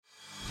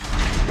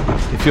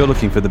If you're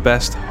looking for the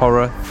best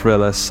horror,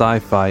 thriller,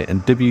 sci-fi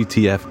and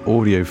WTF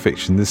audio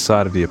fiction this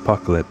side of the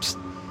apocalypse,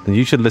 then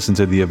you should listen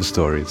to The Other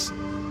Stories.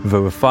 With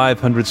over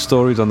 500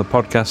 stories on the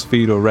podcast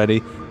feed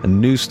already and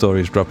new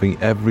stories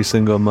dropping every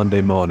single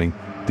Monday morning,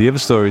 The Other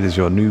Stories is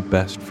your new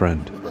best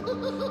friend.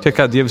 Check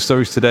out The Other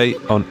Stories today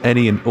on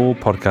any and all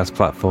podcast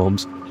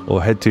platforms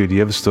or head to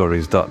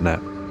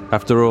theotherstories.net.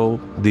 After all,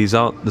 these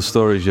aren't the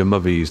stories your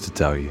mother used to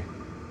tell you.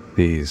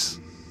 These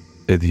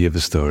are The Other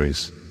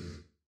Stories.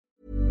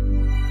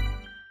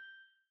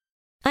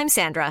 I'm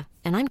Sandra,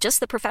 and I'm just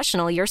the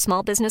professional your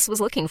small business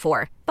was looking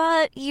for.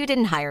 But you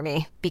didn't hire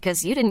me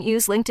because you didn't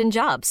use LinkedIn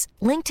Jobs.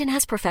 LinkedIn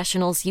has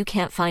professionals you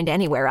can't find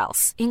anywhere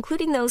else,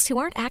 including those who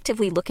aren't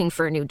actively looking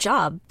for a new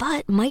job,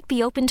 but might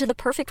be open to the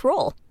perfect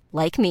role,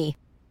 like me.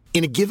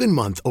 In a given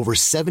month, over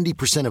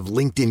 70% of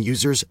LinkedIn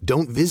users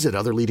don't visit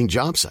other leading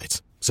job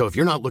sites. So if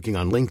you're not looking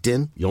on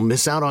LinkedIn, you'll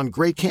miss out on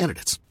great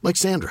candidates like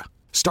Sandra.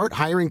 Start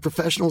hiring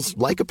professionals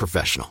like a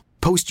professional.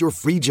 Post your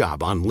free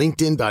job on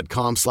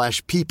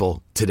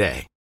linkedin.com/people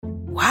today.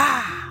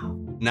 Wow.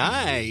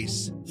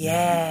 Nice.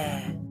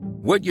 Yeah.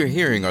 What you're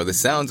hearing are the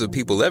sounds of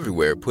people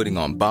everywhere putting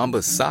on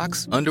Bombas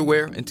socks,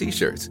 underwear, and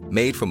T-shirts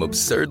made from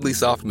absurdly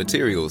soft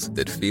materials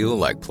that feel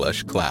like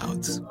plush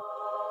clouds.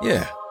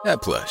 Yeah,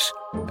 that plush.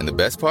 And the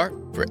best part?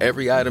 For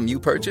every item you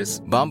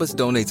purchase, Bombas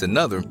donates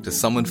another to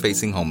someone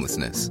facing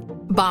homelessness.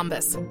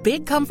 Bombas.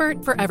 Big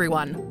comfort for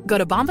everyone. Go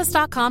to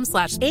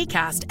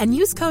bombas.com/ACAST and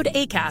use code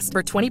ACAST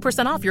for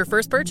 20% off your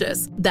first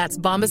purchase. That's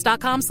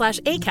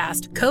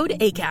bombas.com/ACAST. Code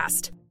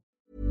ACAST.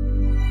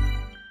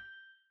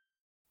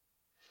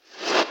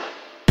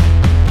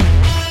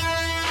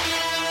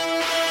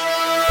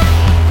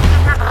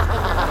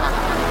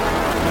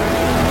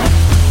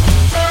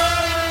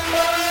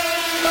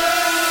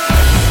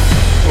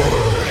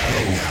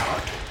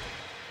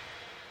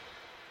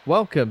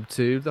 Welcome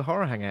to the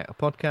Horror Hangout, a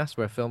podcast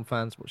where film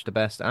fans watch the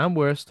best and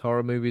worst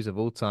horror movies of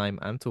all time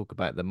and talk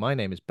about them. My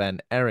name is Ben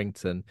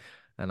Errington,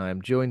 and I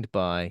am joined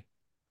by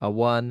a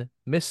one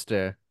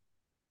Mr.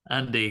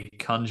 Andy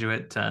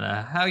Conduit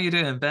Turner. How are you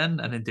doing, Ben?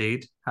 And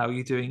indeed, how are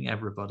you doing,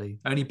 everybody?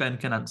 Only Ben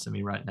can answer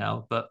me right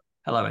now, but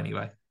hello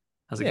anyway.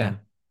 How's it going?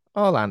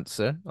 I'll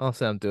answer. I'll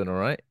say I'm doing all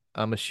right.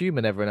 I'm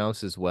assuming everyone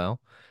else is well.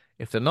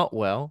 If they're not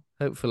well,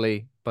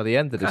 hopefully by the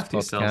end of this Look after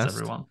yourselves, podcast,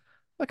 everyone.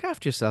 look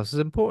after yourselves is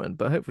important,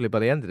 but hopefully by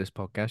the end of this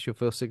podcast, you'll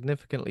feel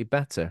significantly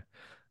better.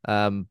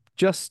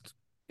 Just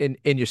in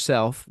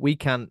yourself, we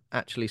can't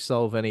actually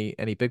solve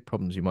any big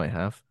problems you might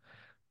have,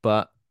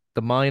 but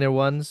the minor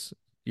ones,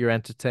 your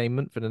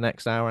entertainment for the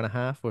next hour and a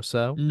half or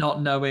so.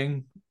 Not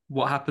knowing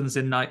what happens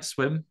in Night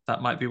Swim,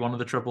 that might be one of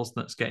the troubles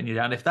that's getting you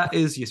down. If that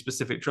is your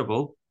specific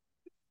trouble,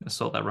 let's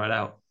sort that right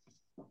out.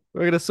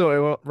 We're going to sort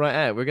it right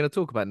out. We're going to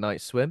talk about Night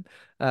Swim.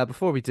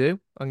 Before we do,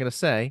 I'm going to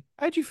say,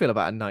 how do you feel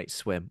about a night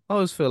swim? I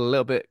always feel a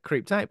little bit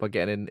creeped out by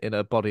getting in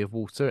a body of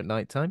water at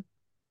night time.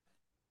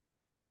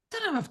 I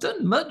don't know, I've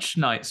done much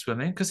night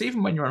swimming because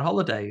even when you're on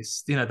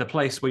holidays, you know, the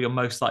place where you're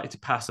most likely to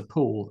pass a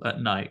pool at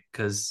night,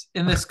 because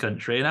in this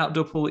country, an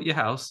outdoor pool at your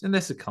house, in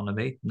this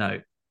economy, no.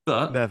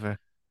 But Never.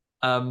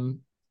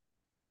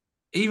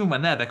 Even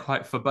when they're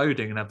quite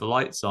foreboding and have the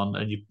lights on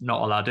and you're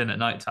not allowed in at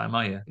night time,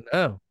 are you?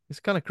 No. It's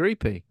kind of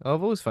creepy.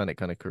 I've always found it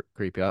kind of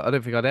creepy. I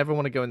don't think I'd ever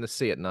want to go in the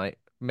sea at night,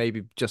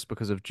 maybe just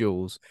because of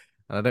Jules.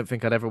 And I don't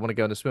think I'd ever want to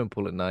go in a swimming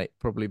pool at night,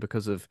 probably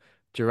because of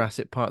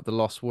Jurassic Park: The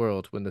Lost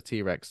World, when the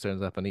T-Rex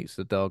turns up and eats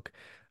the dog.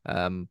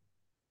 Not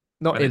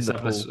When in it's the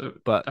pool,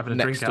 but having a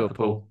next drink to out a the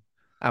pool.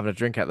 Having a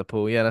drink at the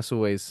pool. Yeah,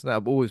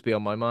 that'll always be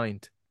on my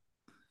mind.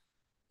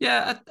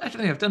 Yeah, I don't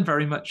think I've done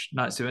very much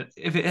night swimming.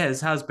 If it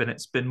has been,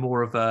 it's been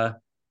more of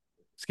a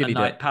Skinny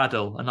night dip.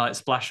 paddle, a night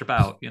splash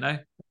about, you know?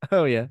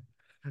 Oh yeah.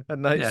 A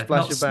night Yeah,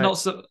 splash about.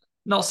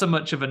 not so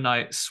much of a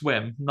night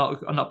swim.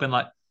 I've not been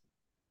like,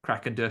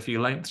 crack and do a few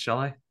lengths, shall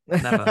I?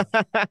 Never.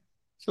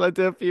 Shall I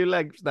do a few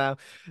lengths now?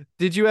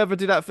 Did you ever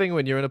do that thing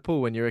when you're in a pool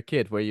when you're a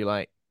kid where you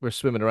were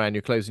swimming around,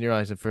 you're closing your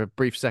eyes, and for a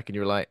brief second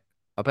you were like,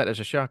 I bet there's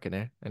a shark in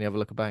here, and you have a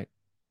look about?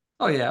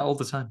 Oh yeah, all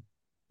the time.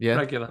 Yeah.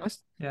 Regular.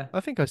 Yeah.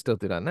 I think I still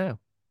do that now.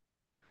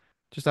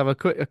 Just have a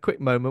quick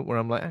moment where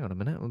I'm like, hang on a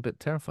minute, I'm a bit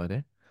terrified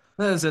here.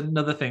 There's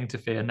another thing to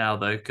fear now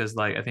though, because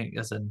I think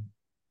as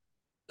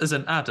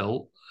an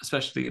adult,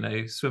 especially, you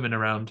know, swimming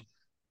around,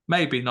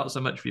 maybe not so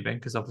much for you, Ben,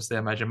 because obviously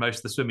I imagine most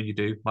of the swimming you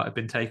do might have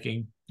been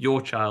taking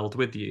your child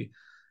with you.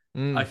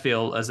 I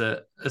feel as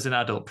an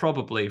adult,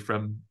 probably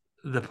from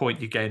the point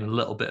you gain a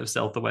little bit of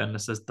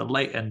self-awareness as the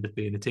late end of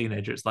being a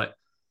teenager, it's like,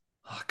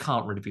 oh, I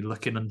can't really be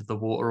looking under the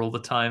water all the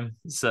time.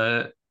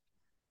 So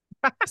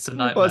it's a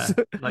nightmare.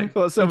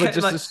 Someone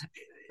just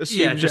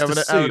assumes just you're having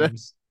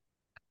assumes.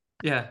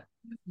 Yeah.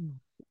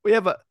 Yeah,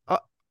 but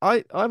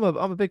I'm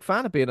a big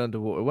fan of being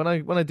underwater.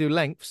 When I do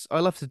lengths, I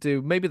love to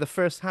do maybe the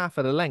first half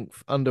of the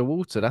length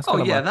underwater. That's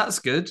That's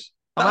good.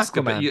 That's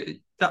good, but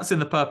Aquaman. that's in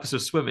the purpose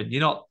of swimming.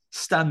 You're not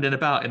standing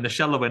about in the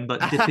shallow end,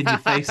 like dipping your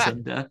face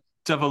under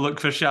to have a look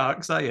for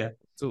sharks, are you?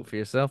 Talk for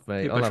yourself,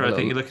 mate. People try to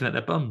think you're looking at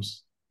their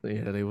bums.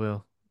 Yeah, they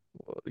will.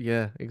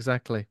 Yeah,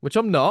 exactly. Which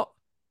I'm not.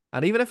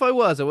 And even if I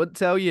was, I wouldn't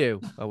tell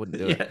you. I wouldn't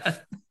do it. Yeah.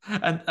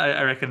 And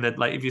I reckon that,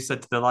 like, if you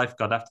said to the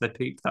lifeguard after they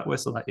peeped that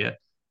whistle at you,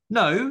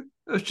 no,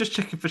 I was just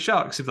checking for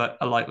sharks. It's like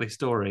a likely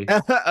story.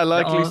 A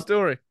Get likely on,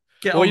 story.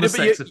 get Well, on you the know,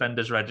 but you sex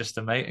offenders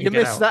register, mate, you and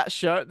get missed out. that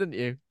shirt, didn't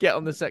you? Get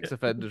on the sex Yeah,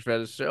 offenders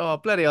register. Oh,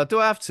 bloody hell. Do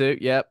I have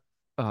to? Yep.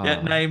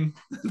 yeah, Oh, name.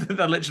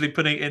 They're literally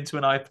putting it into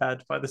an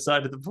iPad by the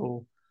side of the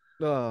pool.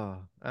 oh,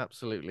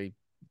 absolutely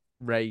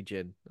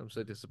raging. I'm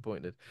so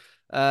disappointed.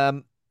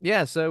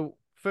 Yeah, so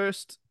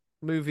first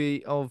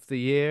movie of the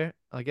year,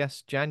 I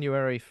guess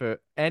January for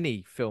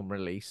any film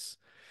release.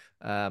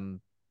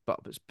 But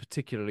it's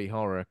particularly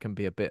horror can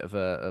be a bit of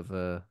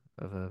a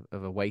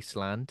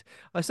wasteland.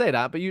 I say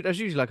that, but there's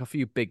usually like a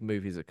few big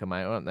movies that come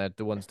out, aren't there?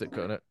 The ones that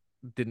kind of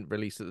didn't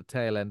release at the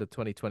tail end of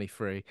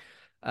 2023.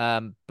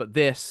 But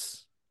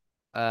this,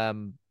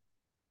 um,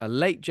 a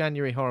late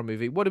January horror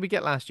movie. What did we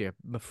get last year?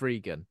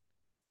 Mafregan.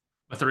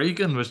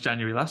 Regan was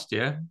January last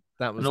year.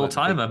 That An was all like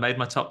the big. timer made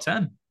my top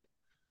 10.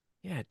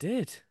 Yeah, it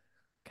did.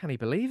 Can he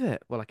believe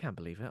it? Well, I can't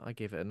believe it. I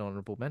gave it an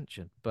honorable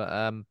mention.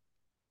 But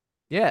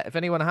yeah, if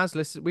anyone has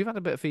listened, we've had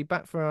a bit of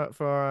feedback for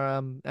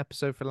our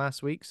episode for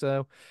last week.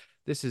 So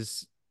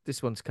this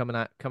one's coming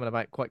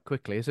about quite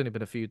quickly. It's only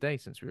been a few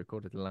days since we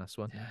recorded the last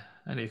one. Yeah,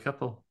 only a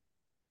couple.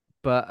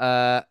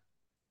 But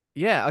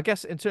yeah, I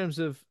guess in terms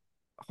of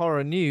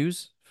horror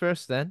news,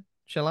 first then,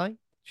 shall I?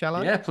 Shall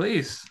I? Yeah,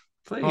 please.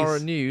 Horror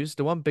Please. news.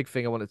 The one big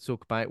thing I wanted to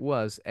talk about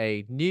was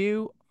a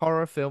new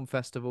horror film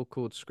festival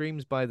called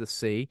Screams by the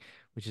Sea,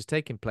 which is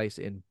taking place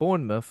in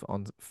Bournemouth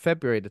on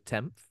February the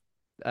 10th.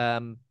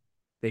 Um,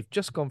 they've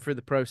just gone through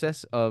the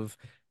process of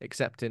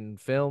accepting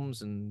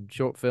films and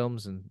short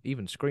films and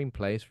even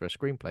screenplays for a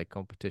screenplay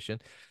competition.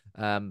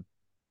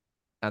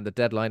 And the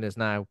deadline is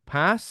now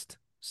passed.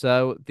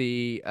 So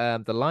the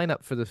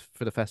lineup for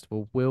the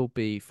festival will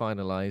be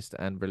finalized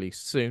and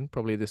released soon,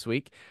 probably this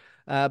week.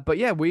 But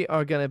yeah, we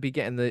are going to be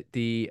getting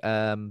the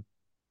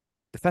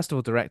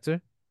festival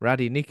director,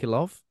 Radi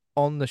Nikolov,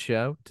 on the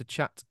show to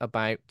chat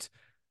about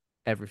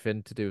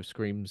everything to do with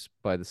Screams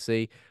by the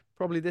Sea.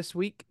 Probably this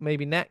week,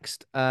 maybe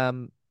next.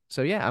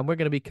 So yeah, and we're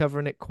going to be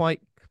covering it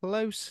quite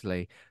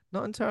closely.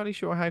 Not entirely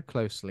sure how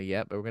closely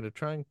yet, but we're going to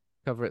try and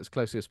cover it as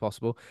closely as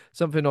possible.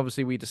 Something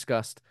obviously we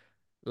discussed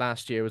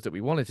last year was that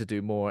we wanted to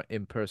do more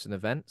in-person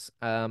events.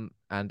 And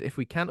if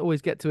we can't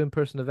always get to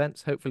in-person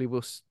events, hopefully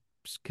we'll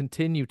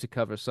continue to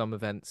cover some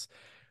events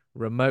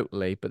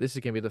remotely. But this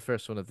is going to be the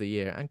first one of the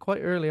year and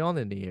quite early on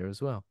in the year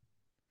as well.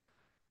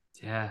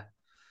 Yeah,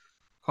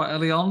 quite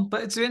early on,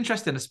 but it's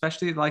interesting,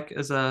 especially like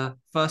as a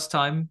first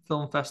time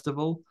film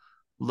festival.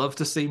 Love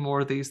to see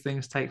more of these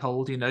things take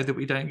hold. You know that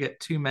we don't get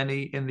too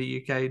many in the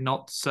UK,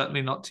 not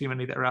certainly not too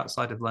many that are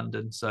outside of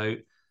London. So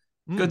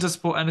good Mm, to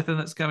support anything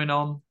that's going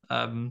on.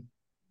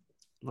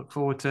 Look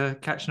forward to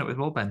catching up with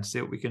more, Ben,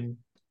 see what we can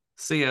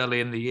see early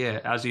in the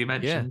year. As you yeah,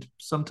 mentioned,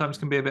 sometimes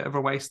can be a bit of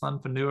a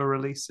wasteland for newer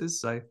releases.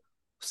 So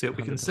see what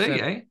we can see,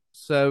 100%. eh?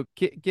 So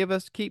give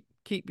us keep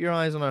your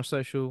eyes on our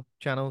social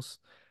channels,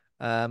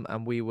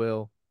 and we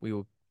will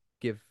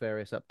give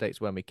various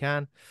updates when we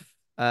can.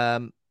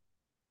 Um,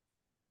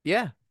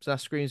 yeah, so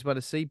that's Screams by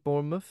the Sea,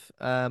 Bournemouth.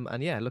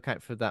 And yeah, look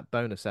out for that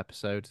bonus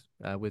episode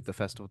with the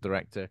festival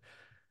director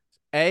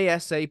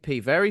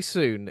ASAP very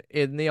soon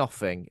in the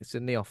offing. It's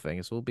in the offing.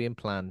 It's all being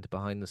planned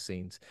behind the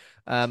scenes.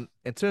 In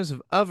terms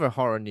of other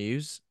horror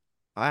news,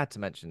 I had to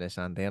mention this,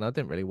 Andy, and I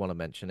didn't really want to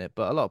mention it,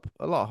 but a lot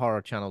of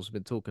horror channels have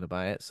been talking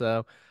about it.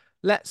 So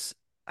let's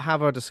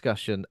have our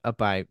discussion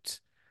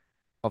about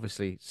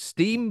obviously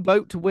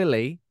Steamboat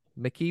Willie,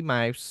 Mickey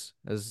Mouse,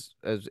 as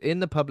in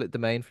the public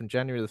domain from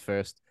January the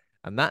 1st,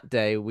 and that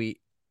day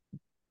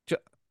ju-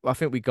 I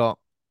think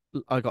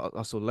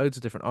I saw loads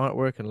of different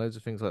artwork and loads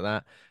of things like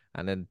that.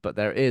 And then, but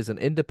there is an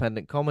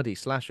independent comedy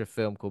slasher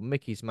film called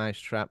Mickey's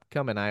Mousetrap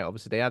coming out.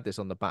 Obviously, they had this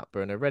on the back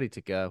burner, ready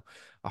to go.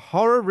 A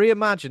horror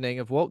reimagining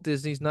of Walt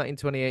Disney's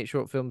 1928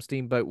 short film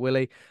Steamboat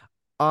Willie.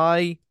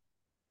 I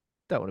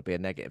don't want to be a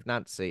negative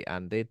Nancy,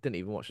 and they didn't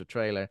even watch the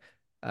trailer.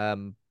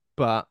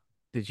 But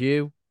did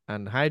you?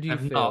 And how do you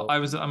I've not.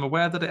 feel? I'm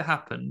aware that it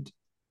happened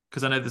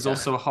because I know there's Yeah,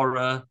 also a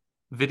horror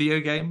video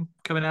game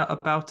coming out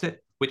about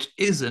it, which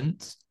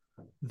isn't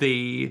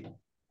the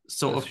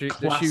sort of the shooter.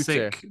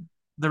 classic.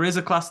 There is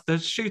a class.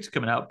 There's a shooter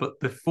coming out, but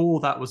before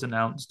that was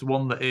announced,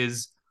 one that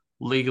is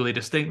legally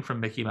distinct from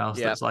Mickey Mouse.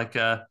 Yeah, That's like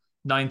a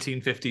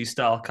 1950s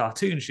style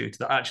cartoon shooter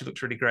that actually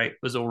looks really great.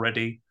 Was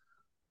already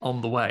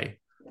on the way,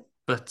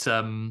 but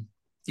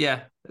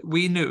yeah,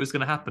 we knew it was going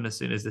to happen as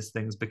soon as this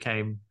things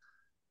became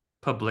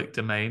public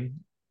domain.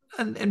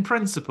 And in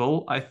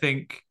principle, I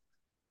think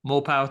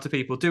more power to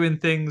people doing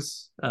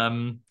things.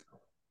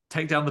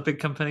 Take down the big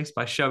companies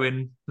by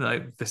showing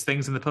there's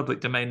things in the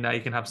public domain now.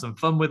 You can have some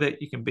fun with it.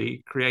 You can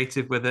be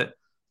creative with it.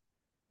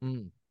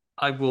 mm.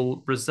 I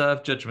will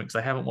reserve judgment because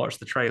I haven't watched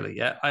the trailer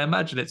yet. I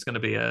imagine it's going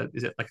to be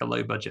is it like a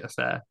low budget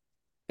affair?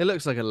 It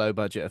looks like a low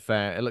budget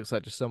affair. It looks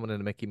like just someone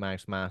in a Mickey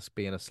Mouse mask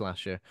being a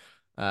slasher.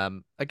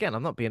 Again,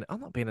 I'm not being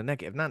a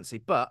negative Nancy,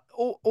 but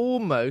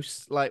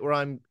almost like where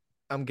I'm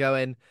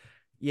going.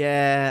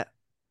 Yeah,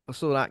 I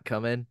saw that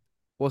coming.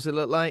 What's it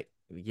look like?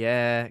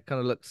 Yeah, it kind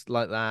of looks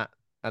like that.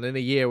 And in a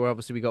year where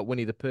obviously we got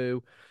Winnie the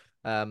Pooh,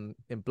 in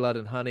Blood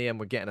and Honey, and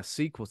we're getting a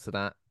sequel to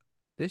that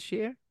this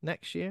year,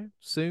 next year,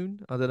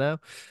 soon. I don't know.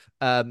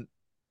 Um,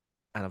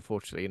 and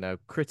unfortunately,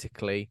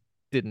 critically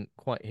didn't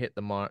quite hit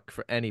the mark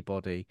for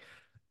anybody.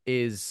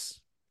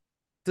 Is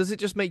Does it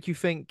just make you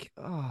think,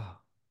 oh,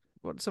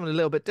 I want something a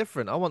little bit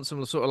different? I want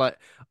some sort of like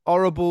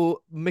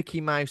horrible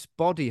Mickey Mouse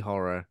body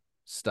horror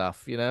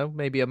stuff,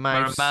 maybe a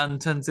Where a mouse. man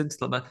turns into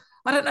the man.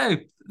 I don't know.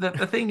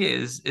 The thing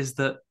is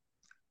that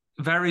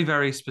very,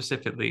 very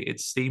specifically,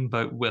 it's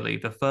Steamboat Willie,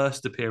 the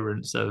first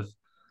appearance of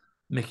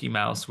Mickey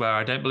Mouse, where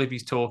I don't believe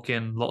he's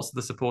talking, lots of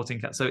the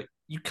supporting cast. So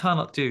you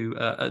cannot do,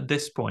 at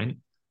this point,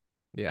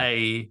 Yeah,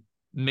 a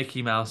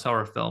Mickey Mouse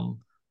horror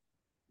film.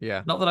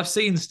 yeah. Not that I've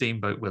seen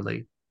Steamboat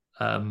Willie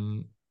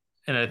um,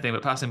 in anything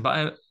but passing,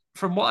 but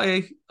from what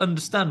I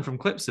understand from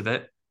clips of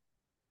it,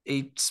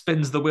 he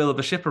spins the wheel of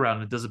a ship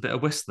around and does a bit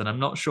of whistling. I'm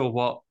not sure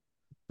what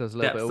There's a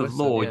little bit depth of of whistling,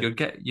 lore yeah.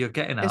 you're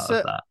getting out It's of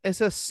a that.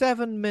 it's a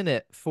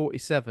 7-minute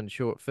 47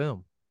 short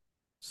film.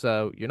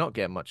 So you're not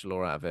getting much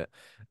lore out of it.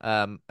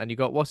 And you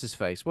got what's his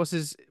face? What's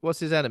his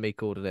enemy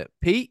called in it?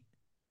 Pete,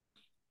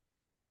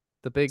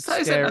 the big So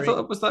is it? I thought scary.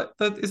 it was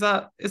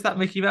like, is that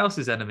Mickey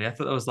Mouse's enemy? I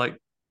thought that was like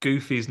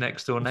Goofy's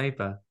next door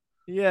neighbor.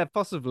 Yeah,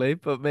 possibly,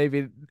 but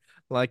maybe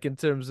like in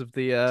terms of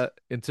the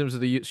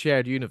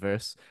shared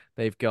universe,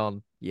 they've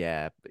gone,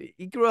 yeah,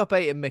 he grew up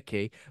hating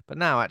Mickey, but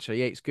now actually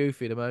he hates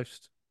Goofy the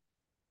most.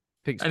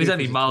 Thinks And he's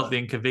only Goofy's a twat. mildly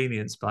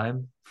inconvenienced by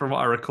him. From what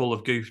I recall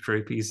of Goof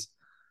Troop, he's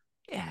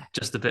Yeah,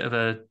 just a bit of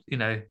a,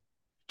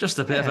 just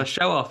a bit of a yeah,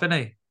 show off, isn't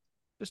he?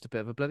 just a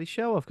bit of a bloody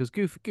show off because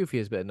Goofy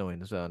is a bit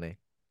annoying as well, isn't he?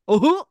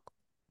 Oh,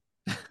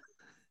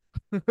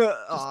 Just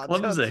oh,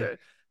 clumsy.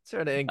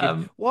 turn it in.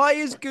 Um, Why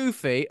is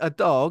Goofy a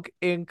dog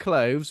in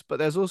clothes, but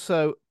there's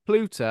also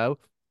Pluto,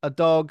 a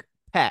dog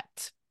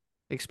pet?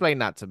 Explain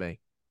that to me.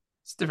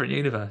 it's a different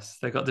universe.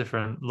 They got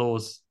different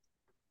laws.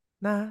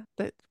 Nah,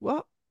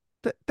 what?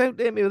 Don't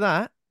hit me with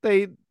that.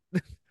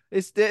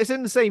 It's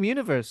in the same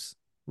universe,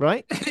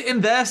 right?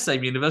 In their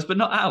same universe, but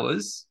not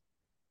ours.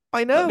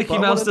 I Like know, but Mickey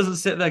Mouse doesn't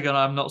sit there going,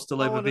 "I'm not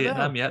still I over want to know.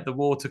 Vietnam yet. The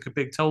war took a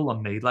big toll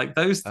on me." Like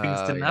those things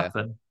Oh didn't yeah,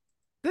 happen.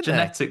 didn't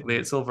they? Genetically,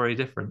 it's all very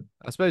different.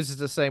 I suppose it's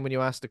the same when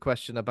you asked a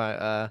question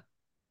about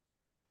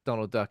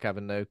Donald Duck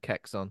having no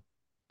kecks on,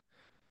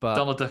 but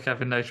Donald Duck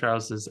having no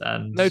trousers,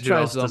 and no who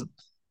else trousers does? on.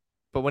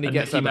 But when he And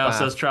gets Mickey out of the Mouse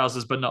has bath,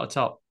 trousers but not a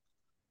top.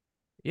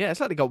 yeah, it's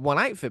like they got one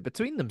outfit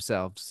between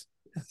themselves.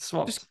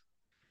 Just Swapped.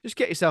 just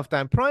get yourself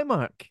down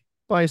Primark,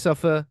 buy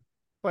yourself a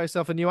buy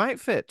yourself a new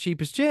outfit,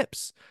 cheap as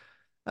chips.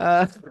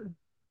 Uh,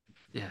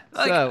 Yeah,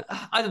 like so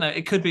I don't know.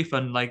 It could be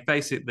fun. Like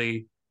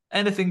basically,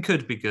 anything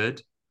could be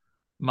good.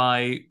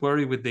 My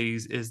worry with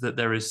these is that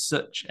there is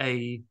such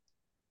a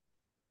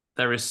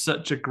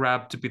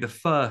grab to be the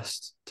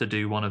first to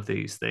do one of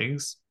these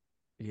things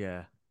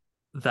yeah,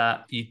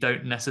 that you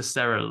don't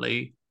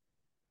necessarily.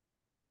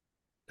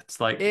 It's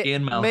like it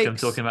Ian Malcolm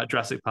makes talking about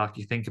Jurassic Park.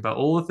 You think about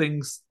all the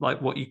things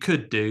like what you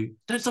could do.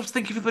 Don't stop to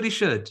think everybody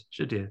should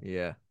you?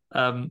 yeah,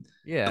 Um,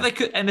 but yeah. they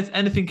could, and if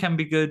anything can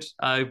be good,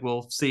 I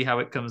will see how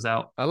it comes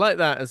out. I like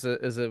that as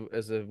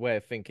a way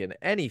of thinking.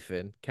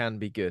 Anything can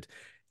be good.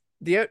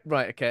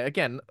 Right, okay,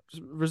 again,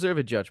 reserve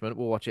a judgment.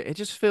 We'll watch it. It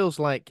just feels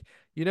like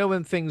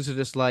when things are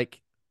just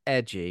like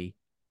edgy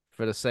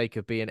for the sake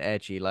of being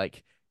edgy.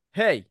 Like,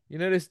 hey,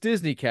 this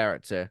Disney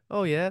character?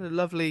 Oh yeah, the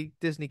lovely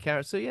Disney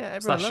character. Yeah,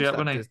 everyone Slash loves shit, that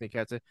wouldn't he? Disney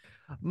character.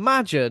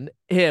 Imagine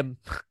him,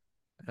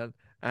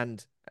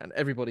 and and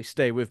everybody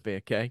stay with me,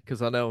 okay?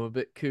 Because I know I'm a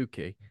bit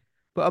kooky.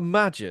 But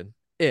imagine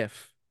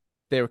if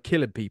they were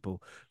killing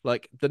people.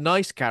 Like the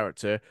nice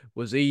character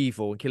was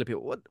evil and killing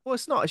people. Well,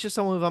 it's not. It's just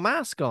someone with a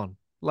mask on.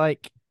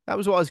 Like that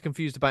was what I was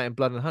confused about in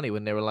Blood and Honey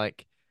when they were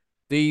like,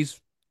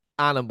 these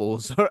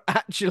animals are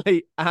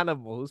actually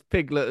animals,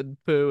 Piglet and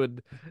Pooh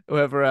and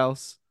whoever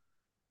else.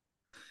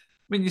 I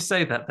mean, you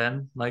say that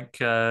then, like,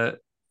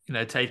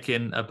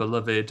 taking a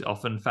beloved,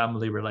 often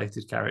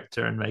family-related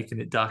character and making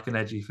it dark and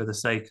edgy for the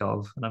sake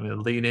of, and I'm going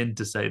to lean in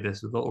to say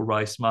this with a little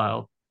wry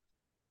smile.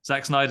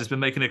 Zack Snyder's been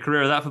making a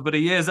career of that for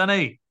bloody years, hasn't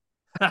he?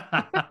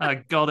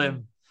 Got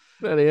him.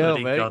 Bloody hell,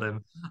 Bloody mate. got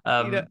him.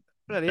 You know,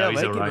 bloody No, hell,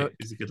 he's mate. all right.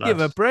 He's a good Give lad.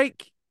 him a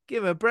break.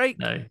 Give him a break.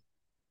 No,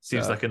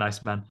 seems So, like a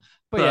nice man.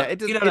 but yeah,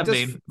 But you know what it I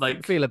does mean?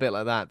 Like, feel a bit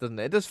like that, doesn't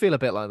it? It does feel a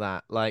bit like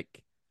that.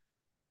 Like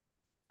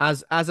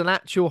as an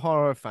actual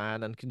horror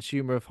fan and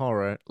consumer of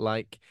horror,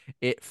 like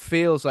it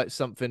feels like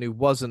something who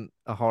wasn't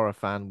a horror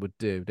fan would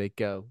do. They'd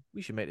go,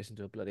 "We should make this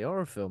into a bloody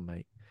horror film,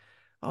 mate."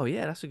 Oh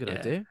yeah, that's a good yeah,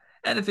 idea.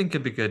 anything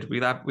can be good. We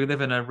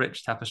live in a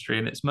rich tapestry,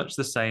 and it's much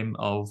the same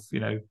of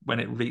when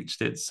it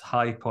reached its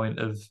high point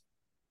of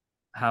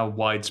how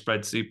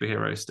widespread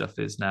superhero stuff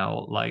is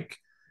now. Like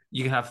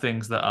you can have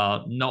things that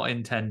are not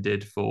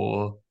intended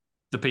for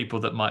the people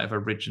that might have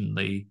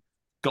originally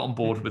got on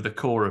board Mhm. with the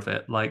core of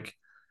it, like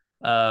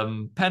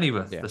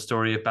Pennyworth, Yeah. the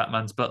story of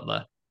Batman's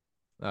butler.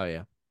 Oh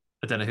yeah.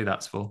 I don't know who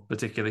that's for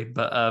particularly,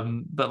 but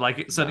like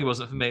it certainly No.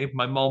 wasn't for me.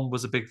 My mom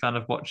was a big fan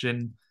of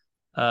watching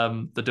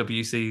the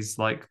WC's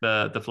like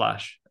the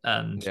Flash,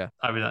 and Yeah.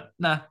 I was like,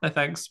 nah, no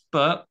thanks.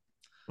 But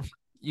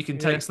you can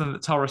Yeah. take something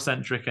that's horror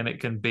centric and it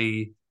can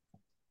be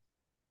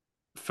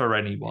for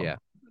anyone. Yeah.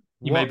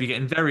 You may What be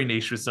getting very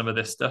niche with some of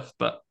this stuff,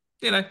 but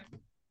you know,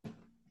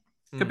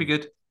 could be mm,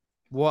 good.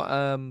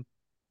 what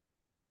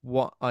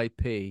what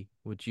IP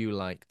would you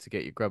like to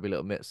get your grubby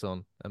little mitts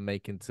on and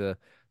make into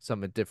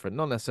something different?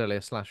 Not necessarily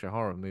a slasher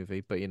horror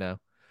movie, but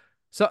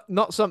so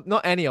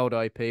not any old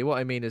IP. What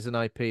I mean is an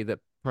IP that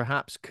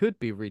perhaps could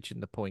be reaching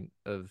the point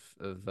of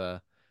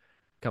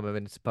coming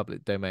into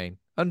public domain.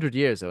 100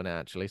 years on it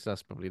actually, so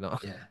that's probably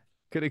not a Yeah.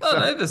 good Oh no,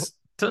 example. there's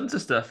tons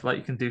of stuff. Like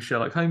you can do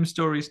Sherlock Holmes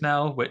stories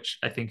now, which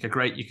I think are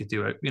great. You could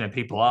do it.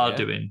 People are Yeah.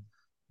 doing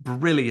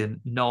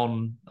brilliant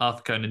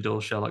non-Arthur Conan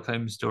Doyle Sherlock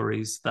Holmes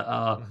stories that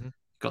are Hmm.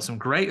 got some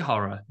great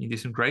horror. You do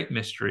some great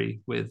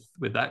mystery with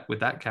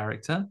that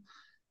character.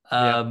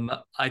 Yeah.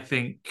 I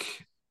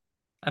think.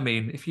 I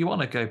mean, if you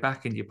want to go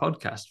back in your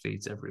podcast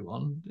feeds,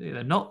 everyone,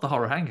 not the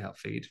Horror Hangout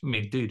feed. I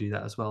mean, do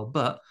that as well,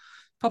 but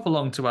pop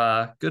along to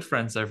our good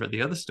friends over at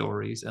the other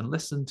stories and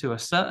listen to a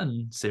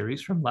certain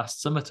series from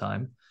last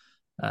summertime,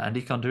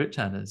 Andy Conduit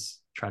Turner's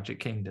Tragic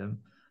Kingdom.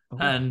 Oh.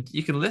 And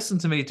you can listen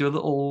to me do a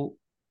little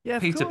Yeah,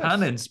 of Peter Pan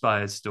course.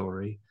 inspired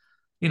story,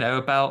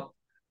 about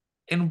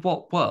in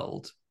what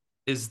world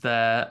is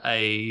there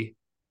a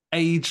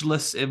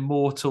ageless,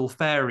 immortal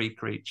fairy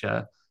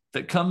creature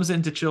that comes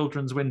into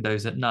children's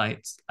windows at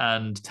night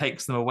and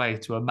takes them away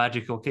to a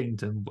magical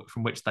kingdom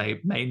from which they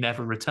may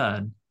never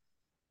return?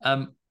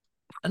 Um,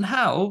 and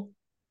how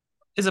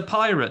is a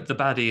pirate the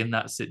baddie in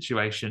that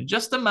situation?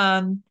 Just a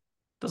man,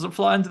 doesn't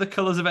fly under the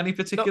colours of any Not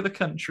particular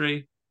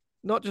country.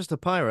 not just a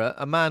pirate,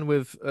 a man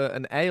with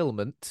an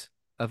ailment,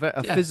 Yeah,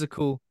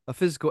 a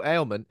physical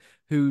ailment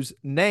whose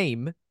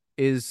name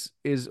is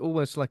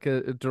almost like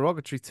a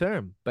derogatory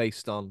term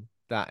based on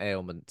that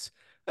ailment.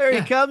 There he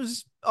yeah.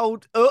 comes,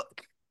 old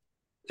Hook.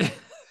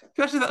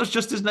 Actually, that was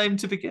just his name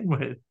to begin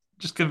with.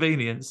 Just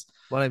convenience.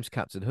 My name's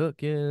Captain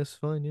Hook. Yes,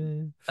 fine,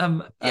 yeah.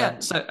 Yeah.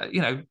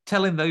 So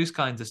telling those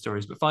kinds of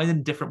stories, but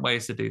finding different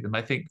ways to do them.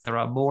 I think there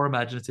are more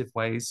imaginative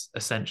ways,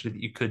 essentially,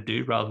 that you could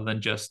do rather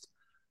than just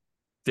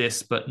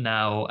this, but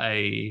now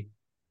a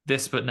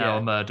Yeah.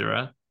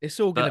 murderer. It's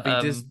all going to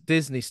But be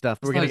Disney stuff.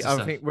 there's loads of I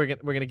stuff. think we're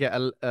gonna get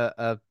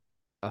a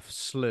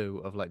slew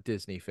of like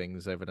Disney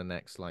things over the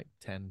next like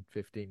 10,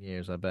 15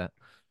 years, I bet.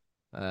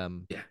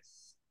 Um, Yeah.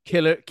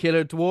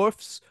 killer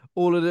dwarfs,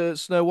 all of the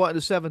Snow White and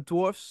the Seven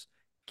Dwarfs,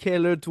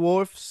 killer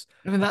dwarfs.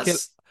 I mean, A kill.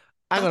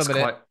 Hang on a that's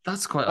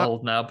minute. quite Uh,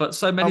 old now, but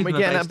so many aren't of we them are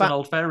getting that based on back?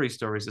 old fairy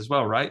stories as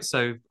well, right?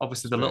 So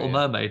obviously, The True, Little yeah.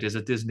 Mermaid is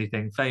a Disney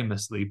thing,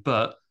 famously,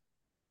 but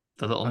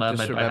The Little I've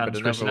just Mermaid by remembered Hans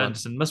another Christian one.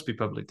 Andersen must be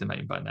public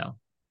domain by now.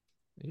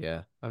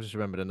 Yeah, I've just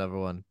remembered another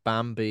one.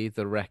 Bambi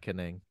the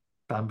Reckoning.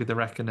 Bambi the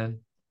Reckoning.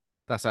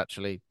 That's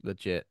actually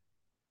legit.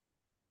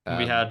 We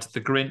Um, had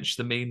The Grinch,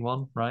 the mean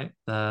one, right?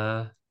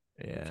 yeah,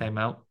 Came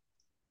out.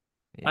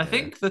 I yeah.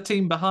 think the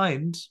team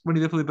behind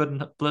Winnie the Pooh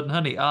Blood and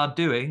Honey are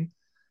doing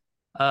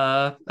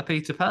a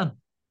Peter Pan.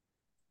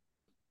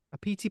 A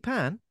P.T.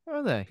 Pan? Where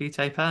are they?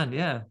 Peter Pan,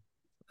 yeah.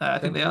 I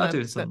think they Don't are let 'em-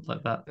 doing something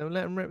like that. don't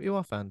let them rip you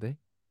off, Andy.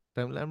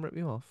 Don't let them rip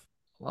you off.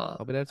 Well,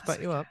 I'll be there to that's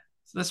back you okay. up.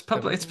 So that's Don't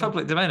public. rip It's them off.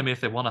 public domain. I mean, if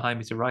they want to hire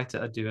me to write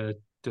it, I'd do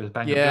a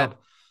bang up Yeah, job.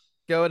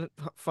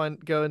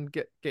 go and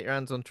get your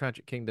hands on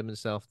Tragic Kingdom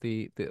itself,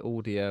 the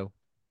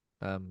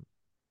um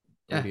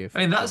Yeah, audio I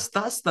mean fiction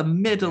that's the from the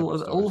middle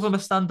other of all of stories. them are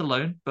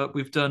standalone, but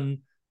we've done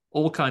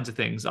all kinds of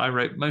things. I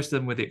wrote most of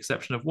them with the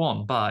exception of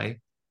one by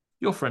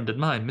your friend and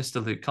mine,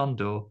 Mr. Luke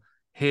Condor.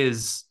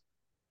 His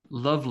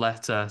love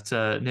letter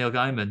to Neil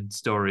Gaiman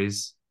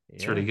stories.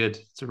 It's really Yeah. good.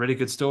 It's a really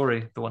good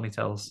story, the one he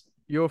tells.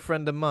 Your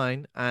friend of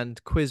mine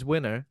and quiz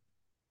winner,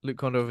 Luke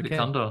Condor Luke King.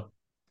 Condor.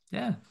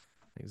 Yeah.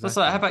 So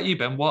how Exactly. about you,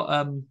 Ben?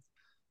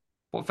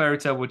 What fairy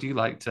tale would you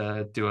like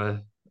to do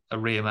a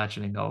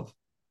reimagining of?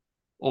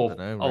 I don't Or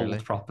know, old really.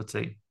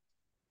 property?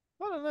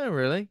 I don't know,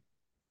 really.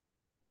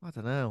 I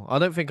don't know. I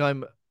don't think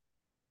I'm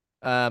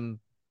um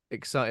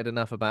excited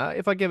enough about it.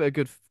 If I give it a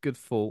good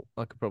thought,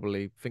 I could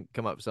probably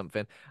come up with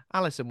something.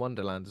 Alice in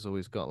Wonderland has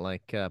always got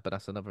like, but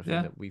that's another thing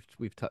Yeah. that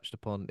we've touched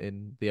upon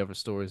in the other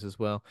stories as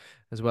well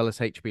as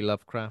H.P.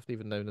 Lovecraft,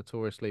 even though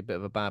notoriously a bit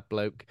of a bad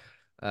bloke.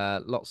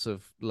 Lots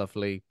of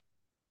lovely,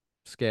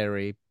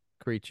 scary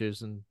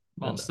creatures and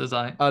Monsters,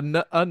 I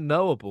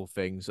unknowable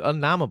things,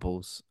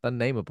 unnamables.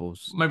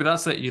 maybe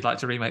that's it. You'd like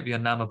to remake the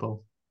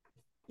Unnameable.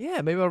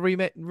 Yeah, maybe I'll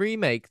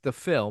remake the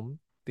film,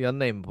 The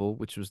Unnameable,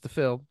 which was the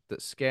film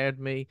that scared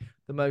me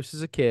the most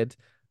as a kid,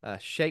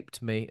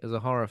 shaped me as a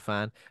horror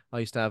fan. I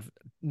used to have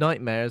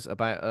nightmares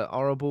about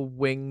horrible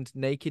winged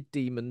naked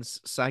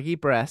demons, saggy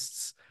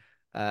breasts,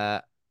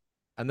 uh,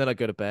 and then I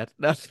go to bed.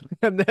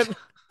 And then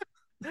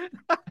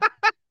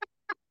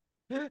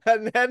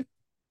and then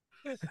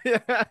yeah,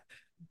 yeah.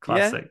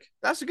 Classic.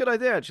 That's a good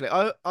idea, actually.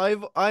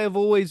 I have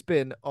always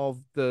been of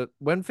the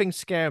when things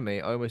scare me,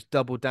 I almost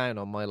double down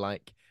on my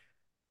like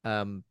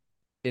um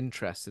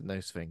interest in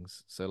those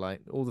things. So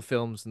like all the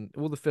films and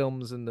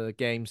the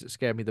games that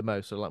scare me the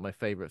most are like my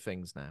favorite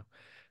things now.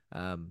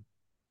 Um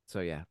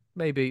so yeah,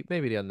 maybe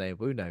the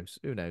unnameable. Who knows?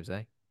 Who knows,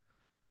 eh?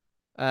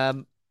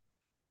 Um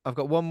I've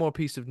got one more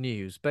piece of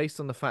news based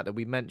on the fact that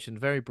we mentioned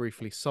very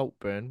briefly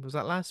Saltburn. Was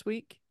that last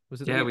week?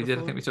 Was it the Yeah, week we did.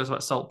 I before? think we talked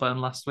about Saltburn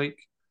last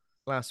week.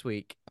 Last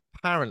week.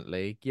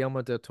 Apparently,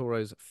 Guillermo del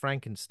Toro's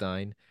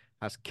Frankenstein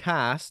has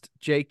cast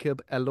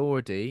Jacob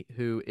Elordi,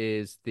 who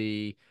is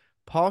the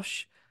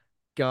posh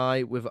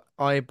guy with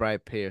eyebrow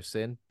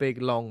piercing,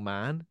 big long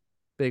man,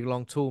 big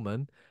long tall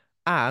man,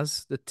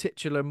 as the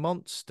titular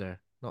monster.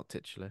 Not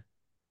titular.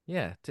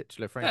 Yeah,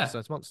 titular Yeah.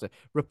 Frankenstein's monster,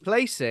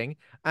 replacing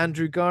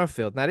Andrew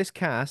Garfield. Now, this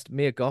cast,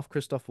 Mia Goth,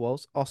 Christoph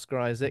Waltz, Oscar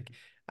Isaac,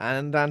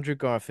 and Andrew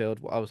Garfield,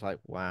 I was like,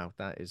 wow,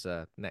 that is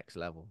next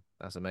level.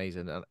 That's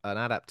amazing. An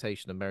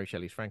adaptation of Mary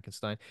Shelley's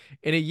Frankenstein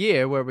in a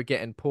year where we're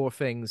getting Poor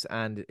Things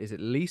and is it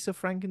Lisa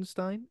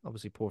Frankenstein?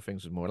 Obviously, Poor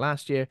Things was more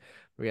last year.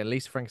 We're getting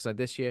Lisa Frankenstein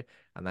this year,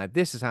 and now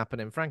this is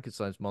happening.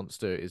 Frankenstein's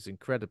monster is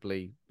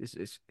incredibly,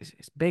 it's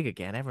big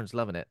again. Everyone's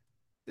loving it.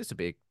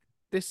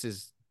 This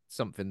is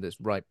something that's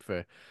ripe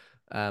for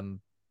um,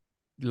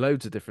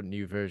 loads of different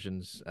new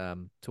versions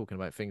talking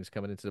about things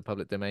coming into the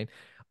public domain.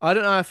 I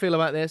don't know how I feel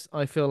about this.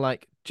 I feel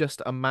like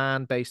just a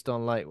man based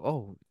on like,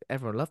 oh,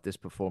 everyone loved this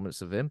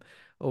performance of him.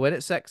 Oh, and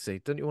it's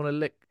sexy. Don't you want to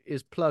lick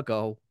his plug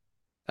hole?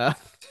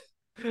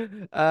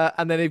 Uh,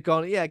 and then they've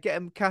gone, yeah, get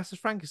him cast as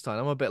Frankenstein.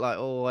 I'm a bit like,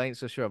 oh, I ain't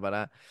so sure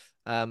about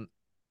that.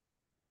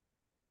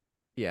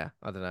 Yeah,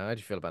 I don't know. How do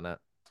you feel about that?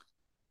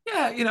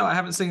 Yeah, I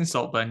haven't seen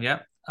Saltburn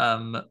yet.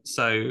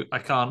 So I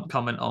can't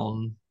comment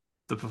on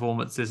the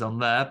performances on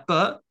there,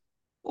 but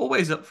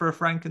always up for a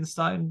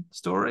Frankenstein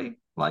story,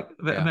 like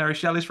a bit of Yeah. Mary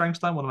Shelley's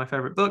Frankenstein, one of my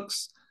favorite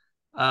books.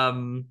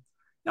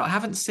 I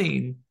haven't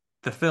seen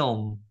the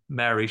film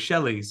Mary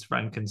Shelley's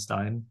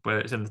Frankenstein, where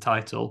it's in the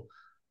title,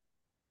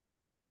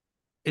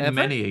 in Ever?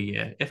 many a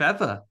year, if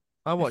ever.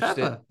 I If watched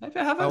it. ever. If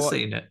I I haven't wa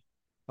seen it.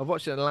 I've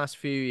watched it in the last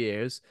few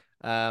years.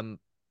 Um,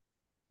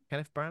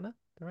 Kenneth Branagh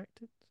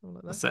directed, something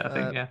like That's that. it, I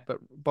think, yeah. But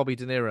Bobby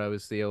De Niro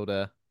is the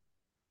older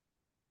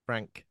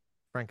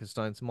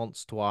Frankenstein's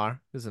monster,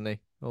 isn't he?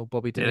 Oh,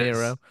 Bobby De It is.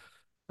 Niro.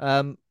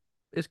 Um,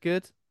 it's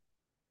good,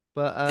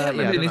 but Yeah,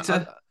 yeah, I maybe I don't need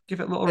know. to give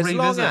it a little As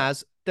long revisit.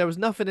 as there was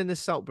nothing in this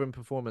Saltburn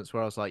performance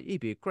where I was like,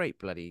 he'd be a great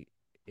bloody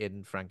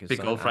in Big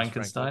Frankenstein old as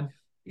Frankenstein. Frankenstein.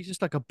 He's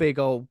just like a big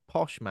old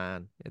posh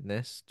man in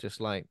this,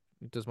 just like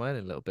he does my head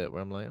in a little bit.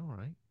 Where I'm like, all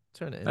right,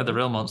 turn it They're the into.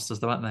 real monsters,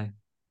 though, aren't they?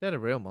 They're the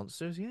real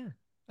monsters, yeah.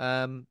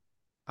 Um,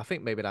 I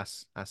think maybe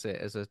that's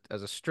it. As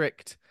a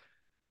strict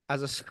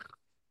as a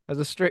as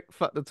a strict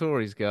fuck the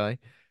Tories guy,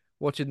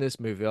 watching this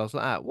movie, I was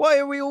like, why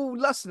are we all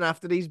lusting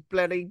after these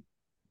bloody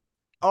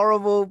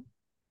horrible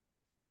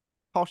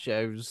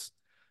poshos?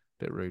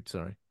 Bit rude,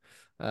 sorry.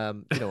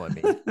 You know what I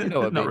mean. You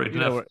know what I Not mean. rude You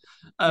know enough. what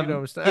you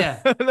know what I'm Yeah,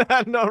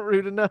 saying. Not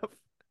rude enough.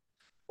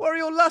 Why are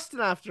we all lusting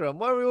after them?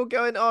 Why are we all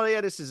going, oh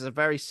yeah, this is a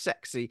very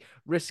sexy,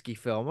 risky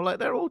film? I'm like,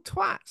 they're all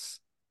twats.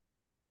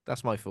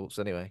 That's my faults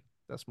anyway.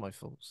 That's my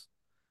faults.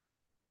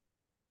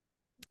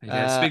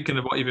 yeah. Uh, Speaking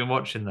of what you've been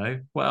watching, though,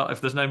 well,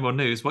 if there's no more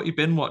news, what you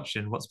been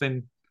watching?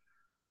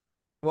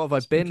 what have I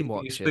What's been been keeping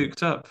you watching?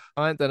 spooked up?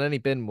 I ain't done any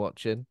bin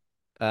watching.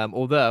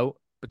 Although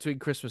between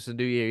Christmas and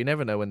New Year, you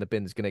never know when the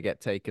bin's gonna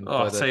get taken Oh,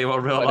 I'll tell you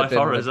what, real by the life bin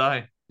horrors, men.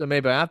 I. So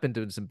maybe I have been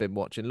doing some bin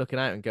watching, looking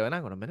out and going,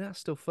 hang on a minute, that's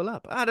still full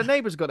up. Ah, the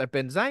neighbours got their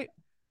bins out.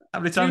 How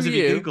many Do times have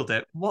you you? Googled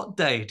it? What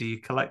day do you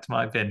collect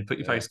my bin? Put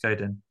your Yeah.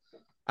 postcode in.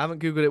 I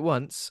haven't Googled it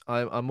once.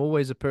 I'm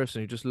always a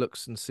person who just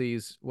looks and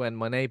sees when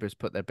my neighbours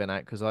put their bin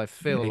out because Yeah,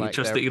 you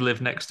trust that you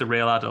live next to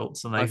real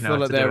adults and I they know feel how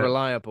like to they're do it.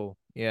 reliable.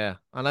 Yeah,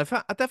 and I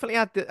definitely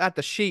had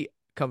the sheet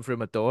come through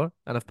my door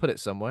and I've put it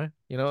somewhere.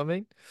 You know what I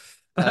mean?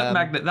 Um,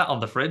 Magnet that on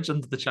the fridge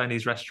under the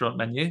Chinese restaurant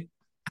menu.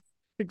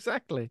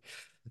 exactly.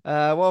 What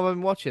have I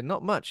been watching?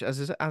 Not much.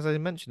 As I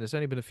mentioned, it's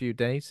only been a few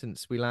days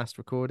since we last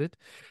recorded.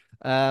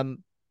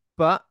 Um,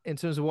 but in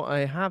terms of what I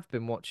have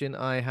been watching,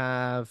 I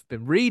have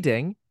been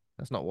reading.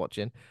 That's not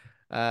watching.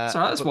 So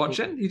A that's book called.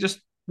 watching. You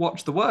just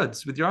watch the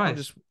words with your I'm eyes.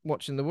 just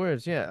watching the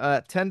words.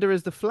 Yeah. Tender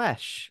is the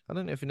Flesh. I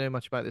don't know if you know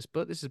much about this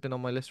book. This has been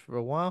on my list for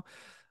a while.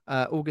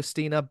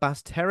 Augustina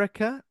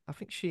Basterica. I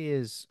think she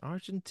is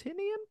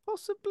Argentinian,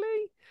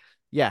 possibly.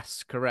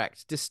 Yes,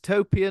 correct.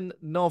 Dystopian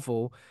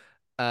novel,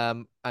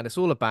 and it's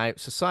all about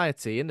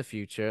society in the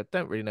future.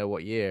 Don't really know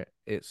what year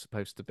it's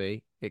supposed to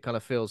be. It kind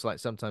of feels like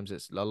sometimes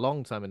it's a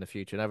long time in the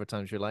future, and other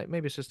times you're like,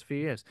 maybe it's just a few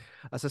years.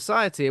 A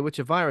society in which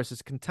a virus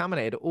has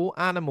contaminated all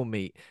animal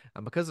meat,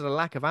 and because of the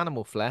lack of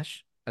animal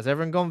flesh, has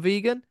everyone gone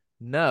vegan?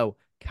 No.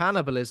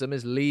 Cannibalism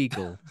is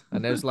legal,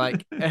 and there's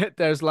like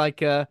there's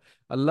like a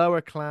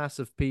lower class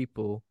of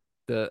people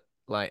that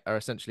like are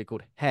essentially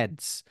called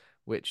heads,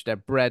 which they're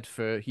bred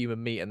for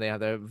human meat, and they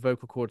have their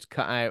vocal cords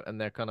cut out, and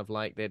they're kind of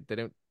like they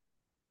don't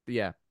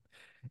yeah,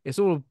 it's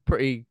all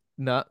pretty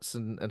nuts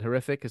and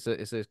horrific. It's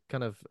a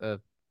kind of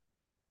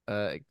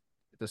uh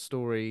the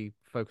story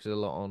focuses a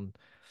lot on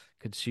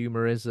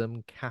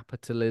consumerism,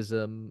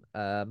 capitalism,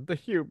 the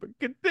human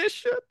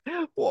condition.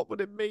 What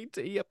would it mean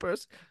to be a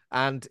person?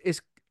 And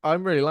it's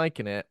I'm really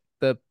liking it.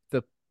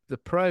 The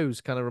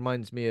prose kind of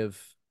reminds me of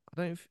I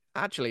don't know if,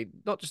 actually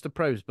not just the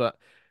prose, but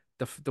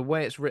the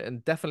way it's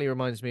written definitely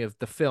reminds me of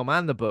the film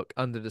and the book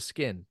Under the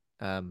Skin.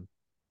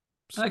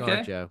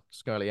 Okay. ScarJo,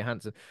 Scarlett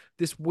Johansson.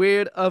 This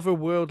weird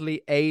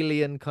otherworldly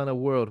alien kind of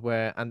world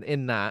where, and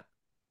in that,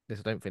 this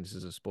I don't think this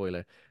is a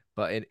spoiler,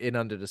 but in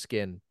Under the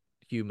Skin,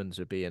 humans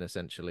are being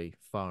essentially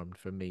farmed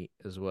for meat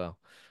as well.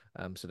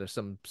 So there's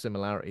some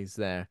similarities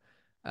there.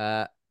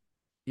 Uh,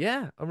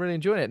 yeah, I'm really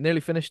enjoying it. Nearly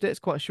finished it. It's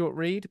quite a short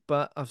read,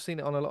 but I've seen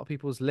it on a lot of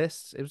people's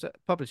lists. It was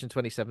published in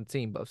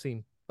 2017, but I've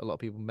seen a lot of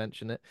people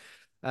mention it.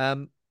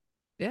 Um,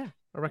 yeah,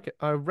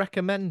 I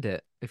recommend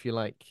it if you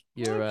like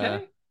your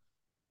Okay.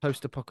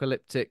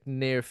 post-apocalyptic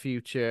near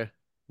future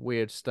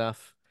weird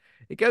stuff.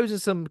 It goes in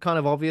some kind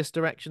of obvious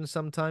directions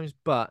sometimes,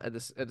 but at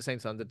the same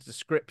time, the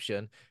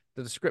description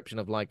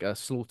of like a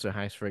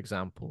slaughterhouse, for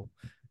example,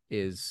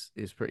 is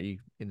pretty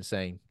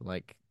insane.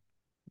 Like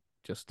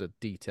just the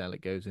detail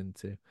it goes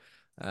into.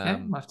 Okay.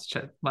 Um, Might have to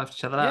check. Might have to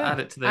check that out. yeah, Add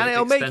it to and the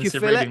it'll make you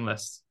extensive feel it. reading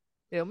list.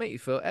 It'll make you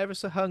feel ever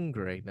so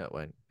hungry. No, it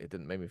won't. It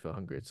didn't make me feel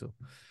hungry at all.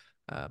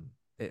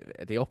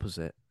 The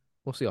opposite.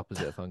 What's the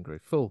opposite of hungry?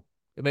 Full.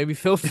 It made me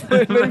feel.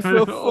 It made me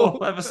feel Oh,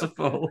 full. ever so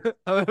full.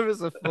 I'm ever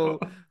so full.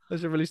 I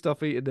should really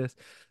stop eating this.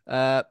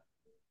 Uh,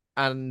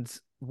 and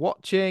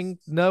watching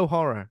no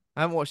horror.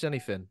 I haven't watched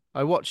anything.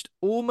 I watched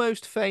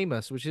Almost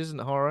Famous, which isn't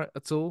horror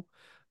at all,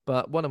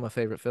 but one of my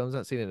favorite films. I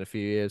haven't seen it in a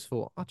few years.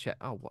 Thought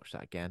I'll watch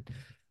that again.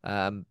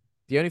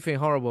 The only thing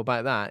horrible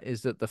about that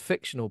is that the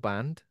fictional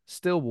band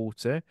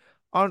Stillwater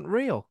aren't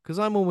real because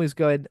I'm always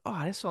going,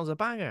 oh, this song's a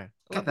banger.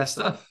 I Get love their this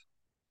song. stuff.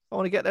 I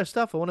want to get their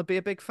stuff. I want to be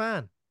a big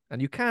fan.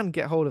 And you can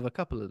get hold of a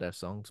couple of their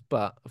songs,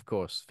 but of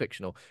course,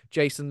 fictional.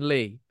 Jason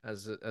Lee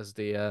as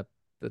the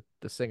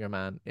singer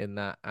man in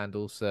that, and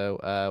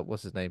also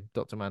what's his name?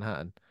 Doctor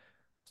Manhattan.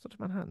 What's Doctor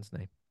Manhattan's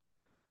name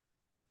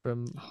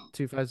from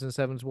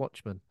 2007's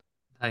Watchmen?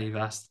 Now you've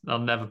asked. I'll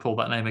never pull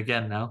that name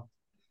again now.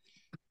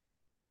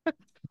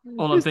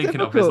 All I'm It's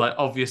thinking of is difficult. like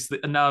obviously,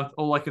 and now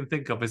all I can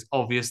think of is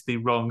obviously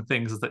wrong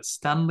things. That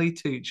Stanley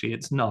Tucci,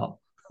 it's not.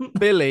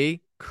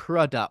 Billy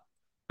Crudup.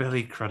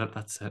 Billy Crudup,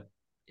 that's it.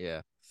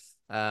 Yeah.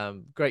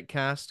 Great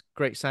cast,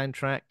 great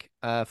soundtrack.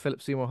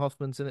 Philip Seymour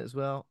Hoffman's in it as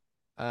well.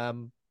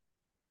 Um,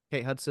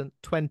 Kate Hudson,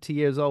 20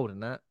 years old in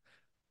that.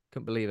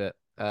 Couldn't believe it.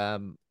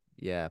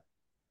 Yeah,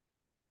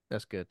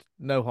 that's good.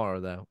 No horror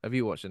though. Have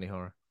you watched any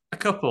horror?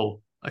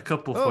 A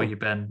couple for Oh. you,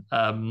 Ben.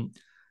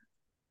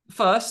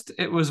 First,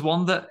 it was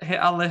one that hit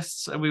our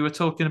lists, and we were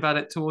talking about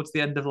it towards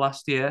the end of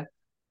last year.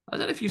 I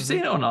don't know if you've Hmm. seen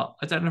it or not.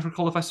 I don't know if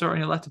recall if I saw it on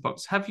your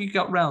letterbox. Have you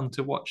got round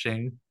to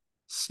watching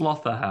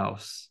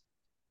Slaughterhouse,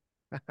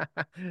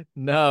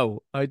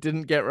 No, I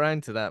didn't get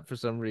round to that for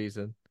some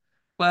reason.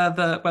 where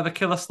the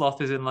killer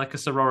sloth is in like a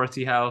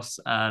sorority house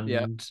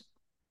Yeah, and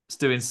is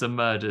doing some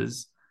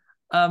murders?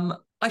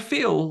 I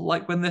feel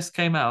like when this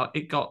came out,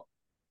 it got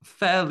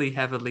fairly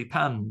heavily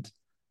panned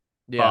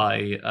yeah,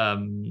 by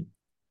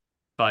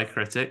by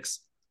critics.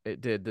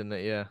 it did, didn't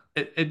it? Yeah.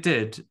 It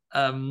did.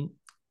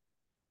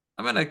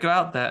 I'm gonna go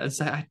out there and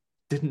say I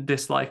didn't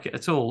dislike it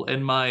at all.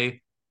 In my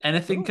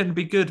anything Oh, can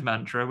be good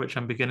mantra, which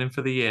I'm beginning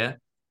for the year,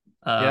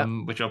 yeah,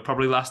 which will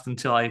probably last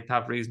until I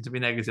have reason to be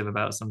negative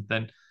about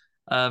something.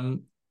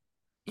 Um,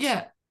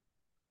 yeah,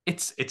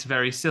 it's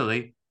very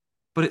silly,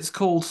 but it's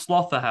called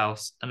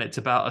Slaughterhouse, and it's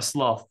about a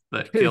sloth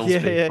that kills yeah,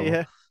 yeah, people.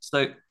 yeah.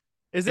 So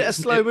Is it a it's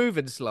slow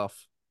moving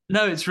sloth?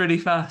 no, it's really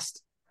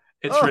fast.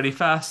 It's Oh, really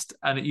fast,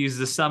 and it uses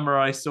a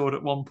samurai sword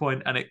at one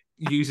point, and it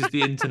uses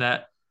the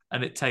internet,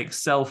 and it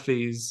takes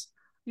selfies,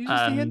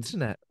 uses the and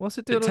internet. What's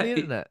it it, doing on ta- the it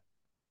internet?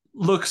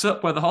 looks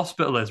up where the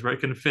hospital is, where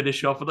it can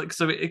finish off. Like,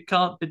 so it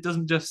can't. It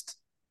doesn't just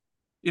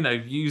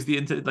use the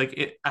internet. Like,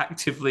 it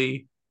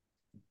actively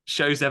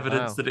shows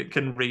evidence Wow, that it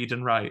can read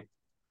and write.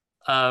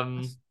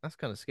 Um, that's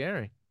kind of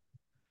scary.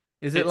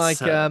 Is it it's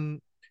like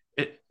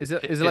it, is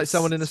it like it's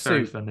someone in a it's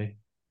very suit? funny.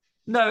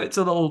 No, it's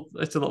a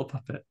little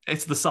puppet.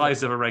 It's the Oh,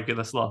 size of a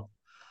regular sloth.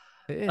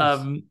 it is.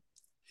 Um,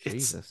 it's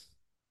Jesus.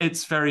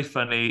 it's very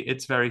funny.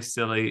 It's very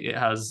silly. It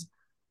has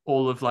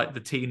all of like the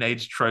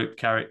teenage trope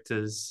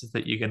characters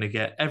that you're gonna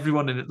get.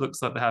 Everyone in it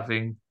looks like they're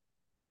having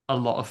a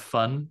lot of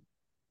fun.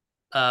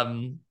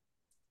 Um,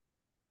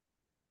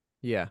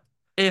 Yeah.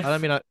 I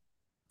if mean,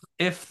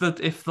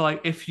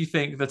 if you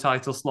think the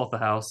title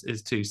Slaughterhouse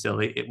is too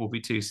silly, it will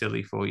be too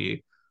silly for you.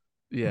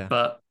 yeah.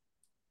 But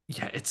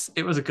yeah,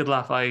 it was a good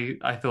laugh. I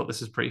thought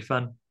this was pretty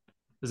fun.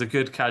 It was a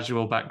good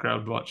casual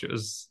background watch. It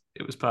was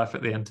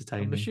perfectly I'm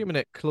entertaining. assuming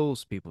it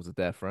claws people to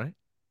death, right?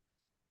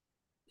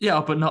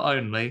 Yeah, but not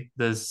only.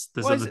 There's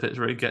Why is other it? bits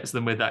where it gets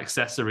them with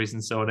accessories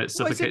and so on. It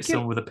Why is it suffocates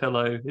kill? someone with a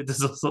pillow. It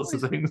does all Why sorts of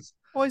is it? things.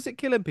 Why is it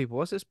killing people?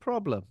 What's its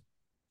problem?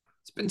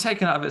 It's been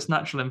taken out of its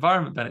natural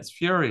environment, Ben. It's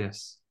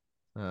furious.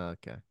 Oh,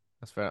 okay,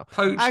 that's fair enough.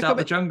 How Poached out come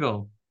the it?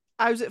 jungle.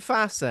 How's it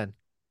fast then?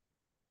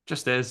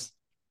 Just is.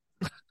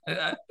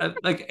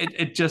 Like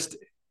it just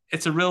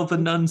it's a real the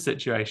nun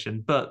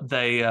situation, but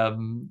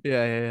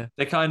Yeah, yeah, yeah.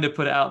 they kind of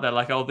put it out there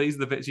like, oh, these are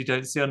the bits you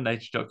don't see on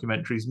nature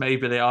documentaries.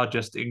 Maybe they are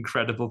just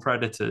incredible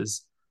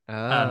predators,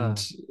 and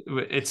Ah,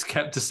 it's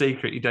kept a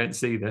secret. You don't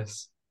see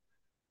this.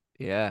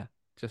 yeah.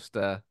 Just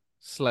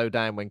slow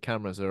down when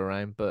cameras are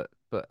around, but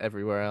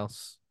everywhere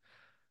else,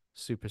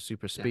 super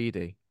Yeah,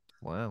 speedy.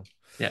 Wow.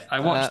 Yeah, I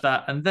Uh, watched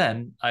that, and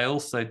then I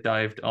also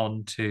dived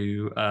on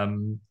to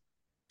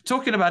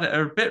talking about it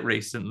a bit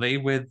recently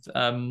with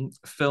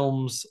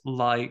films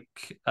like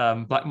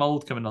Black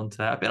Mold coming onto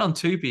that. I've been on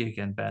Tubi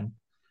again, Ben,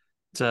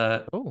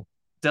 to oh, very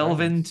delve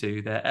nice.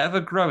 into their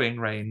ever-growing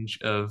range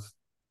of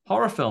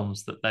horror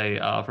films that they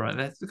are from.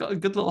 They've got a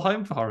good little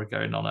home for horror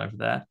going on over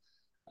there.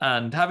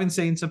 And having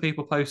seen some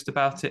people post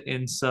about it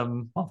in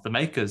some, well, the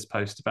makers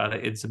post about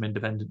it in some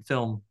independent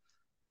film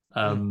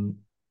Mm, um,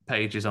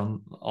 pages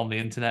on the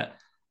internet,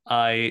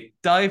 I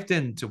dived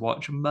in to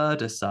watch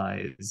Murder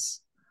Size,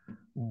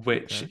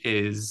 which okay.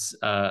 is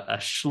a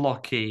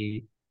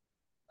schlocky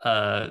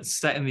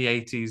set in the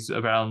 80s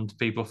around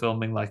people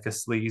filming like a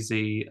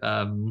sleazy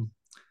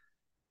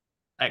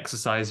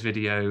exercise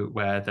video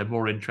where they're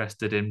more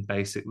interested in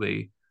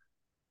basically,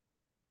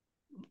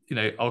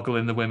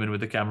 ogling the women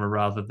with the camera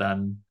rather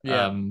than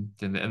Yeah. and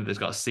there's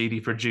got a seedy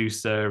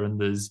producer and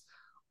there's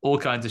all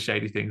kinds of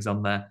shady things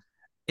on there.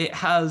 It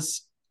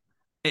has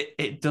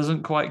it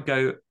doesn't quite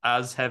go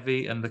as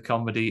heavy, and the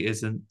comedy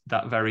isn't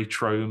that very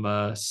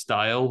trauma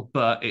style,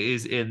 but it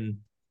is in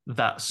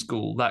that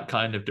school, that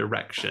kind of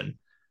direction,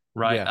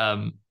 right?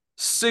 Yeah.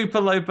 Super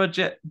low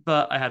budget,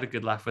 but I had a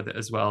good laugh with it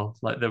as well.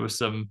 Like there were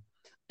some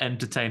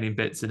entertaining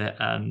bits in it,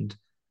 and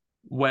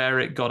where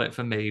it got it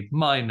for me,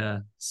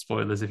 minor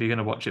spoilers if you're going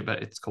to watch it,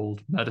 but it's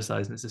called Murder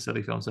Size and it's a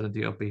silly film, so I don't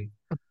think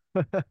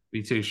you'll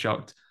be too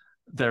shocked.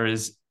 There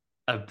is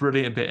a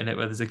brilliant bit in it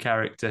where there's a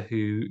character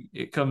who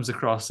it comes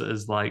across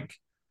as like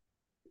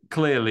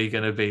clearly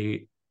going to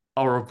be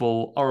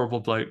horrible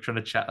bloke trying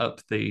to chat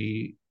up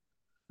the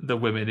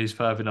women who's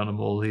perving on them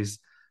all. He's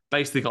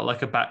basically got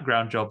like a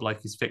background job,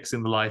 like he's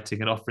fixing the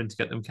lighting and offering to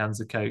get them cans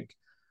of Coke.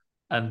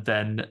 And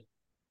then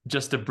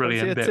just a Fancy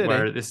brilliant a bit titty.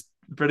 where this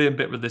brilliant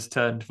bit with this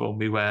turned for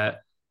me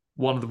where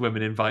one of the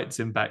women invites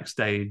him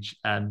backstage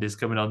and is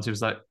coming on to him,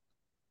 was like,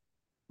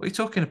 what are you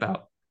talking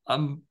about?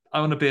 I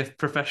want to be a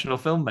professional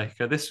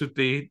filmmaker. This would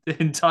be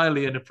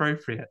entirely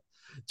inappropriate.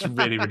 It's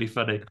really, really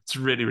funny. It's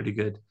really, really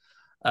good.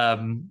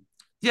 Um,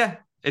 yeah,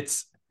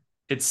 it's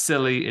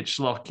silly, it's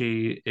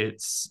schlocky,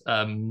 it's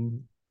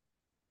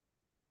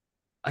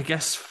I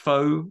guess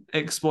faux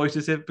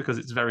exploitative because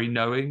it's very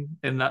knowing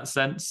in that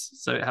sense.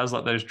 So it has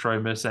like those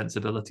trauma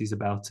sensibilities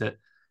about it.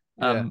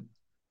 Yeah. Um,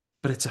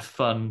 but it's a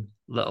fun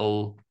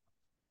little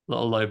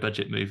low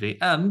budget movie.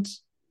 And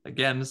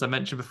again, as I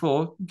mentioned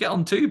before, get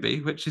on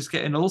Tubi, which is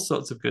getting all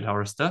sorts of good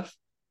horror stuff.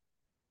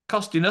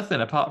 Cost you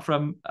nothing apart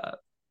from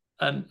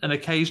an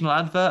occasional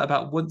advert.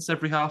 About once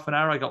every half an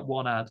hour, I got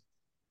one ad.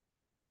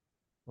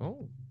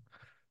 Oh,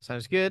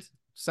 sounds good.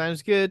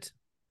 Sounds good.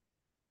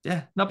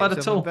 Yeah, not Get bad at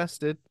yourself all.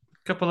 invested.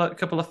 Couple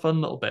of fun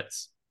little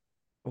bits.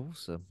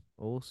 Awesome.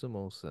 Awesome.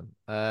 Awesome.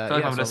 I feel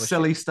like Yeah, I'm having so a I'm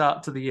silly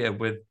start to the year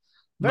with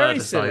very Murder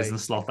Size and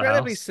silly.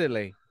 Incredibly Slaughterhouse.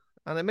 silly.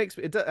 And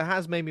it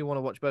has made me want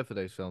to watch both of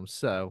those films,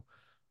 so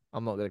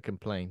I'm not going to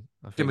complain.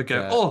 I Give me a think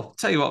go. Oh,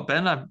 tell you what,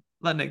 Ben, I'm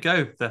letting it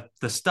go.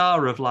 The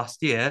star of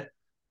last year.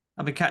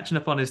 I've been catching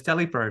up on his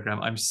telly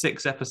program. I'm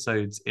 6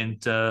 episodes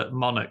into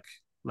Monarch,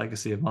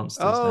 Legacy of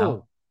Monsters now.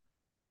 oh,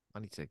 I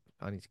need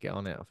to get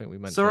on it. I think we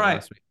It's mentioned all it right.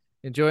 last week.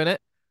 Enjoying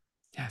it?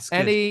 Yeah, it's good.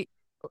 Any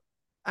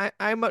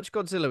how much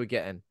Godzilla we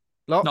getting?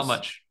 Not Lots?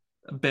 much.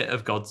 A bit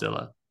of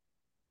Godzilla.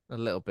 A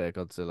little bit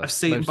of Godzilla. I've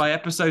seen Most by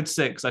episode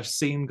 6. I've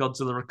seen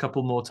Godzilla a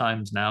couple more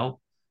times now.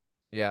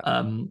 yeah.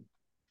 Um,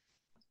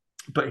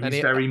 but he's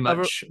Any very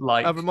much other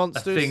like a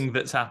monsters? thing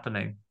that's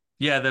happening.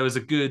 Yeah, there was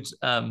a good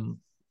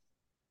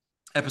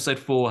episode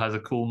 4 has a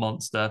cool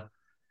monster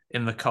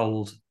in the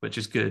cold, which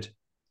is good.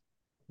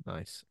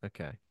 Nice.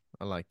 Okay.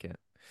 I like it.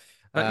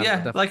 But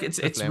yeah, like it's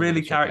Definitely I'm gonna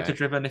really check it character out.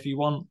 driven. If you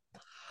want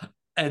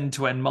end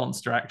to end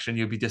monster action,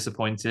 you'll be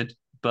disappointed.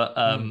 But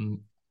Hmm.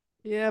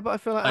 Yeah, but I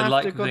feel like I after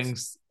like the God's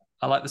things.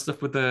 I like the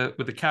stuff with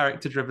the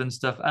character driven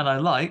stuff, and I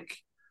like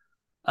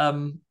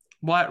um,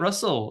 Wyatt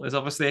Russell is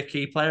obviously a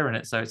key player in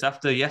it. So it's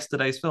after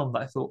yesterday's film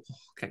that I thought, oh,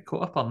 get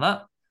caught up on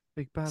that.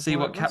 Big Bad See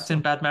Wyatt what Captain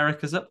Russell. Bad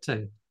America's up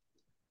to.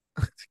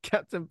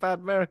 Captain Bad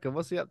America,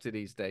 what's he up to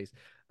these days?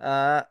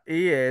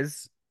 He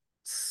is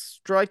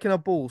striking a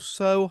ball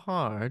so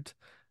hard.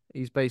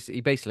 He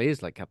basically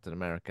is like Captain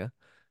America,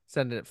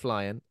 sending it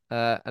flying.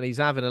 And he's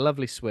having a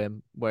lovely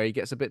swim where he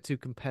gets a bit too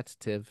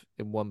competitive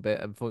in one bit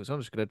and thinks, I'm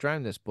just going to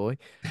drown this boy.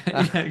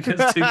 Yeah, it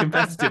gets too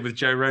competitive with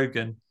Joe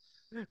Rogan.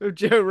 With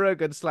Joe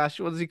Rogan slash,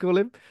 what does he call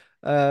him?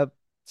 Uh,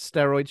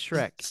 Steroid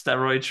Shrek.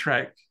 Steroid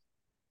Shrek.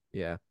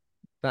 Yeah,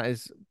 that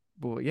is,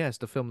 well, yeah, it's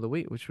the film of the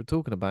week which we're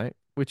talking about,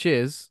 which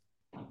is,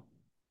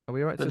 are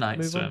we all right The to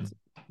Night Swim.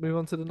 move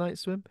on to the Night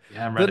Swim?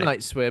 Yeah, I'm The ready.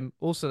 Night Swim,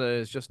 also known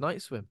as just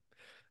Night Swim,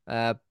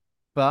 uh,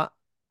 but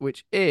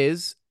which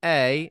is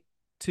a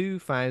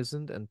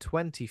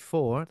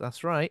 2024,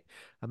 that's right,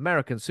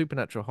 American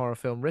supernatural horror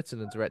film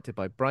written and directed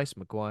by Bryce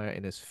McGuire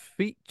in his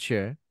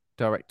feature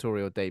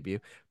directorial debut,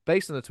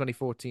 based on the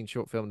 2014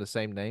 short film of the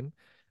same name.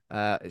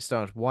 It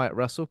stars Wyatt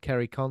Russell,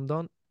 Kerry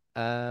Condon,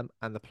 and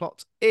the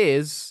plot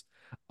is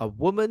a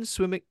woman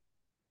swimming.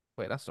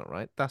 Wait, that's not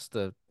right. Is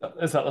that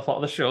the plot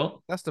of the short?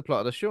 That's the plot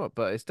of the short,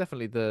 but it's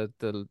definitely the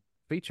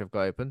feature I've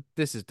got open.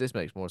 This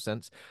makes more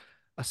sense.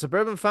 A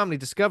suburban family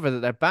discover that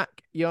their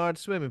backyard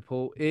swimming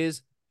pool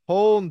is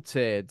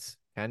haunted.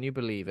 Can you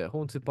believe it?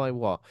 Haunted by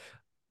what?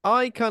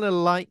 I kind of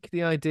like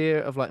the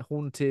idea of like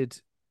haunted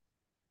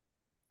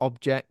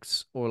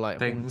objects or like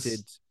Things.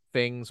 haunted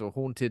things or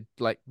haunted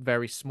like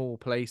very small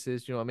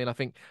places. You know what I mean? I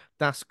think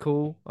that's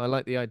cool. I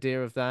like the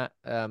idea of that.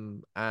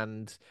 And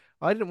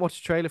I didn't watch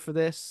a trailer for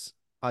this.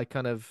 I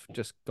kind of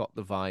just got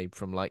the vibe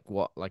from like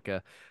what, like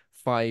a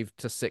 5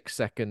 to 6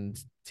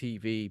 second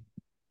TV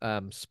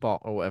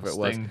spot or whatever it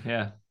was. Thing,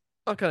 yeah.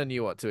 I kind of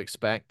knew what to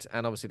expect,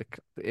 and obviously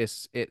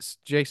it's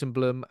Jason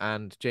Blum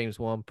and James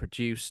Wan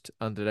produced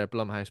under their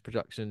Blumhouse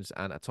Productions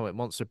and Atomic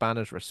Monster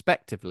banners,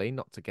 respectively,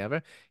 not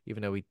together.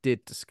 Even though we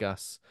did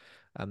discuss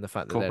the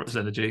fact that Corporate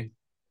synergy.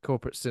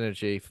 corporate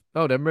synergy.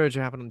 Oh, their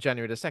merger happened on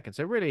January 2nd,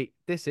 so really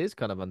this is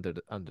kind of under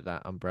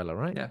that umbrella,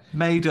 right? Yeah.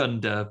 Made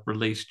under,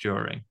 released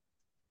during.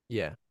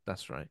 Yeah,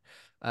 that's right.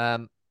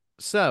 Um,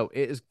 so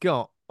it has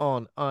got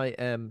on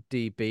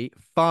IMDb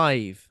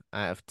 5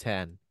 out of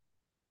 10.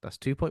 That's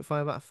 2.5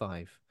 out of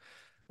 5.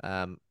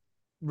 Um,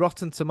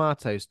 Rotten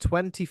Tomatoes,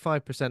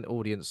 25%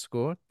 audience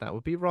score. That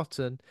would be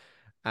rotten.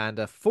 And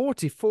a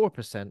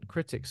 44%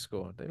 critic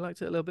score. They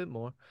liked it a little bit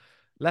more.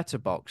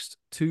 Letterboxd,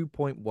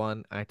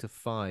 2.1 out of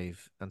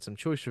 5. And some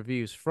choice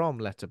reviews from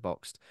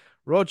Letterboxd.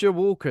 Roger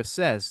Walker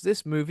says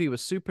this movie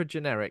was super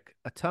generic,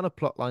 a ton of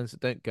plot lines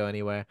that don't go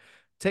anywhere,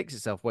 takes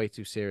itself way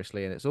too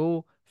seriously, and it's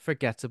all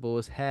forgettable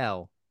as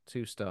hell.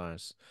 2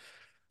 stars.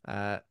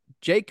 Uh,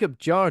 Jacob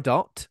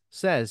Jardot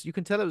says you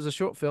can tell it was a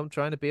short film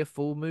trying to be a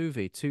full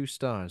movie. 2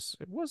 stars.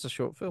 It was a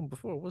short film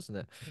before, wasn't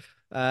it?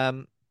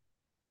 Um,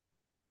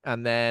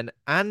 and then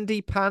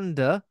Andy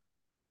Panda.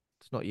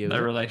 It's not you, No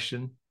is it?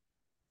 relation.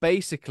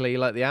 Basically,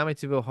 like the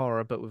Amityville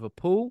Horror, but with a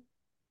pool.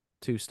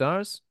 2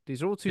 stars.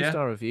 These are all two Yeah.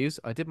 star reviews.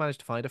 I did manage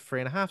to find a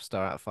 3.5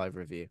 star out of 5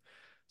 review,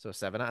 so a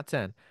 7 out of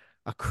 10.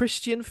 A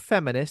Christian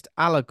feminist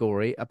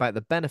allegory about the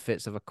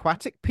benefits of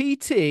aquatic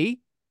PT?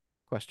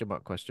 Question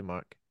mark? Question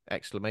mark?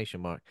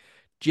 Exclamation mark.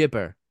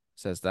 Gibber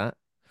says that.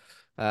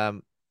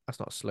 That's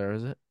not a slur,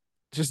 is it?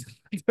 Just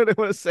I don't know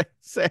what to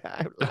say it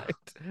out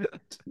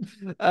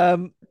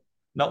loud.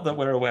 Not that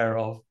we're aware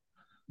of.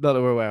 Not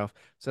that we're aware of.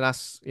 So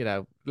that's,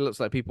 it looks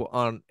like people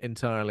aren't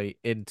entirely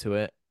into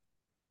it.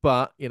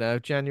 But,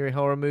 January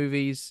horror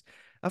movies.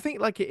 I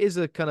think like it is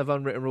a kind of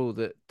unwritten rule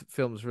that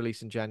films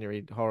released in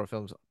January, horror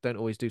films don't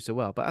always do so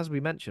well. But as we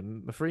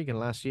mentioned, Mafregan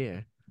last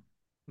year,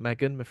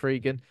 Megan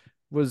Mafregan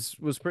was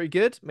pretty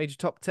good. Made your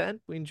top 10.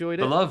 We enjoyed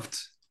it. Beloved.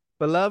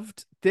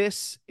 Beloved.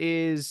 This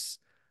is,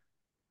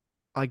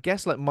 I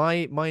guess, like my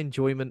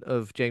enjoyment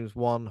of James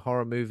Wan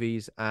horror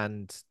movies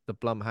and the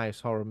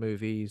Blumhouse horror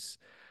movies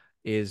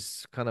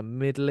is kind of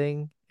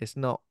middling. It's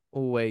not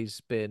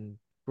always been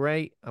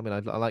great. I mean, I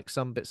like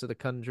some bits of the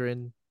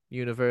Conjuring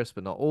universe,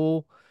 but not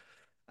all.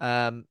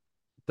 Um,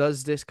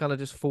 does this kind of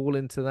just fall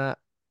into that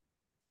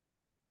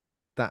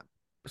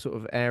sort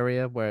of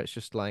area where it's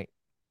just like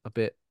a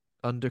bit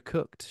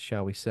undercooked,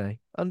 shall we say?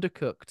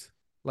 Undercooked,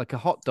 like a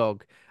hot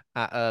dog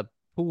at a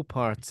pool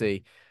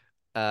party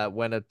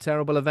when a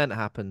terrible event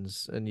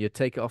happens and you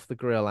take it off the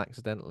grill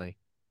accidentally.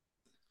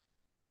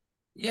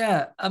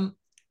 Yeah.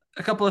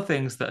 A couple of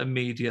things that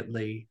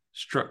immediately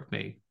struck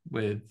me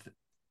with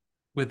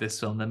this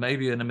film. Then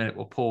maybe in a minute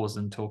we'll pause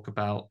and talk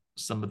about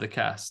some of the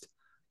cast.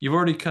 You've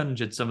already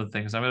conjured some of the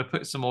things. I'm going to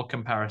put some more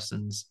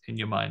comparisons in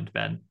your mind,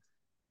 Ben.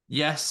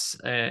 Yes,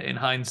 in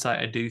hindsight,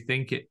 I do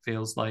think it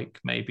feels like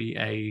maybe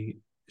a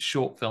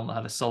short film that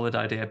had a solid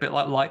idea, a bit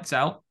like Lights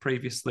Out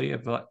previously,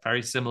 of like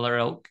very similar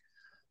ilk,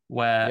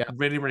 where Yeah,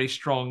 really, really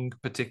strong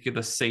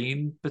particular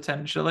scene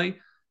potentially,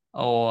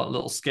 or a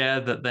little scare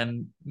that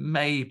then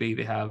maybe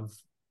they have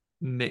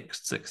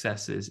mixed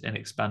successes in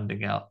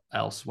expanding out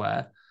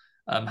elsewhere.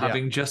 yeah,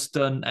 Having just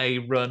done a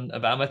run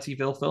of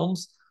Amityville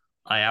films,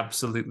 I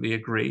absolutely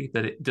agree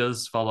that it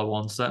does follow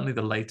on certainly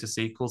the later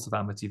sequels of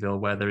Amityville,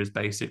 where there is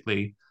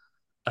basically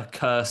a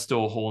cursed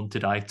or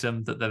haunted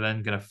item that they're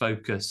then going to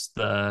focus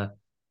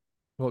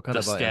what kind the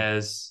of item?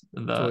 scares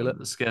Toilet.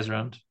 the scares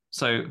around.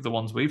 So the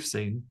ones we've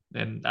seen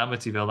in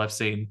Amityville, I've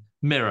seen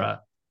mirror,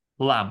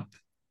 lamp,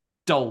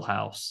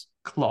 dollhouse,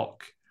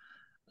 clock.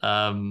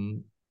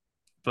 Um,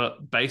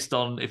 but based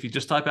on if you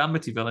just type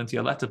Amityville into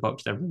your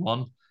letterbox,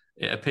 everyone,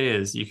 it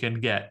appears you can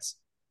get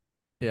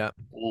Yeah.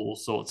 all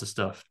sorts of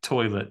stuff: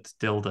 toilet,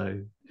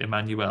 dildo,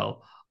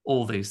 Emmanuel,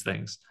 all these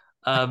things.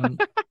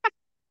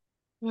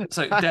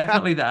 So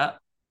definitely that.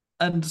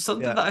 And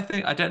something Yeah. that I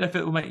think, I don't know if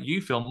it will make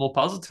you feel more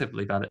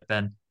positively about it,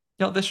 Ben. You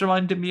know what this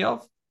reminded me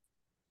of?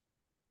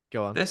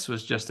 Go on. This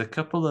was just a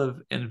couple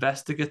of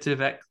investigative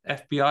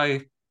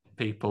FBI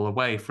people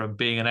away from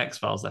being an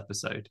X-Files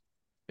episode.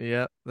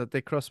 Yeah, that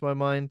did cross my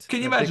mind.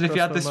 Can you That did imagine if you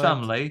cross had my this mind.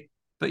 family,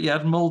 but you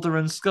had Mulder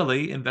and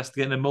Scully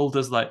investigating, and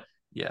Mulder's like,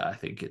 yeah, I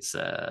think it's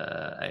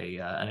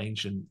an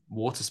ancient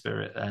water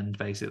spirit, and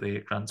basically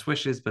it grants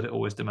wishes, but it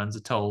always demands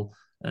a toll.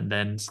 And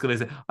then Scully's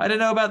like, I don't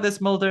know about this,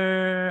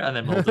 Mulder. And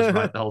then Mulder's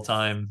right the whole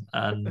time.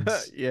 And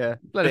Yeah,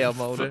 bloody hell,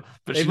 Mulder.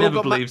 but she They've all never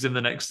got believes him the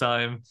next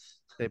time.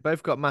 they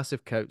both got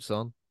massive coats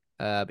on,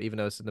 even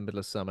though it's in the middle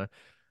of summer.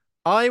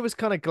 I was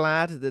kind of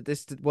glad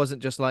that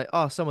wasn't just like,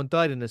 oh, someone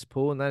died in this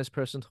pool and now this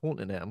person's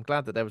haunting it. I'm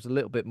glad that there was a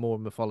little bit more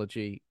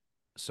mythology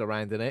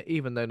surrounding it,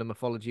 even though the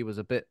mythology was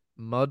a bit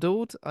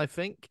muddled, I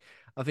think.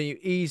 I think you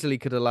easily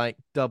could have like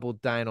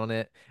doubled down on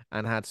it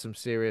and had some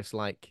serious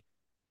like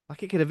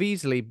it could have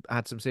easily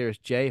had some serious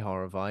J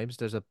horror vibes.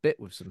 There's a bit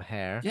with some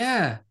hair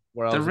Yeah,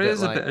 where I was a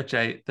bit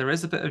like, there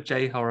is a bit of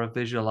J horror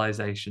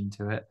visualization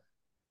to it.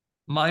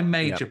 My yeah,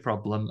 major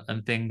problem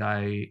and thing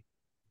I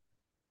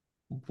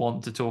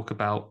want to talk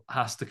about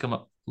has to come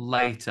up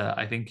later.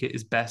 I think it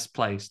is best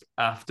placed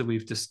after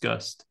we've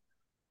discussed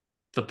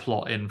the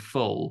plot in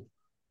full,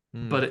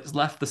 hmm, but it's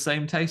left the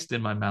same taste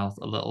in my mouth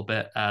a little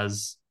bit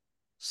as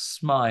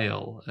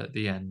Smile at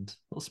the end.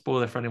 Little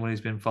spoiler for anyone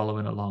who's been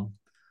following along,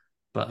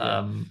 but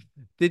yeah.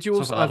 Did you talk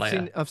also? about that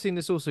later. I've seen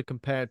this also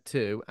compared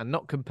to, and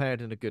not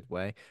compared in a good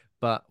way,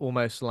 but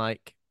almost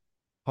like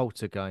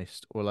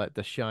Poltergeist or like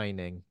The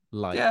Shining Yeah,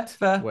 light,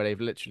 fair. where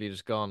they've literally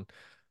just gone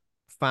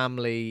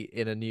family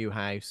in a new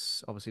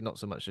house. Obviously, not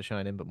so much The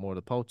Shining, but more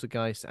the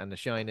Poltergeist and The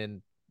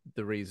Shining.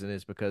 The reason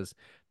is because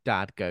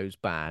dad goes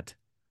bad.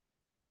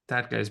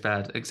 Dad goes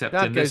bad, except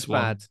Dad in goes this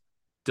one, bad.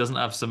 doesn't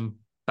have some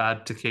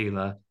bad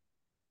tequila.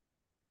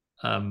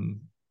 Um,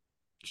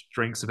 just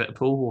drinks a bit of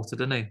pool water,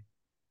 doesn't he?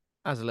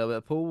 Has a little bit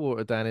of pool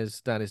water down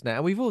his neck,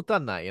 and we've all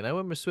done that, you know,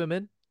 when we're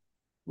swimming.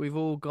 We've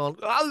all gone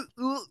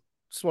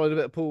swallowed a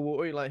bit of pool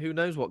water. You're like, who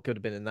knows what could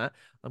have been in that?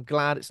 I'm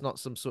glad it's not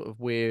some sort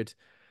of weird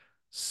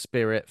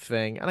spirit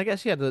thing. And I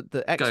guess yeah,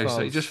 the X Go.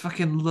 So you just Files.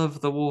 fucking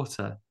love the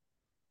water.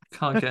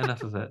 Can't get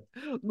enough of it.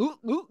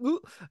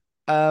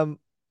 um,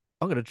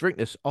 I'm gonna drink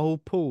this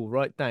old pool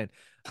right down.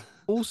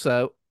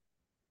 Also,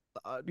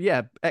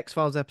 yeah, X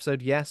Files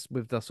episode, yes,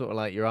 with the sort of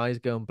like your eyes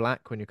going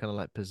black when you're kind of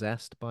like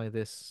possessed by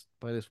this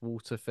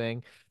water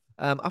thing.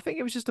 I think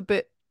it was just a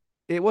bit,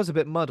 it was a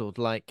bit muddled.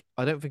 Like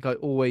I don't think I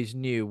always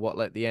knew what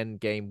like the end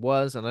game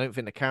was, and I don't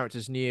think the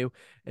characters knew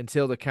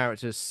until the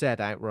characters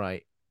said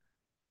outright,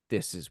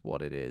 "This is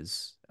what it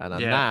is." And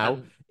Yeah, now,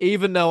 and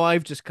even though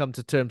I've just come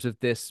to terms with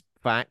this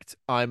fact,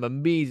 I'm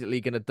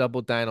immediately going to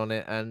double down on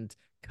it and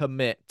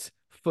commit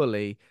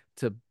fully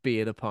to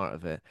being a part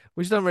of it,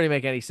 which doesn't really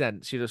make any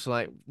sense. You're just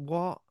like,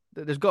 what?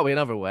 There's got to be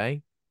another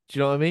way. Do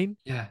you know what I mean?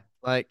 yeah,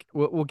 Like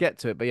we'll get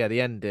to it, but yeah,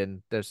 the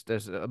ending.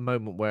 There's a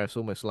moment where it's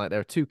almost like there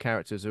are two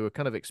characters who are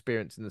kind of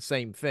experiencing the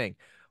same thing.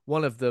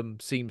 One of them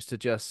seems to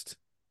just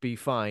be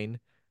fine.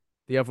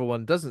 The other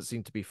one doesn't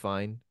seem to be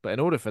fine. But in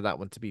order for that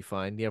one to be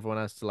fine, the other one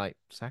has to like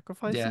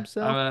sacrifice yeah.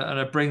 himself. And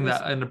I bring It's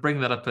that and I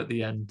bring that up at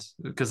the end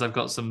because I've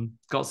got some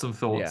yeah,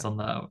 thoughts on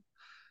that.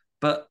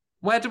 But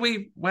where do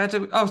we? Oh,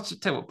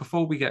 tell you what.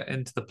 Before we get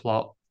into the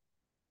plot,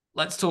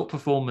 let's talk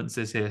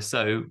performances here.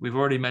 So we've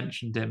already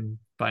mentioned him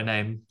by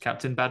name,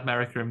 Captain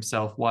Badmerica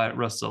himself, Wyatt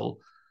Russell.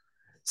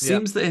 yeah.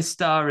 Seems that his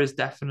star is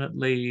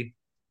definitely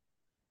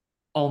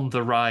on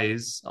the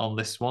rise on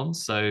this one.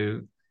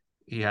 So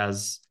he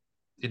has,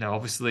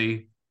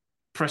 obviously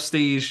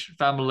prestige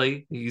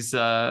family. He's,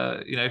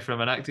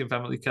 from an acting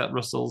family. Kurt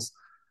Russell's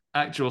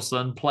actual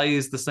son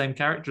plays the same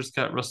character as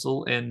Kurt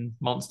Russell in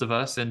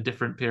Monsterverse in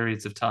different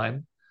periods of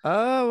time.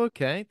 Oh,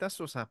 okay. That's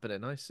what's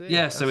happening. I see.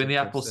 Yeah, so That's in the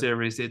Apple interesting.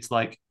 series, it's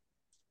like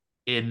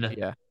in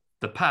Yeah,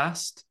 the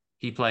past,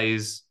 he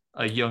plays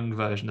a young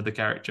version of the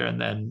character,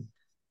 and then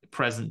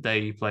present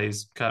day he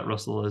plays Kurt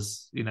Russell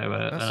as an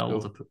that's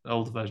cool.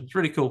 older version. It's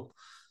really cool.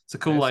 It's a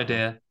That cool is cool.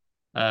 idea.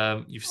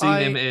 You've seen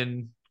him I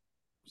in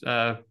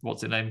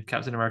what's it name,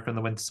 Captain America and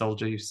the Winter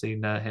Soldier. You've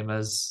seen him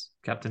as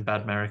Captain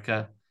Bad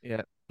America,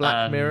 yeah,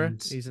 Black Mirror.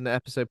 and He's in the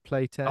episode oh,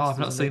 Playtest, I've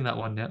not isn't he? seen that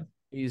one yet.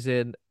 He's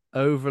in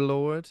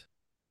Overlord.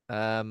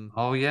 Um,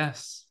 Oh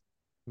yes,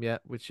 yeah,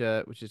 which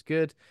is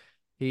good.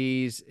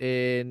 He's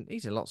in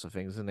lots of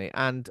things, isn't he?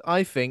 And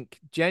I think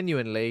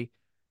genuinely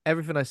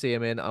everything I see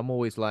him in, I'm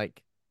always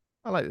like,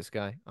 I like this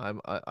guy.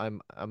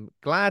 I'm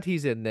glad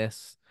he's in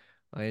this.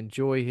 I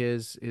enjoy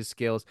his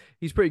skills.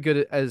 He's pretty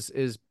good as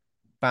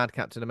bad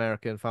Captain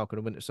America and Falcon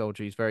and Winter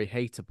Soldier. He's very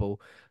hateable.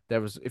 There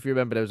was, if you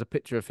remember, there was a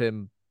picture of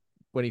him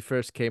when he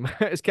first came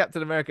out as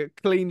Captain America,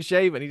 clean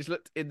shaven. He just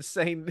looked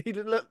insane. He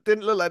didn't look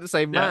like the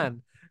same yeah.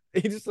 man.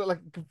 He just looked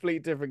like a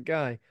complete different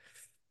guy.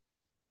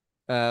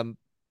 Um,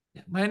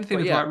 My only thing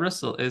but with yeah, White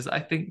Russell is I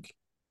don't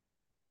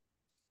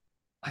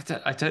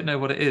know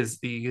what it is.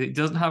 He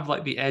doesn't have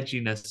like the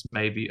edginess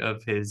maybe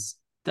of his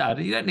dad.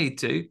 You don't need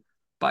to,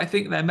 but I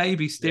think they're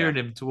maybe yeah, steering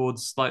him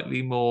towards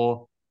slightly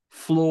more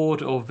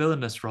flawed or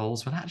villainous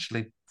roles. When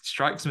actually it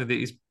strikes me that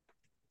he's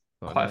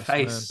quite a quite a nice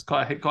man. face,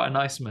 quite a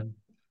nice man.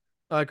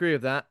 I agree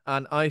with that,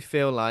 and I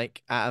feel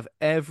like out of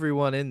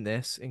everyone in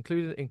this,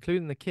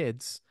 including the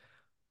kids,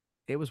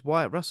 it was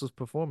Wyatt Russell's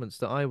performance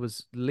that I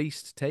was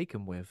least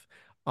taken with.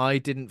 I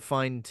didn't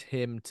find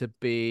him to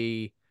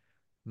be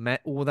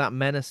all that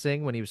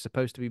menacing when he was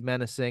supposed to be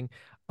menacing.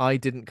 I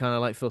didn't kind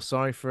of like feel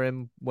sorry for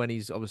him when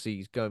he's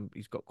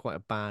got quite a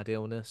bad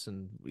illness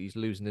and he's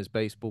losing his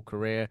baseball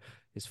career.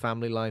 His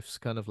family life's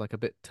kind of like a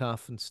bit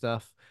tough and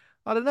stuff.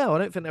 I don't know. I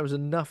don't think there was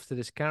enough to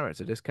this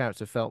character. This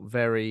character felt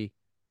very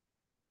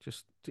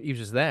just he was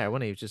just there,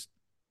 wasn't he? He was just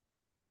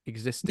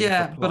existing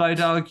for Yeah, but I'd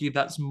plot. argue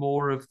that's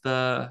more of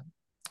the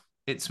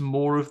it's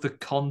more of the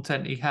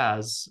content he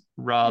has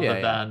rather Yeah,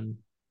 yeah. than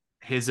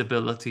his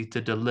ability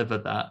to deliver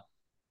that.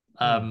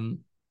 Hmm. Um,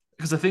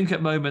 because I think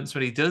at moments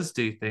when he does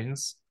do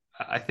things,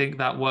 I think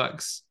that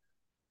works.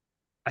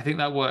 I think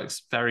that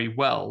works very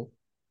well.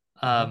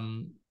 Hmm.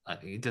 I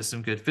think he does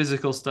some good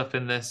physical stuff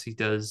in this. He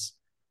does,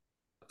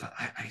 but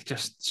it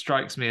just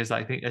strikes me as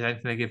I don't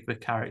think they give the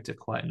character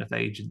quite enough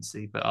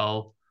agency. But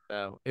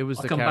No, it was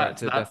I'll the come back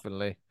to character that.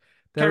 definitely.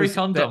 There Kerry was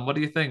that Condon, what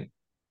do you think?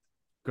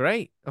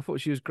 great. I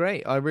thought she was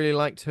great. I really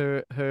liked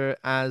her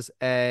as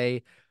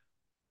a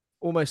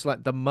almost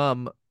like the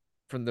mum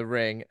from The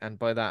Ring, and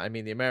by that I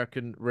mean the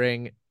American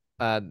Ring,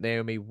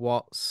 Naomi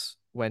Watts,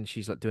 when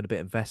she's like doing a bit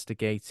of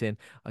investigating.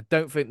 I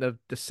don't think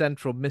the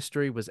central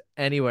mystery was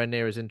anywhere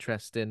near as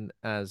interesting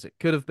as it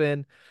could have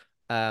been.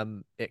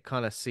 It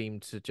kind of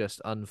seemed to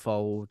just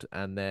unfold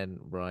and then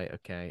right,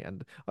 okay.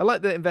 And I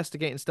like the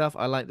investigating stuff.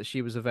 I like that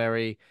she was a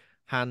very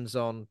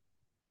hands-on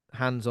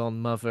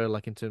hands-on mother,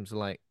 like in terms of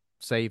like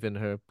saving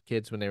her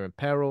kids when they're in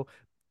peril,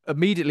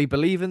 immediately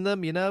believing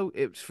them. It was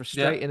Yeah,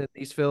 frustrating in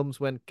these films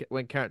when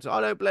characters,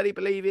 I don't bloody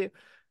believe you,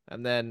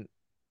 and then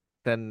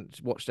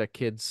watch their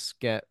kids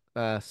get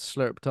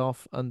slurped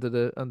off under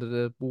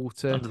the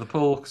water, under the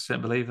pool because I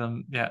don't believe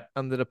them. Yeah,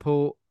 under the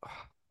pool.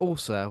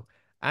 Also,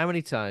 how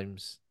many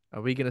times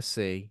are we gonna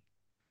see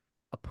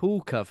a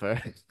pool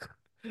cover?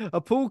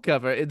 A pool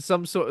cover in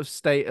some sort of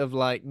state of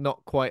like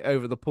not quite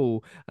over the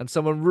pool and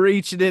someone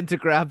reaching in to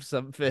grab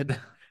something.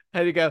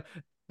 And you go,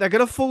 they're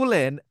gonna fall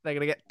in, they're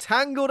gonna get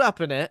tangled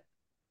up in it.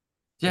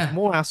 It's yeah.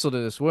 more hassle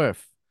than it's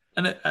worth.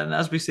 And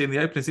as we see in the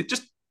openings, it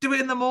just do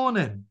it in the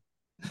morning.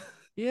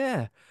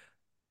 Yeah.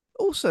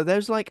 Also,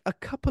 there's like a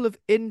couple of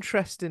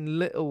interesting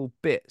little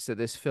bits that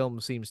this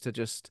film seems to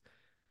just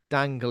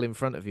dangle in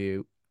front of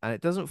you and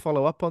it doesn't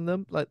follow up on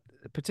them. Like,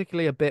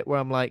 particularly a bit where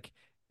I'm like,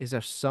 is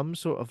there some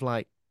sort of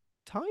like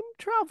time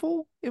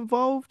travel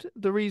involved?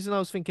 The reason I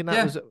was thinking that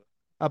Yeah, was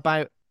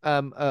about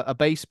a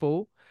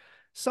baseball,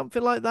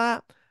 something like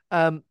that.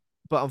 Um,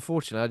 but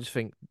unfortunately, I just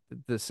think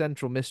the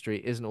central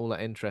mystery isn't all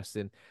that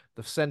interesting.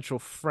 The central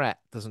threat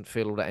doesn't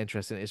feel all that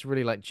interesting. It's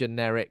really like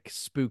generic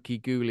spooky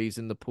ghoulies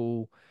in the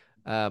pool,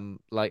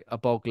 like a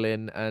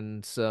boglin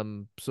and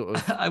some sort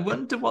of I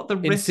wonder what the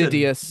written.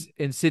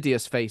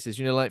 insidious faces,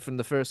 like from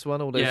the first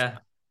one, all those. Yeah,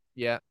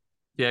 Yeah,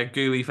 yeah,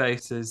 gooey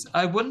faces.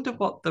 I wonder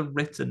what the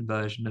written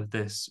version of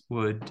this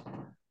would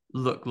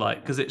look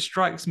like because it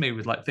strikes me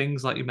with like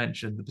things like you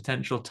mentioned, the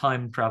potential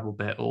time travel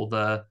bit or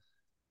the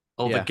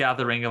yeah,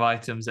 gathering of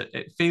items.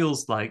 It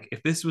feels like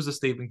if this was a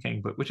Stephen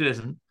King book, which it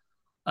isn't,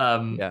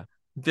 um, yeah.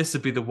 this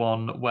would be the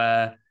one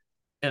where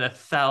in a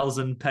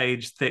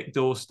 1,000-page thick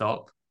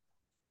doorstop,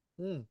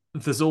 Hmm.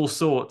 there's all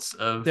sorts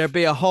There'd of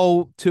be a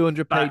whole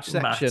 200-page back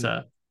section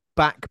matter.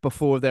 back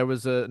before there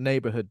was a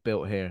neighborhood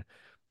built here.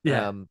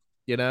 Yeah,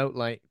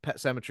 Like Pet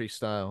Cemetery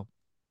style.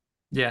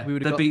 yeah. We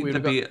would have There'd got, be we would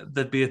have there'd got, be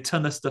there'd be a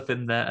ton of stuff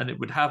in there, and it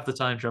would have the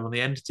time travel. And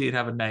the entity would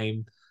have a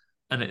name,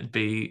 and it'd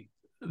be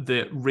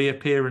the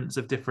reappearance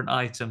of different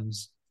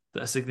items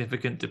that are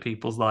significant to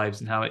people's lives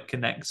and how it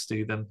connects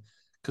to them.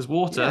 Because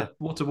yeah.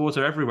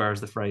 water everywhere,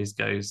 as the phrase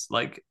goes.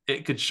 Like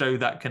it could show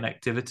that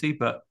connectivity,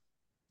 but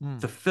Hmm.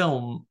 the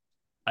film,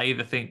 I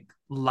either think,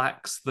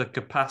 lacks the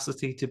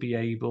capacity to be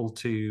able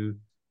to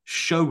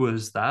show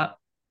us that,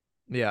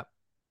 Yeah.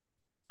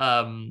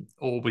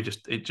 or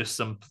it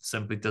just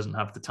simply doesn't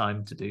have the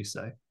time to do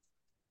so.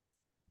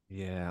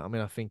 Yeah. I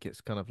mean, I think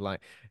it's kind of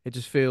like, it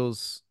just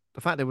feels,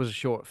 the fact there was a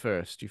short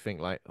first, you think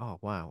like, oh,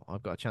 wow,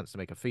 I've got a chance to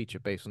make a feature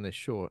based on this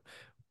short.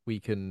 We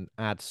can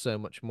add so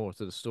much more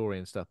to the story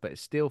and stuff, but it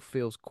still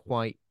feels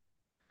quite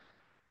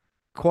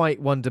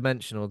one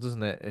dimensional,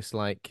 doesn't it? It's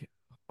like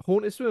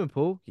haunted swimming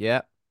pool,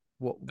 yeah.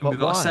 What? And But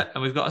why?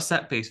 we've got a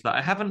set piece for that.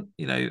 I haven't,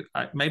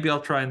 maybe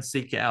I'll try and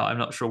seek it out. I'm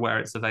not sure where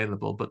it's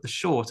available, but the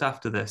short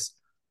after this,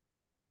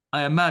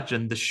 I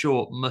imagine the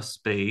short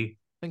must be.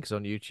 I think it's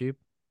on YouTube.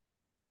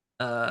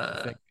 I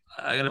Uh, think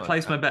I'm going to like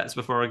place my bets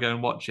before I go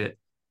and watch it.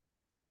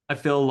 I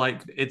feel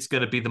like it's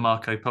going to be the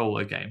Marco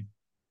Polo game.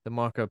 the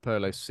Marco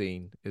Polo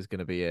scene is going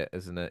to be it,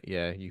 isn't it?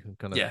 Yeah, you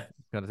can Yeah,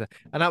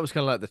 and that was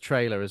kind of like the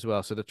trailer as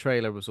well. So the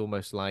trailer was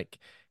almost like,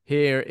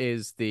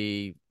 here's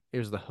the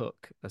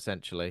hook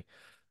essentially.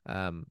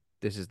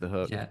 This is the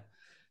hook. yeah.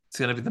 It's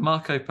going to be the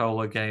Marco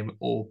Polo game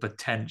or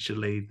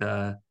potentially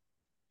the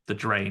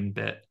drain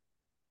bit.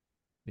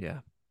 Yeah.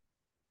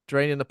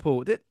 Draining the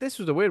pool. This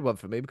was a weird one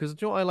for me because you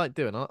know what I like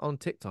doing on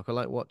TikTok? I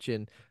like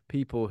watching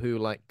people who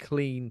like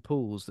clean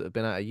pools that have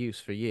been out of use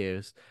for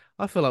years.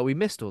 I feel like we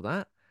missed all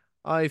that.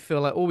 I feel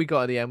like all we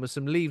got at the end was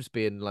some leaves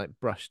being like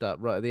brushed up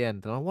right at the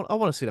end, and I want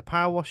to see the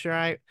power washer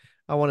out.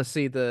 I want to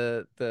see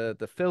the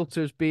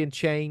filters being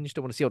changed.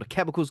 I want to see all the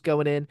chemicals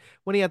going in.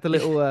 When he had the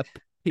little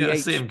You're going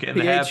to see pH him getting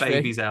the hair pH thing,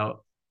 babies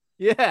out.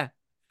 yeah,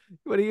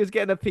 when he was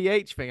getting a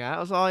pH thing out,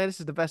 I was like, oh, yeah, this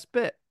is the best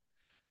bit.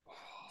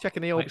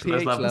 Checking the Make old sure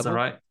those pH levels are level.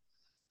 right.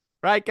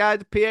 Right, guys,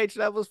 the pH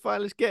levels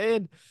fine. Let's get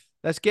in.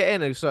 Let's get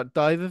in and start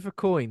diving for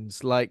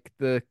coins, like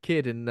the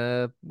kid in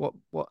what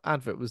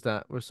advert was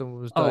that where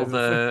someone was Oh, diving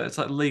for? it's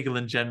like Legal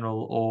and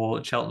General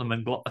or Cheltenham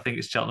and I think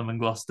it's Cheltenham and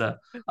Gloucester.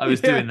 I was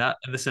Yeah, doing that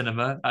in the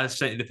cinema. I was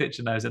showing you the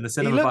picture now. I was in the he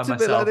cinema by looked a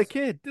bit like myself, the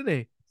kid,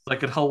 didn't so I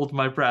could hold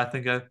my breath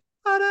and go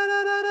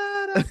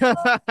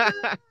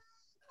he?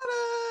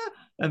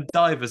 and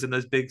divers in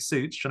those big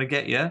suits trying to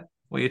get you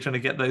while you're trying to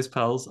get those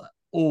pearls.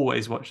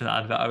 Always watching that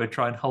advert. I would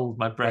try and hold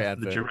my Great breath for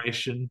the advert.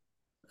 duration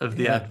of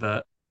the Yeah.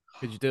 advert.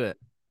 Could you do it?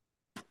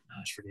 Oh,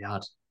 it's really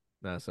hard.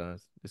 No, sorry.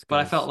 This But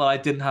I felt guy's like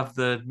I didn't have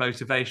the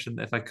motivation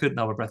that if I couldn't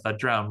hold my breath, I'd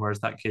drown, whereas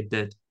that kid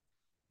did.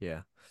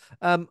 yeah.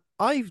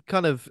 I've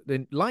kind of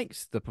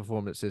liked the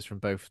performances from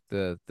both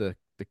the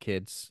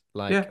kids.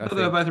 Yeah, Like, I they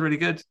were both think really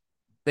good.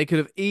 they could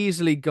have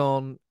easily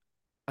gone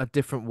a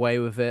different way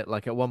with it.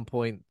 Like at one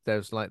point,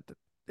 there's like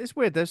it's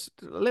weird. There's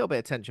a little bit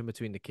of tension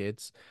between the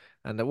kids,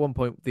 and at one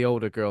point, the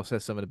older girl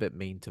says something a bit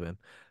mean to him.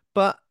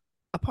 But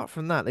apart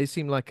from that, they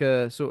seem like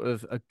a sort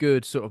of a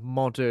good sort of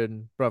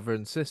modern brother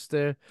and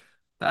sister.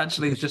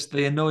 Actually, Because just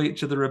they annoy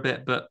each other a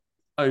bit, but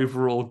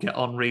overall get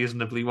on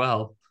reasonably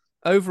well.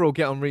 overall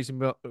get on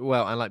reasonably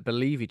well and like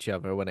believe each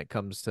other when it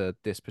comes to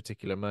this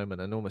particular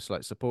moment, and almost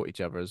like support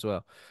each other as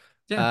well.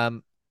 Yeah.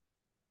 Um,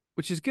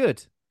 which is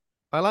good.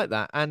 I like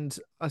that, and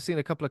I've seen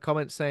a couple of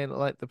comments saying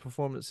like the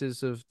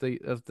performances of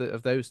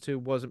those two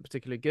wasn't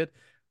particularly good.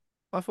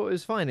 I thought it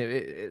was fine.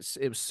 It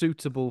was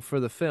suitable for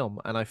the film,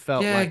 and I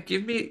felt Yeah, like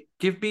give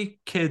me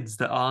kids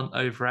that aren't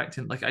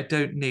overacting. Like I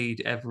don't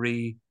need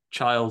every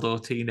child or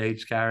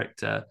teenage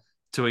character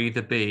to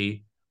either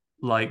be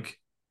like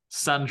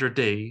Sandra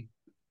D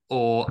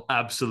or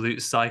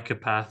absolute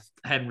psychopath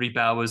Henry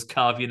Bowers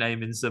carve your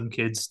name in some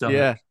kid's stomach.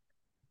 yeah,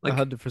 Like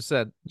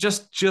 100%.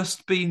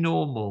 just be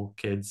normal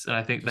kids. And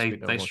I think Just be they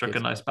normal struck a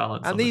kids. nice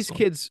balance And on this these one.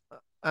 kids,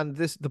 and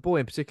this the boy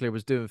in particular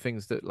was doing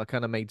things that like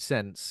kind of made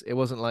sense. It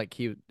wasn't like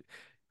he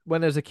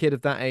when there's a kid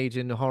of that age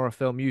in a horror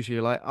film, usually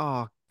you're like,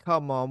 oh,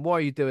 come on, what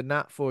are you doing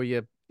that for,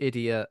 you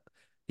idiot?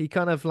 He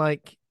kind of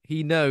like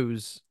he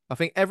knows. I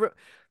think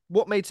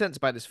what made sense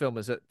about this film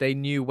is that they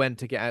knew when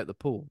to get out of the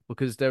pool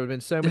because there have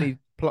been so Yeah, many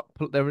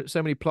there were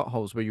so many plot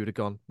holes where you would have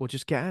gone, well,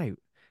 just get out,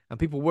 and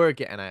people were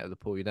getting out of the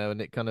pool,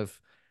 and it kind of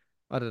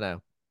I don't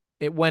know.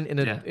 It went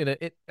yeah,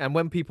 and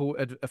when people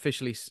had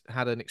officially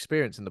had an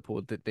experience in the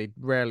pool, that they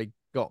rarely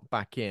got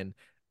back in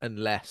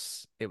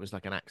unless it was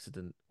like an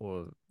accident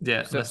or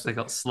yeah. so. Unless they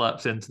got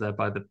slurped into there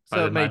by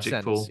So the it made magic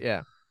sense. pool.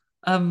 Yeah.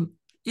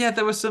 Yeah,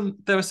 there were some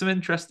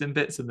interesting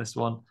bits in this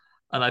one,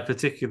 and I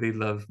particularly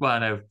love. Well, I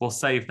know we'll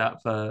save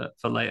that for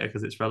later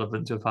because it's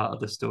relevant to a part of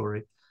the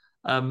story.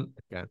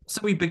 Okay.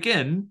 So we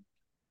begin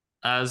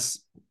as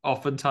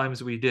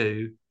oftentimes we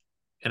do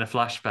in a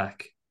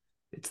flashback.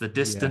 It's the Yeah.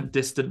 distant,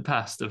 distant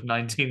past of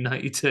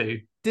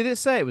 1992. Did it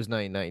say it was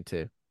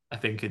 1992? I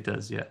think it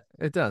does, yeah,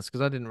 It does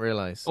because I didn't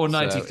realize. or So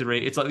 93.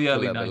 It's like the it's a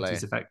early little bit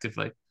 90s, later.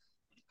 effectively.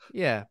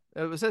 Yeah,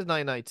 it says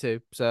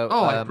 1992. So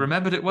Oh, I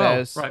remembered it well.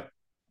 there's Right,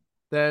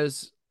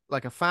 there's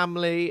like a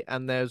family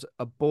and there's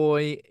a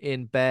boy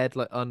in bed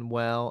like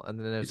unwell, and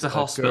then it's there's a a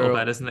hospital girl.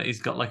 bed, isn't it?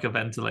 He's got like a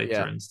ventilator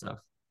Yeah, and stuff.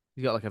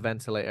 he's got like a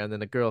ventilator, and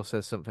then a girl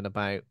says something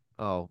about,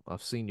 "Oh,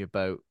 I've seen your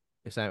boat.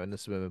 It's out in the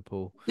swimming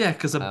pool. Yeah,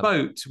 because a Um,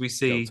 boat we little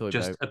see toy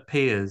just boat."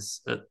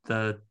 appears at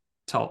the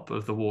top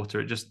of the water.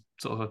 It just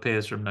sort of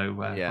appears from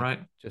nowhere, Yeah, right?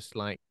 just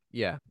like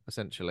yeah,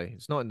 essentially,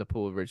 it's not in the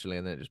pool originally,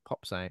 and then it just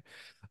pops out.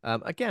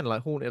 Again,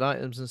 like haunted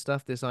items and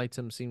stuff. This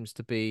item seems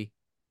to be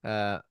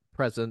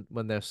present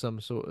when there's some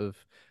sort of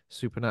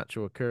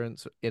supernatural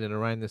occurrence in and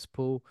around this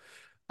pool.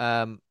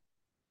 Um,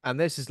 and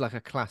this is like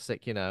a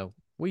classic.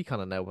 We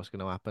kind of know what's going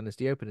to happen. It's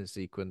the opening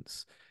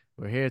sequence.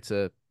 We're here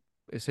to,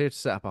 it's here to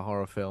set up a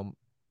horror film.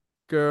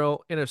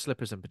 Girl in her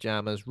slippers and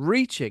pajamas,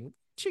 reaching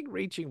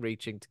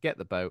to get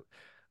the boat,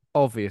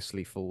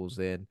 obviously falls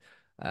in.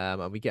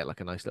 And we get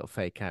like a nice little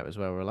fake out as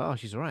well. We're like, oh,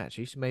 she's all right,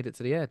 actually. She made it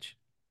to the edge.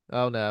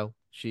 Oh no,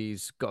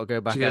 she's got to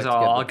go She back goes, out "Oh, to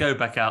get I'll the. go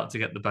back out to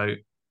get the boat."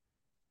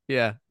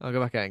 Yeah, I'll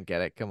go back out and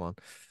get it. Come on.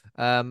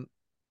 Um,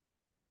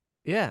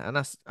 yeah, and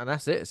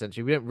that's it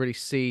essentially. We don't really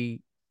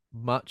see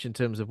much in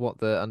terms of what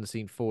the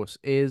unseen force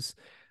is,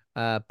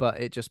 but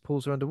it just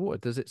pulls her underwater.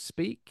 Does it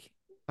speak?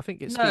 I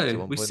think it speaks at No,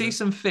 one we point, see doesn't it?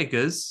 some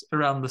figures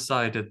around the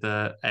side of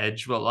the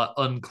edge, well, like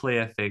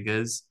unclear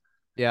figures.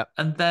 Yeah,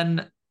 And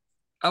then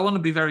I want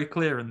to be very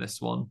clear in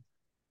this one.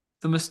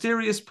 The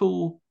mysterious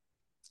pool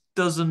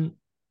doesn't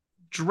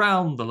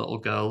drown the little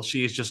girl.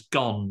 She is just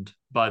gone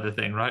by the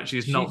thing, right?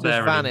 She's she not just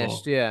there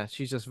vanished. anymore. Yeah,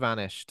 she's just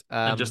vanished.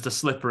 And just a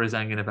slipper is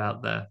hanging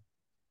about there.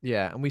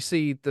 Yeah, and we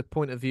see the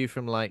point of view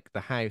from like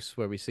the house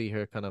where we see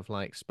her kind of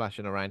like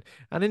splashing around.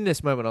 And in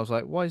this moment, I was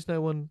like, why is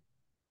no one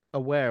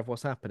aware of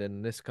what's happening?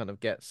 And this kind of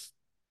gets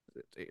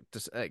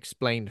just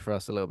explained for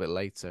us a little bit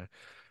later.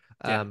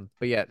 Yeah.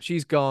 But yeah,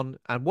 she's gone,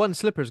 and one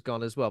slipper's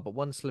gone as well, but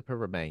one slipper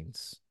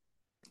remains.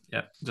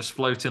 Yeah. Just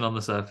floating on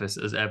the surface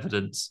as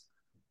evidence.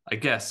 I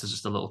guess is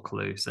just a little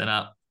clue. So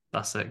now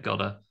that's it,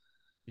 got her.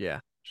 Yeah,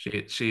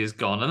 She is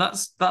gone. And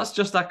that's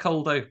just that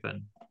cold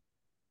open.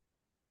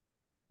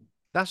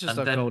 that's just And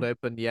our cold then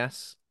open.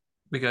 Yes.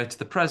 we go to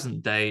the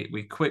present day.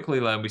 We quickly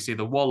learn we see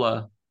the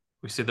Waller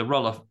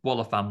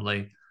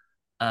family,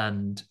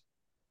 and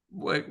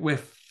we're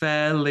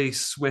fairly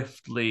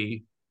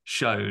swiftly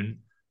shown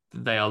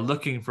that they are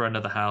looking for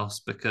another house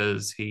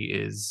because he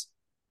is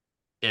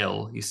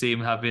ill. You see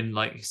him having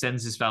like he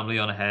sends his family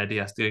on ahead. He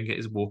has to go and get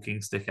his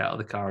walking stick out of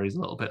the car. He's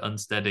a little bit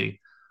unsteady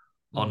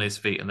on his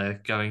feet, and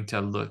they're going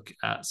to look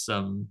at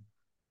some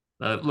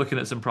looking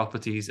at some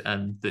properties,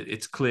 and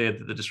it's clear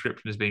that the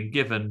description is being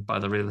given by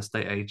the real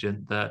estate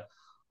agent that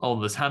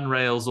there's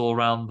handrails all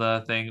around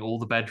the thing, all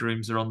the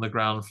bedrooms are on the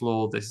ground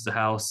floor. This is a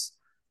house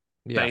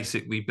Yeah,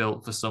 basically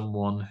built for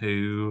someone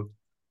who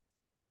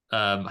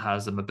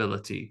has a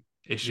mobility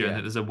issue, and yeah,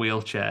 that there's a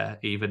wheelchair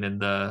even in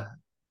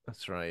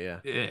that's right. Yeah,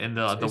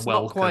 the it's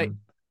not quite welcome.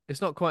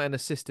 it's not quite an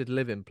assisted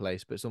living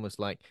place, but it's almost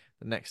like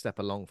the next step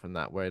along from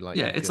that, where like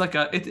Yeah, you it's can. like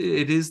it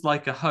is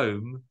like a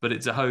home, but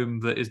it's a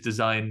home that is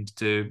designed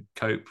to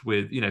cope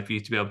with, for you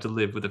to be able to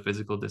live with a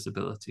physical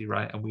disability,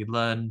 right? And we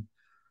learn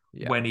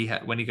Yeah, when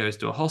he goes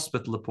to a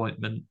hospital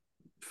appointment,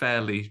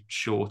 fairly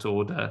short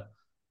order,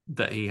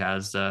 that he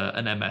has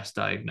an MS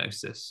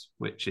diagnosis,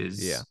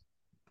 yeah,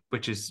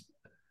 which is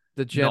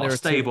not a degenerative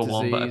stable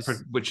one, but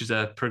disease. which is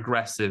a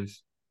progressive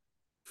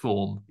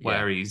form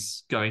Yeah, where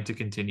he's going to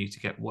continue to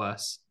get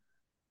worse.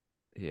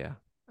 yeah.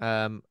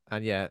 And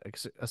yeah,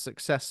 a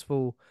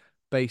successful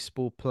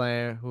baseball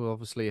player who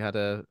obviously had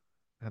a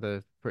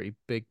pretty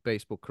big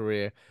baseball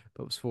career,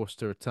 but was forced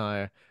to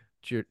retire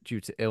due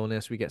to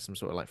illness. We get some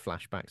sort of like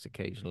flashbacks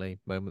occasionally,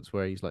 moments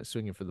where he's like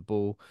swinging for the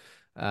ball.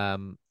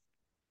 Um,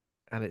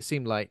 and it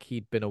seemed like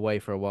he'd been away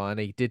for a while, and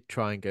he did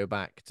try and go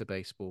back to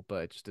baseball,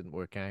 but it just didn't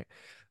work out.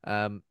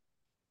 Um,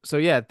 so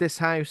yeah, this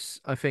house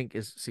I think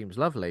is seems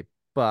lovely,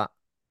 but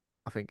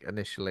I think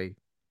initially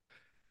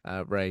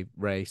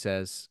Ray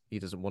says he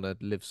doesn't want to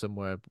live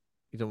somewhere.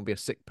 He doesn't want to be a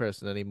sick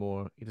person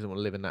anymore. He doesn't want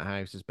to live in that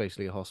house. It's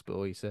basically a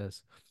hospital, he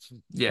says.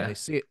 And Yeah,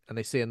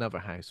 they see another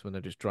house when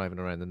they're just driving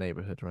around the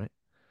neighborhood, right?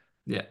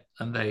 yeah,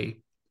 and they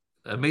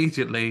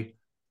immediately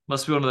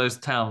must be one of those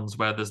towns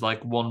where there's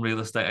like one real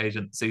estate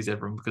agent that sees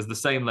everyone, because the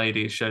same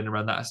lady is shown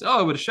around that. I said, "Oh,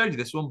 I would have showed you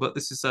this one, but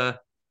this is for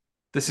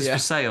Yeah.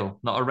 sale,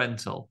 not a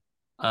rental."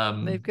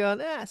 And they've Um,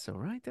 gone, it's all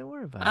right. Don't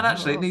worry about and it.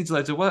 actually, it needs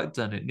loads of work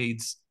done. It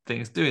needs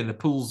things doing. The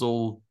pool's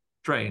all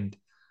drained.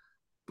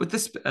 But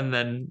this, and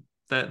then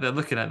they're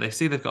looking at, they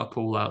see they've got a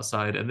pool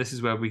outside, and this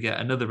is where we get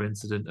another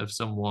incident of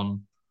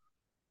someone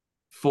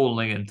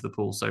falling into the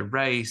pool. So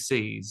Ray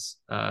sees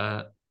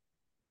a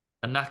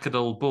knackered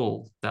old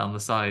bull down the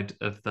side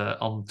of the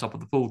on top of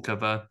the pool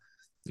cover.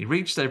 He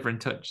reaches over and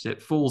touches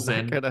it, falls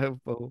in, Knackered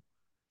hopeful.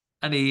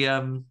 and he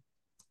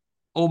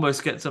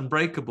almost gets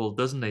unbreakable,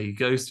 doesn't he? He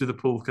goes through the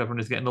pool cover and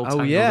is getting all Oh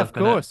tangled yeah, of up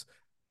in it. course.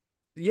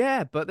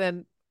 Yeah, but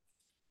then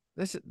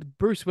this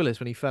Bruce Willis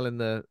when he fell in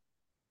that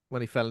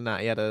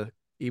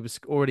he was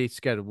already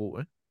scared of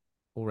water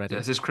Yeah, already.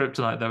 it's his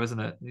kryptonite, though, isn't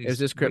it? It was He's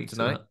his weak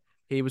to kryptonite. it.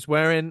 He was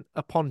wearing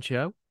a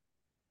poncho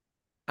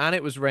and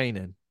it was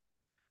raining.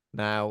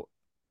 Now,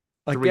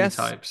 I Three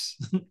guess types.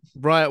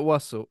 Wyatt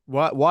Russell,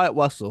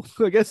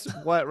 I guess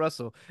Wyatt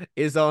Russell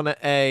is on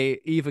a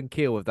even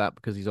keel with that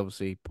because he's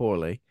obviously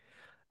poorly.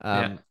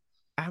 Yeah,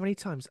 How many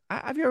times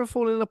have you ever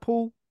fallen in a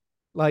pool,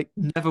 like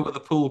never with a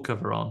pool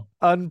cover on.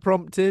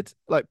 unprompted,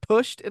 like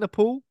pushed in a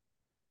pool?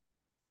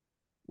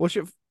 What's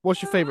your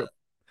favorite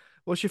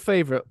What's your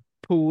favorite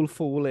pool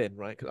fall in,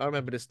 right? Because I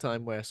remember this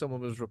time where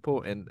someone was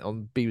reporting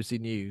on BBC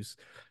News,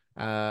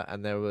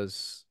 and they were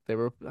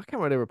I can't remember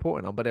what they were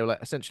reporting on, but they were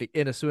like essentially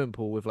in a swimming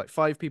pool with like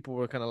five people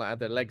were kind of like had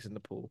their legs in the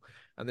pool,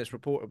 and this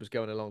reporter was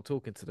going along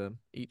talking to them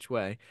each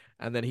way,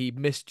 and then he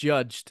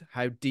misjudged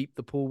how deep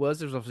the pool was.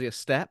 There was obviously a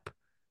step,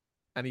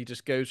 and he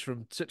just goes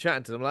from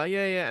chatting to them like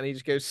yeah yeah, and he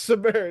just goes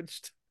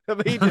submerged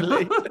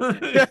immediately.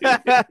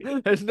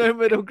 There's no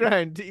middle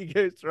ground. He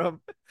goes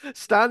from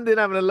standing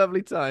having a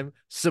lovely time,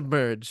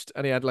 submerged,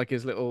 and he had like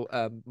his little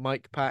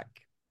mic pack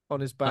on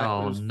his back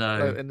that Oh was no.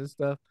 floating and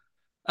stuff.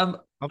 Um,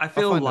 I'll, I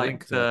I'll feel find the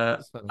link like to it.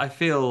 It's funny. I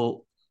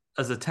feel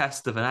as a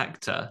test of an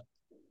actor,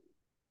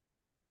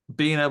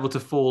 being able to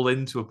fall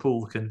into a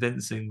pool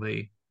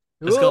convincingly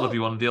has got to Whoa! be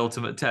one of the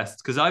ultimate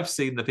tests. Because I've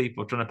seen the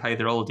people trying to pay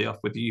their oldie off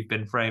with "You've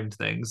Been Framed"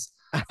 things,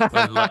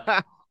 where they're like,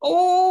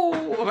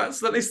 "Oh, I've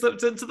accidentally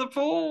slipped into the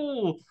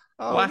pool."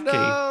 Oh Wacky.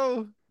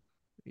 no!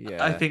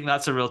 I Yeah, think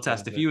that's a real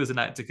test. love If it. you as an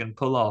actor can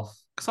pull off,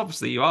 because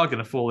obviously you are going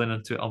to fall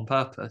into it on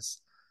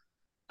purpose,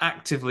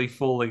 actively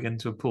falling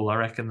into a pool, I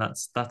reckon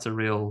that's a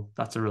real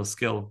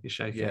skill you're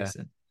Yeah,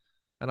 showcasing.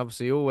 and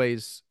obviously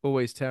always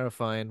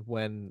terrifying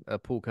when a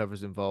pool cover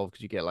is involved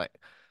because you get like,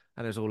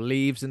 and there's all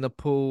leaves in the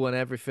pool and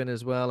everything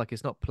as well. Like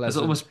it's not There's pleasant.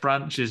 almost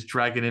branches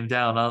dragging him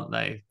down, aren't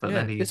they? But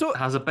then Yeah, he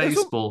has a it's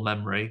all. baseball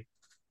memory.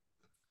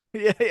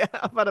 Yeah, yeah.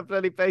 I've had a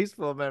bloody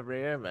baseball memory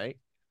here, mate.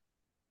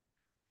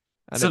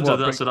 And it Sometimes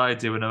what that's bring? what I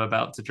do when I'm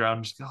about to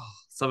drown. Just go, oh,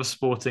 let's have a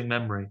sporting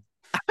memory.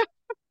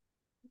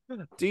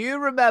 Do you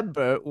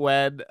remember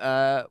when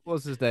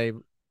what's his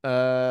name?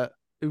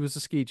 Who was the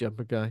ski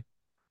jumper guy?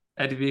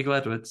 Eddie Beagle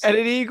Edwards.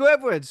 Eddie Eagle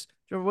Edwards. Do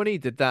you remember when he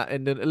did that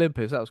in the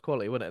Olympics? That was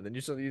quality, wasn't it? And then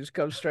you just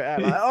come straight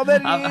out like, I'm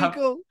Eddie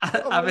Eagle. I'm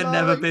alive.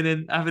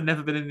 Having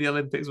never been in the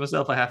Olympics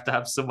myself, I have to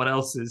have someone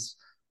else's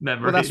Well,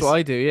 that's what memories.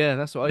 I do. Yeah,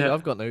 that's what I do.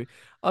 Yeah.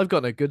 I've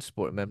got no good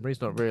sporting memories.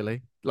 Not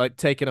really. Like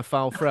taking a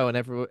foul throw and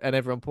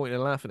everyone pointing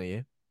and laughing at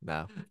you.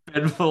 No.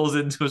 Ben falls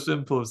into a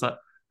swim pool. It's like,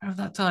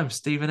 remember that time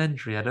Stephen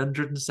Hendry had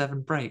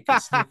 107 break at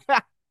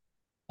snooker?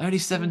 Only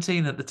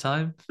 17 at the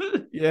time.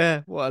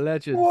 Yeah, what a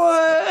legend.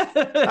 What?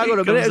 Hang on He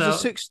a minute.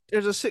 comes out,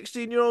 There's a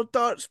 16-year-old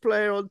darts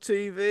player on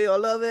TV. I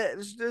love it.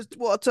 It's just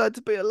what a time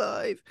to be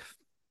alive.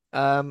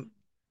 Um,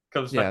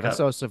 comes yeah, back that's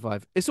how up. I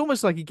survive. It's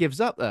almost like he gives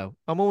up though.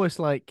 I'm almost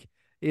like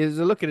there's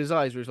a look in his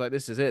eyes where he's like,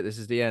 "This is it. This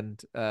is the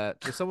end."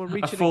 Does someone I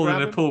reach in and fall in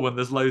grab a him? pool when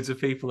there's loads of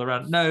people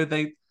around. No,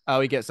 Oh,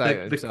 he gets out the,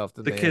 the, himself,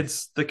 doesn't the he?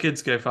 Yeah.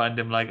 kids go find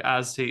him like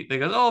as they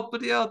go, oh,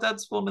 but yeah,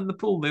 dad's fallen in the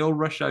pool. They all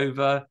rush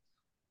over,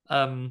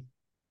 um,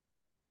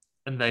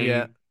 and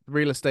Yeah. they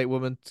Real estate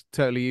woman,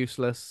 totally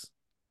useless.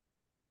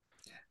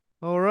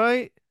 All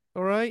right.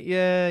 All right.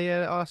 Yeah.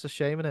 Yeah. Oh, that's a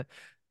shame, isn't it?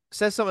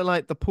 Says something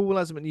like the pool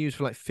hasn't been used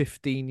for like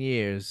 15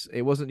 years.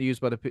 It wasn't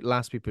used by the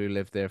last people who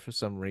lived there for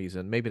some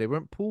reason. Maybe they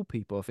weren't pool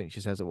people, I think she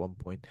says at one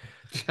point.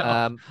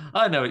 yeah,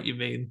 I know what you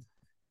mean.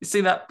 You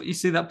see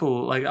that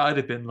pool, like I'd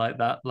have been like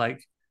that.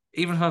 Like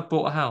even if I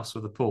bought a house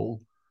with a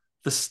pool,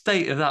 the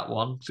state of that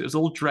one, 'cause it was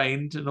all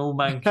drained and all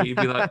manky, you'd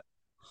be like,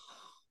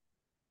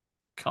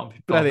 can't be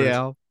Bloody bothered.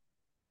 hell.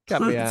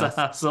 Can't be It's a asked.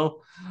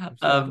 hassle. I'm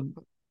so- Um,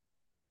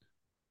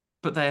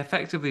 but they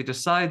effectively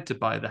decide to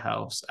buy the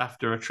house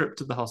after a trip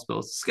to the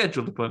hospital,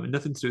 scheduled appointment,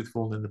 nothing to do with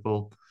falling in the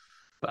pool.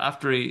 But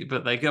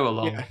they go Yeah.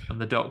 along,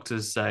 and the doctor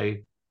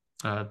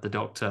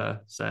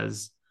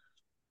says,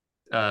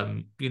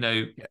 you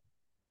know, Yeah.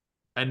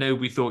 I know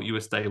we thought you were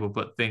stable,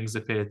 but things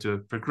appear to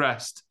have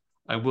progressed.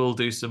 I will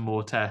do some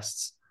more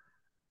tests,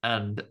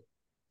 and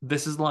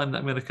this is a line that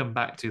I'm going to come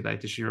back to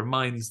later. She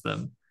reminds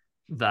them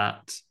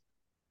that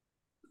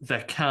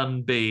there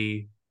can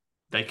be,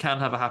 they can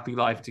have a happy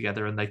life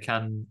together, and they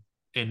can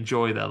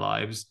enjoy their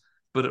lives,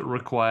 but it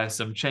requires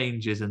some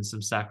changes and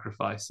some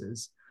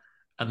sacrifices.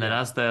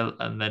 Yeah.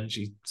 And then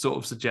she sort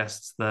of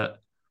suggests that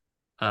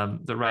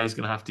that Ray's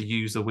going to have to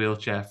use a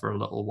wheelchair for a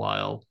little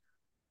while,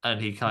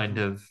 and he kind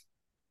Mhm. of,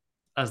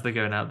 as they're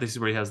going out, this is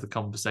where he has the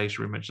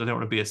conversation room, which I don't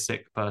want to be a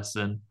sick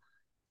person,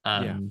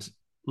 Yeah. and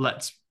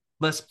let's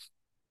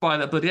buy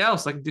that bloody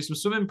house. I can do some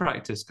swimming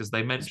practice because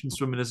they mentioned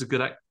swimming as a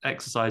good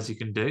exercise you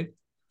can do.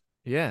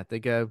 Yeah. They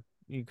go,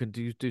 you can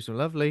do some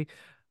lovely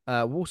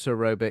water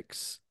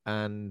aerobics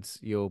and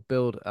you'll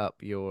build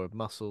up your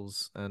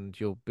muscles and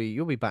you'll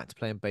be back to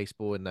playing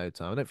baseball in no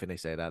time. I don't think they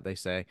say that. They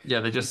say Yeah,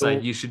 they just say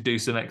you'll you should do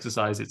some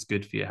exercise. It's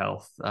good for your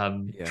health.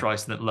 yeah. Try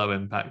something low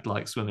impact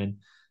like swimming,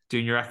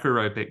 doing your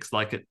acroaerobics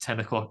like at 10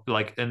 o'clock,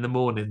 like in the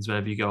mornings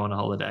whenever you go on a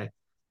holiday.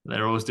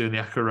 They're always doing the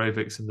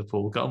acroaerobics in the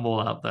pool. Got them all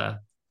out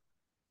there.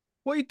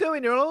 What are you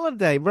doing? You're on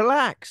holiday.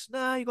 Relax.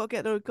 No, you got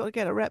to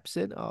get the reps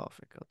in. Oh,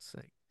 for God's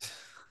sake.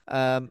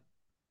 Um,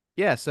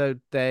 yeah, so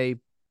they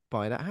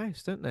buy that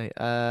house, don't they?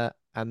 And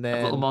Have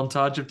a little then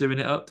montage of doing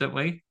it up, don't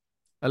we?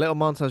 a little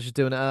montage of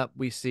doing it up.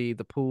 We see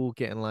the pool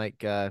getting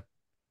like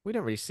we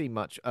don't really see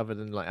much other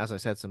than like as I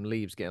said, some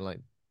leaves getting like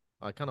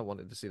I kind of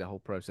wanted to see the whole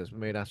process, but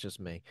maybe that's just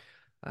me.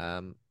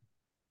 Um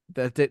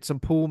there did some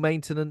pool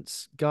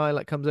maintenance guy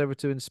like comes over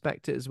to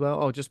inspect it as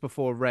well. Oh, just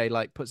before Ray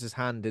like puts his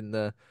hand in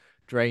the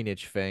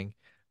drainage thing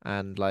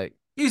and like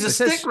Use a it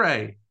stick, says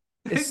Ray.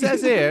 it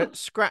says here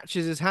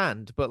scratches his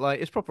hand, but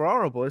like it's proper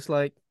horrible. It's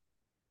like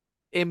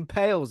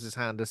impales his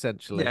hand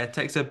essentially. Yeah, it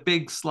takes a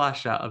big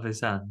slash out of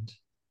his hand.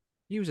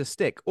 Use a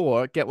stick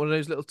or get one of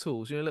those little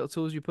tools. You know, little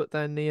tools you put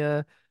down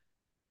the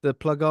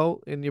plug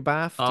hole in your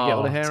bath to get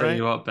all the Oh, hair tell out.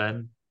 you what,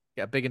 Ben,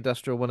 Get a big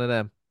industrial one of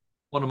them.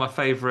 one of my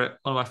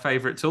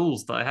favorite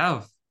tools that I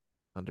have.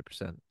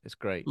 100%. It's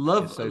great.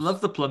 Love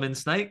the plumbing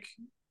snake.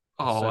 It's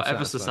Oh, so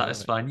ever so satisfying, isn't it?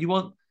 satisfying.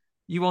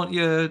 You want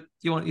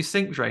your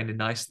sink draining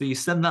nicely. You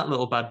send that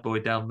little bad boy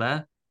down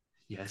there.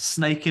 Yeah,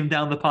 snake him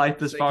down the pipe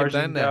as Snake far him as you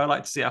down can go. there. I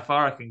like to see how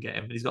far I can get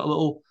him. He's got a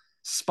little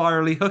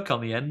spirally hook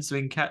on the end so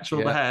he can catch all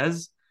the Yeah,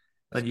 hairs.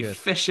 that's Then you good.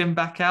 fish him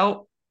back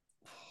out.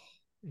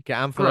 Get a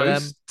handful of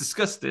Gross, them.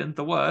 disgusting,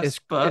 the It's worst, it's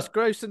but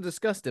gross and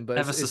disgusting, but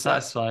ever so it's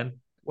that satisfying.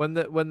 when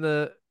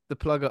the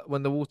plug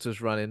when the water's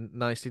running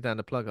nicely down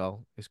the plug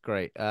hole, it's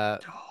great. Oh,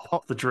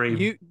 the dream.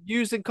 You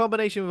used in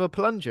combination with a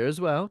plunger as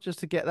well, just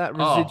to get that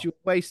Oh, residual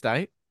waste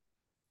out.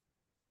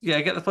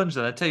 yeah, get the plunger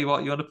then. I tell you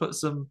what, you want to put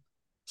some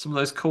of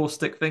those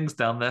caustic things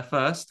down there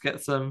first.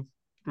 Get some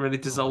really Oh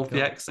my dissolve the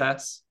God.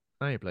 excess.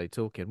 Now you're bloody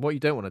talking. What you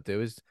don't want to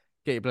do is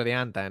get your bloody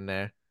hand down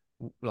there,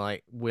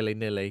 like willy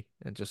nilly,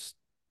 and just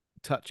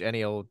touch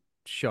any old Like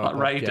sharp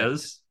Ray object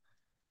does.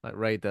 like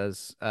Ray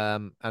does.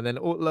 And then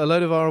a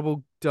load of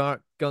horrible,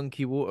 dark,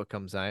 gunky water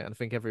comes out, and I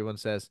think everyone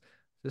says, "Is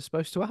this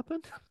supposed to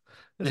happen?"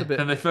 It's Yeah. a bit,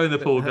 And they phone the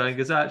bit pool much. going,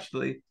 because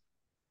actually,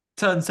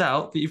 turns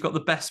out that you've got the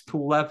best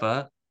pool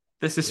ever.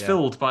 This is Yeah,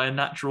 filled by a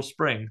natural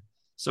spring.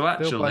 So filled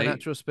by actually,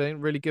 natural spring,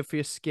 really good for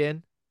your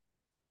skin.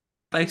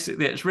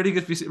 basically, it's really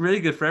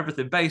good for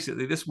everything.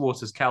 Basically, this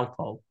water's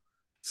Calpol.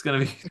 It's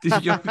going to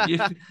be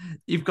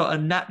you've got a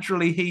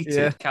naturally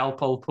Yeah. heated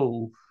Calpol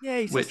pool, Yeah,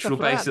 he says which will stuff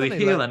like that, basically doesn't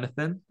he? heal Like,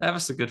 anything. Ever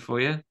so good for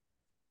you.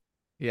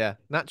 yeah,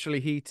 naturally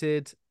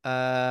heated,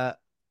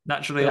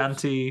 Naturally fil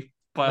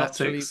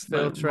naturally antibiotics,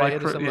 no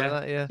filtrated or micro. something like Yeah,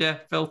 that. Yeah. yeah,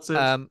 filtered.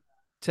 Um,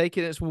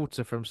 taking its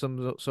water from some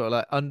sort of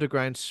like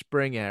underground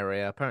spring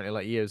area. Apparently,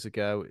 like years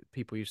ago,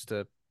 people used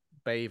to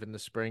bathe in the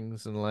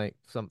springs and like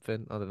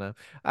something. I don't know.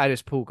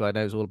 This pool guy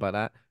knows all about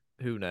that.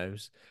 Who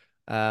knows?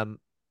 Um,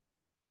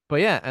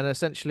 but yeah, and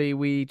essentially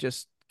we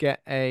just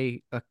get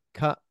a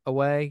cut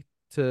away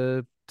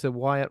to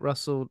Wyatt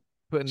Russell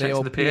putting the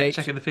Checking the old pH, pH,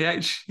 checking the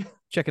pH.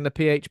 checking the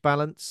pH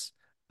balance.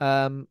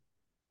 Um,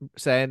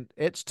 saying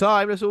it's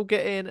time, let's all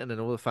get in, and then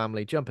all the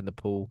family jump in the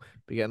pool.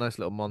 We get a nice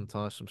little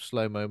montage, some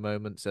slow-mo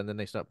moments, and then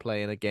they start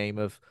playing a game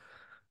of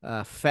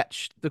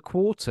fetch the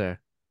quarter,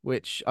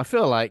 which I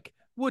feel like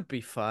would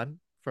be fun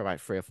for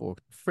about three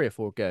or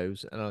four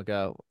goes, and I'll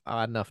go,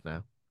 enough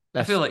now.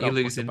 I feel Let's like you're not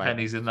talk losing about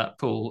pennies this. in that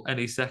pool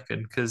any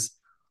second because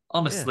Yeah,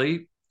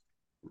 honestly,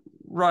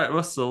 Wright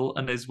Russell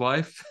and his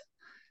wife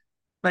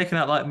making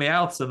out like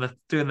Meowth and they're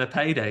doing their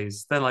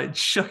paydays. They're like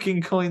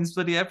chucking coins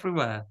bloody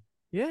everywhere.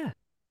 yeah.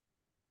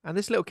 And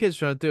this little kid's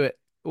trying to do it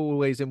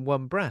always in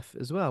one breath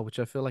as well, which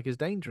I feel like is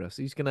dangerous.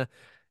 He's gonna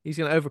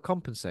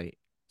overcompensate.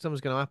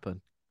 Something's gonna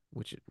happen,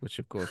 which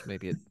of course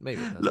maybe it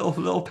does.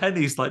 Little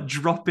pennies like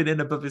dropping in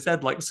above his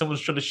head like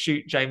someone's trying to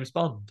shoot James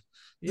Bond.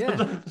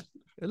 Yeah.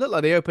 It looked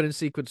like the opening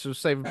sequence of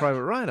Saving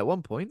Private Ryan at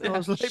one point. I Yeah.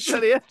 was like,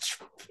 bloody hell,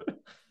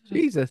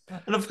 Jesus.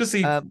 And of course,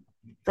 he Um,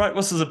 Bright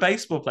Russell's a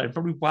baseball player.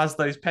 Probably was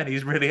those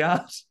pennies really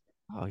hard.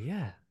 oh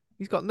yeah,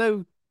 he's got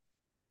no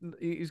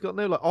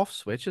like off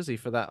switch, has he,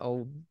 for that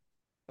old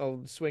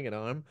swinging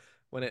arm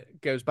when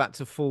it goes back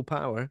to full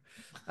power.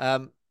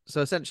 So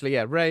essentially,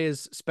 yeah, Ray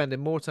is spending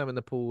more time in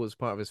the pool as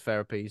part of his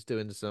therapy. He's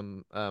doing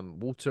some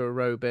water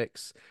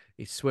aerobics.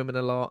 He's swimming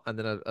a lot, and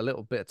then a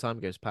little bit of time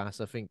goes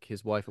past. I think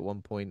his wife at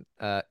one point,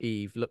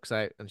 Eve, looks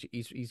out and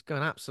he's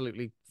going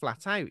absolutely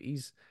flat out.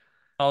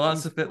 Oh,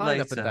 that's He's a bit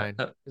flying up and later.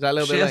 down. Is that a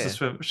little bit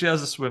later? She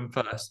has a swim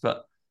first,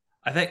 but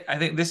I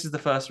think this is the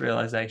first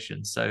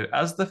realization. So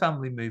as the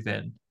family move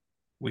in,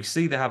 we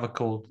see they have a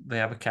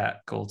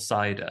cat called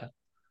Cider,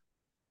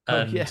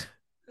 Oh yeah,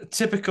 and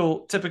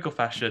typical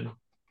fashion,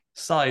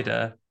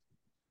 Cider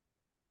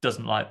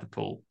doesn't like the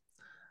pool,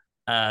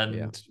 yeah.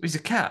 and he's a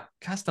cat.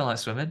 Cats don't like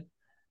swimming.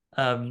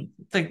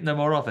 Think no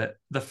more of it.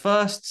 The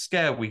first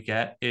scare we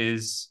get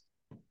is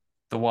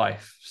the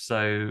wife.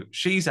 So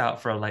she's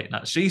out for a late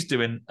night. She's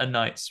doing a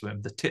night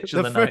swim, the The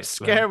titular night first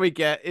scare swim. we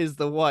get is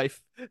the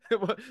wife.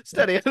 Yeah.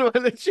 Steady, and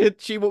when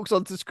she walks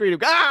onto screen,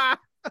 and go, ah!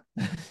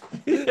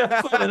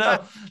 Yeah, fucking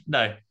hell.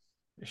 No,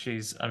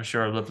 she's, I'm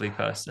sure, a lovely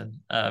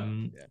person.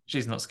 Yeah.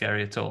 She's not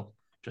scary at all,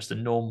 just a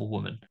normal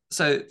woman.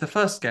 So the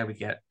first scare we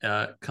get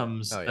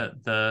comes Oh yeah.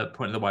 at the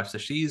point of the wife. So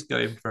she's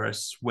going for a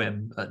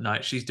swim at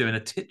night. She's doing a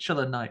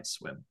titular night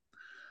swim.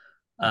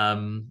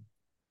 Um,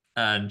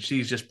 and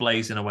she's just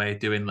blazing away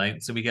doing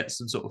lengths. And we get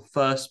some sort of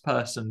first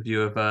person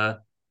view of her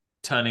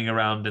turning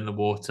around in the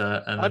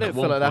water. And I then at don't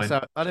feel one like that's point,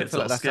 how I she don't gets a feel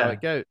like little that's how it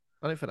scare. goes.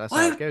 I don't think that's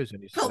how I it goes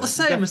when you felt the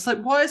swim. You same. It's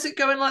like, why is it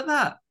going like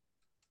that?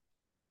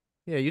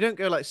 yeah, you don't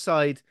go like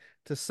side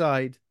to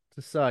side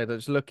to side.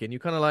 That's looking. You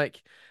kind of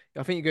like,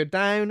 I think you go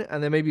down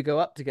and then maybe you go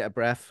up to get a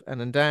breath, and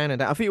then down and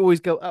down. I think you always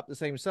go up the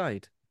same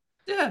side.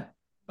 Yeah.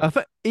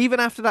 Even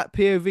after that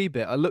POV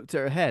bit, I looked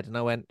at her head and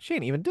I went, she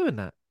ain't even doing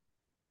that.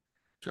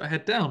 Try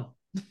head down.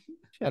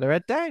 She had her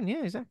head down.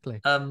 Yeah, exactly.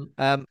 Um,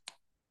 Um,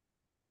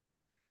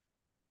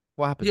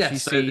 what happens? yeah, She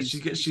so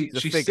sees a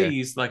she figure.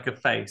 sees like a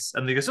face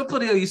and they goes, oh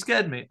bloody hell, you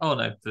scared me. Oh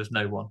no, there's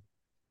no one.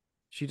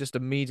 She just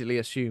immediately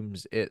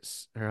assumes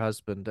it's her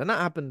husband, and that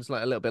happens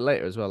like a little bit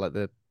later as well. Like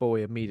the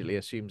boy immediately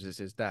assumes it's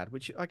his dad,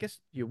 which I guess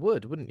you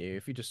would, wouldn't you?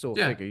 If you just saw a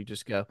Yeah. figure, you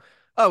just go,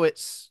 "Oh,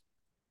 it's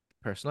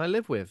the person I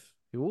live with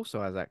who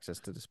also has access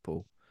to this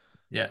pool."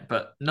 Yeah,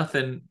 but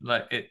nothing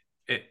like it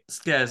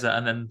scares her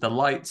and then the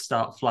lights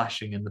start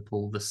flashing in the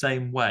pool the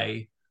same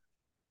way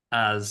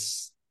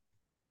as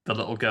the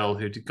little girl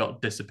who got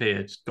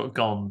disappeared, got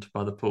goned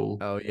by the pool.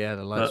 Oh yeah,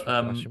 the lights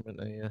But were flashing, weren't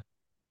they? Yeah,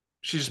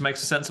 she just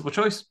makes a sensible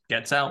choice,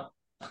 gets out.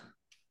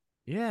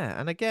 yeah,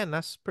 and again,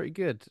 that's pretty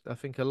good. I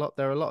think there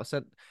are a lot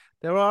of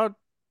there are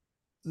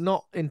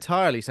not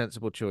entirely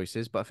sensible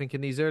choices, but I think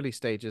in these early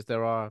stages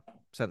there are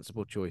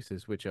sensible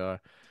choices, which are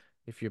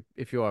if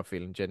you are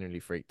feeling genuinely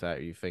freaked out,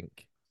 or you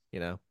think, you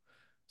know,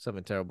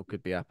 something terrible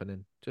could be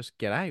happening, just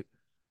get out.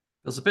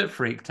 Feels a bit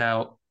freaked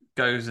out,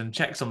 goes and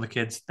checks on the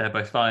kids. They're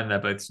both fine. They're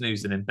both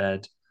snoozing in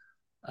bed.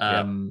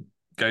 Yeah.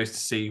 Goes to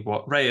see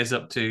what Ray is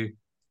up to.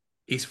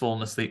 He's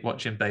fallen asleep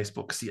watching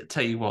baseball. Because I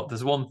tell you what,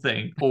 there's one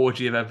thing,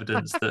 orgy of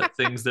evidence that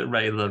things that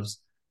Ray loves,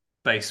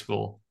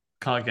 baseball.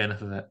 Can't get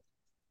enough of it.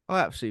 I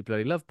absolutely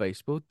bloody love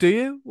baseball. Do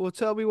you? Well,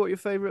 tell me what your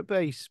favorite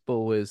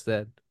baseball is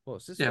then.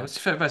 What's this Yeah, one? what's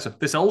your favorite baseball?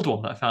 This old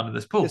one that I found in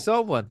this This pool.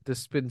 old one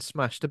that's been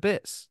smashed to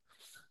bits.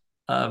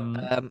 Um,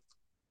 Um,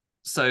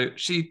 so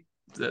she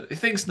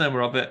thinks no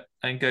more of it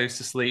and goes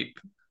to sleep.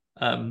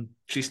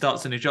 She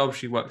starts a new job.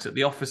 She works at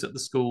the office at the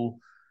school.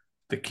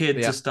 The kids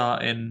are Yeah.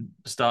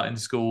 starting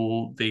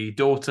school. The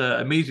daughter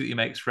immediately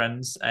makes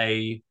friends.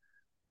 A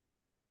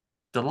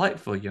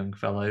delightful young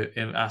fellow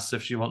asks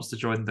if she wants to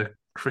join the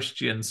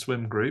Christian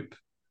swim group.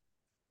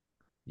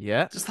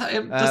 Yeah. Does that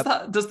Uh,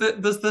 does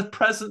the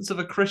presence of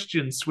a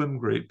Christian swim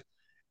group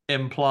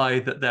imply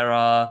that there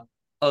are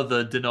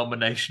other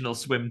denominational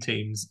swim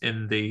teams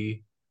in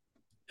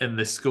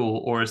this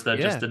school, or is there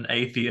just yeah. an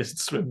atheist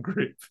swim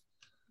group?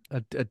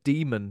 A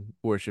demon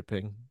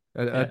worshipping,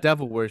 a Yeah,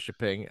 devil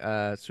worshipping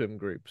swim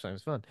group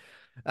sounds fun.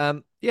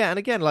 Yeah, and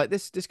again, like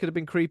this could have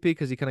been creepy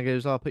because he kind of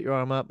goes, "Oh, put your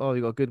arm up. Oh,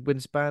 you got a good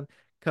wingspan.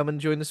 Come and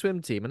join the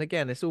swim team." And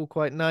again, it's all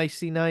quite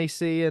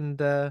nicey,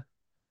 and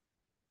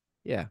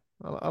yeah,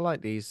 I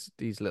like these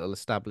little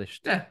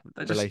established yeah,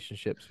 they're just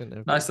relationships. I think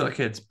they're pretty nice good. little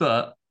kids.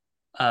 But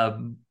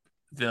um,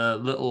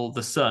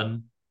 the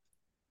son,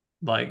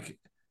 like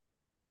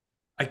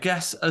I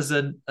guess as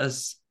an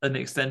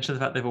extension of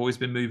the fact they've always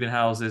been moving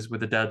houses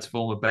with the dad's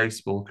former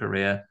baseball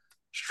career,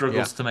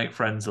 Yeah, struggles to make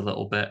friends a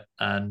little bit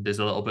and is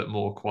a little bit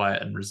more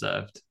quiet and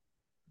reserved.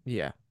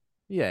 yeah,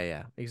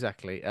 yeah,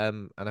 exactly.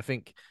 And I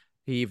think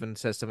he even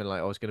says something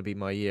like, "Oh, it's going to be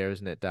my year,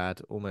 isn't it,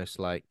 Dad?" Almost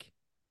like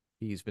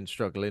he's been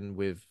struggling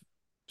with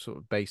sort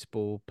of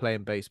baseball,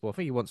 playing baseball. I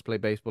think he wants to play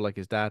baseball like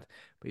his dad,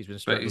 but he's been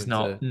But he's struggling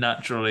not to.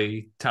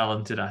 naturally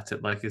talented at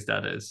it like his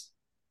dad is.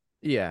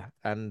 Yeah,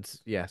 and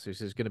yeah, so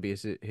it's going to be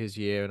his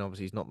year, and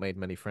obviously he's not made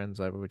many friends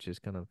either, which is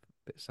kind of a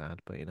bit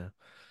sad. But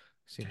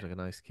seems like a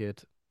nice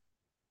kid.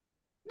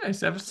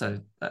 Nice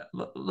episode.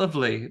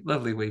 Lovely,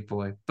 lovely wee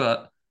boy.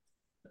 But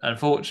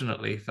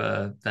unfortunately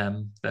for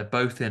them, they're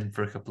both in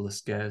for a couple of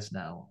scares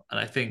now. And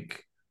I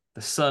think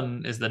the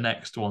son is the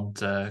next one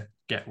to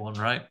get one,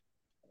 right?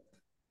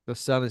 The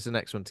Sun is the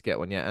next one to get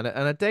one, yeah, and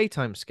a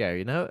daytime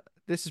scare.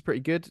 This is pretty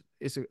good.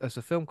 It's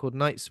a film called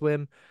Night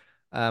Swim,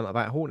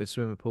 about a haunted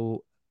swimming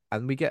pool,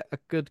 and we get a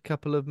good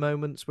couple of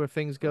moments where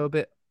things go a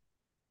bit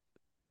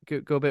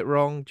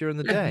wrong during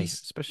the Yeah, day,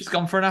 he's especially.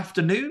 gone for an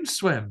afternoon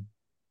swim,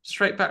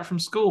 straight back from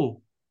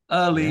school.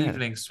 Early Yeah,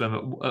 evening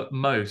swim at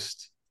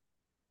most.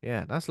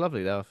 yeah, that's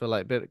lovely though. I feel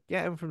like, but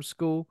get him from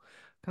school.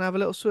 Can I have a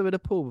little swim in the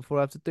pool before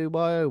I have to do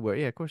my homework?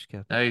 Yeah, of course you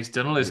can. No, he's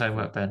done all his Beautiful.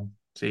 homework, Ben.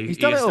 So He's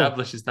he done it all.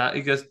 establishes that.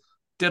 He goes,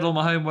 did all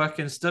my homework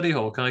in study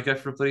hall. Can I go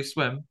for a bloody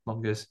swim?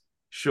 Mom goes,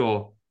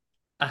 sure.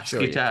 Ask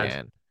Sure, your you dad.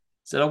 can.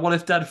 Said, oh, what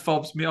if dad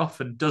fobs me off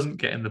and doesn't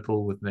get in the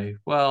pool with me?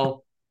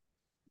 Well,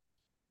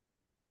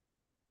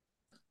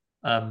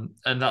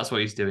 and that's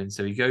what he's doing.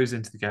 So he goes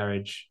into the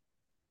garage.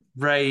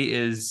 Ray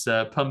is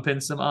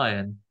pumping some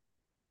iron.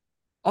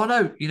 Oh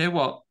no, you know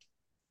what?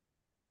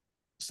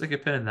 Stick a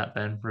pin in that,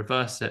 Ben.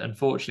 Reverse it.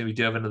 Unfortunately, we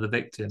do have another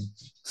victim.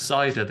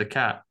 Cider, the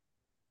cat.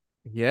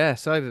 Yeah,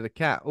 Cider the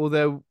cat.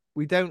 Although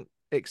we don't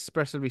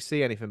expressly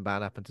see anything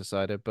bad happen to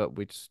Cider, but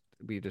we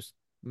just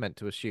meant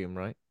to assume,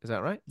 right? Is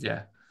that right?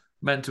 Yeah.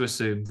 Meant to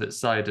assume that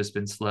Cider's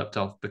been slurped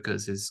off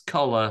because his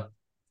collar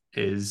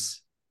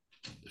is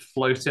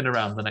floating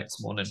around the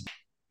next morning,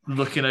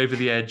 looking over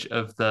the edge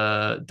of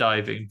the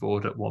diving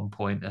board at one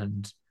point,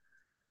 and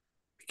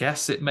I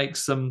guess it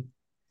makes some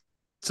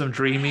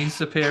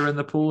dreamies appear in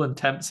the pool and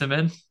tempts him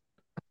in.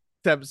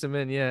 Tempts him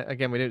in, yeah.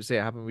 Again, we don't see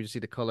it happen. We just see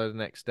the collar the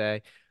next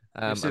day.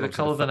 You see And the obviously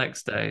collar the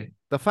next day.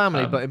 the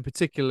family, but Um, in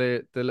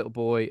particular the little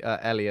boy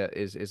Elliot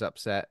is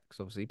upset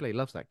because obviously he bloody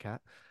loves that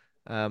cat.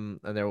 And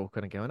they're all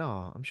kind of going,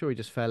 "Oh, I'm sure he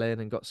just fell in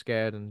and got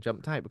scared and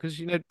jumped out," because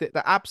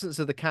the absence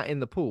of the cat in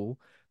the pool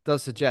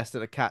does suggest that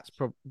the cat's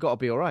got to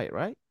be all right,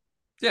 right?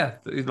 yeah,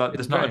 like It's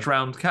there's not a drowned.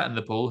 drowned cat in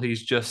the pool.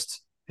 He's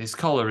just his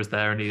collar is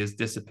there and he has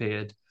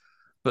disappeared.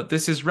 But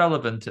this is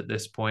relevant at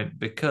this point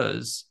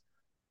because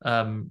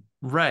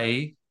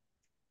Ray,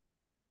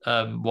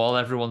 while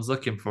everyone's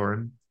looking for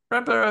him,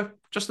 remember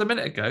just a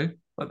minute ago,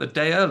 like the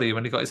day earlier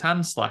when he got his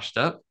hand slashed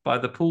up by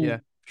the Yeah.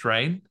 pool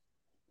drain,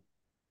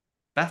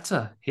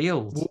 better,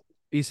 healed.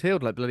 He's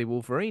healed like bloody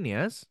Wolverine, he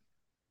has,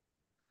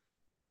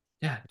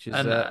 Yeah, which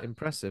is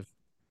impressive.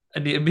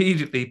 and he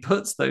immediately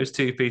puts those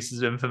two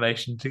pieces of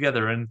information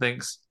together and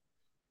thinks,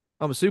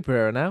 I'm a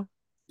superhero now.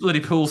 bloody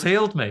pool's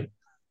healed me.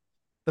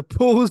 The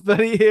pool's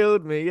bloody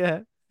healed me,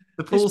 yeah.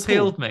 The This pool's pool,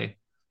 healed me.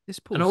 this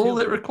And pool's all healed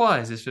it me.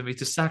 requires is for me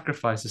to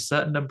sacrifice a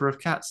certain number of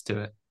cats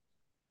to it.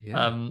 Yeah,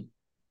 Um,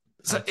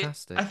 I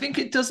fantastic. think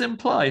it does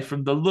imply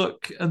from the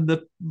look and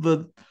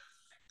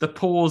the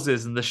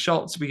pauses and the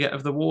shots we get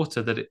of the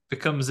water that it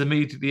becomes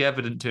immediately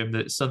evident to him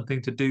that it's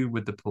something to do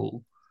with the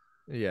pool.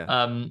 Yeah.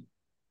 Um,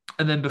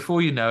 and then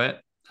before you know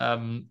it,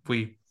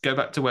 we go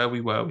back to where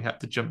we were. We have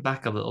to jump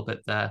back a little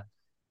bit there.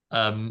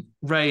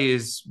 Ray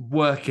is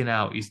working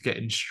out. He's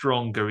getting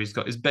stronger. He's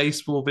got his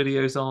baseball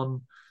videos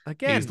on.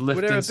 He's Again,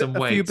 were there lifting some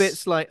a few weights.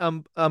 bits like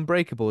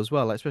Unbreakable as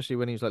well, like, especially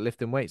when he was like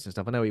lifting weights and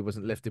stuff. I know he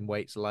wasn't lifting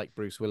weights like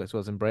Bruce Willis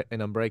was in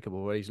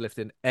Unbreakable, where he's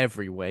lifting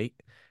every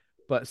weight,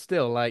 but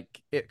still,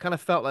 like, it kind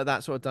of felt like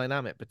that sort of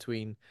dynamic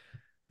between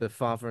the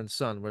father and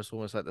son, where it's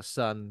almost like the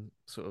son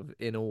sort of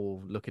in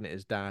awe, looking at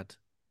his dad,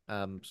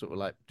 sort of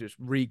like just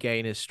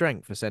regain his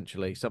strength,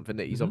 essentially. Something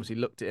that he's Mhm. obviously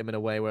looked at him in a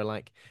way where,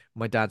 like,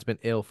 my dad's been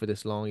ill for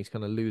this long, he's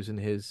kind of losing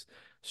his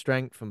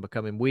strength and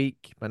becoming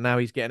weak, but now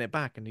he's getting it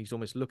back, and he's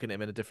almost looking at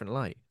him in a different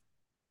light.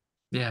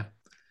 Yeah,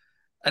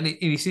 and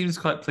he seems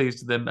quite pleased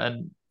with them,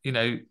 and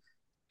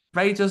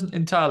Ray doesn't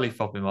entirely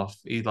fob him off.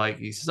 He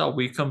says, "Oh,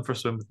 will you come for a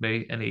swim with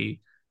me?" And he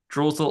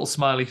draws a little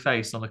smiley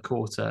face on a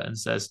quarter and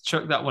says,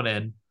 "Chuck that one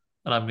in,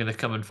 and I'm going to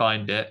come and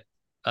find it.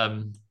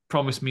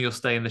 Promise me you'll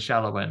stay in the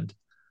shallow end."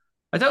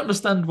 I don't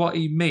understand what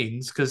he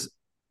means because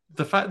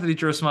the fact that he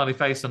drew a smiley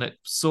face on it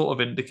sort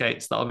of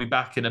indicates that I'll be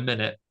back in a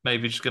minute.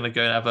 Maybe just going to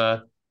go and have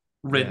a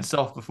Yeah, rinse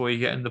off before you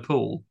get in the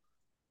pool.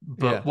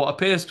 yeah, But what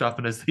appears to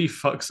happen is he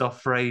fucks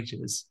off for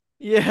ages.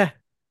 yeah.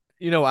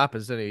 You know what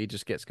happens, don't you? He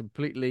just gets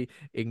completely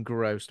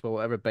engrossed by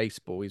whatever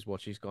baseball he's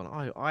watching. He's gone,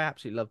 I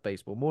absolutely love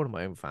baseball more than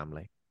my own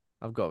family.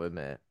 I've got to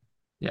admit it.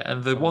 Yeah,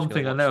 and the I'm just one going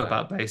thing to I watch know that.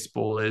 about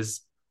baseball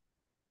is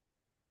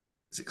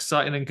as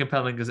exciting and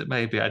compelling as it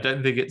may be, I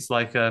don't think it's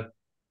like a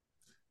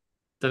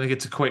don't think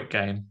it's a quick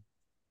game.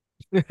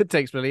 It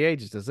takes bloody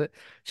ages, does it?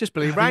 It's just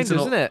bloody I think it's an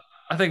rounders, isn't all it?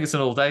 I think it's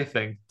an all day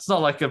thing. It's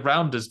not like a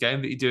rounders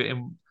game that you do it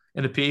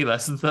in a PE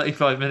lesson,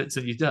 35 minutes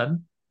and you're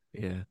done.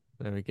 Yeah,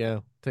 there we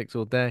go. Takes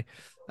all day.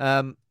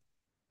 Um,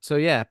 so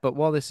yeah, but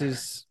while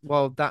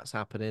that's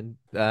happening,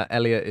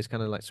 Elliot is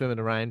kind of like swimming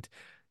around.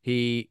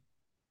 He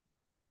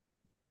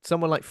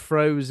Someone like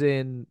throws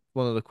in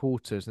one of the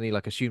quarters, and he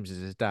like assumes it's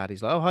his dad.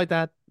 He's like, "Oh, hi,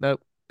 dad."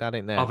 Nope, dad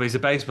ain't Oh, there. but he's a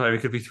bass player. He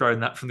could be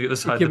throwing that from the other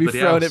He side of could the be bloody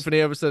throwing it house. from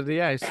the other side of the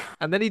house,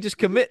 and then he just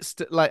commits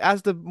to like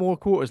as the more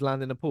quarters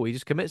land in the pool, he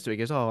just commits to it. He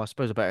goes, "Oh, I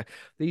suppose I better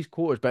these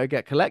quarters better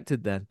get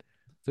collected then."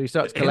 So he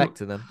starts in,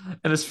 collecting them.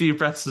 in as few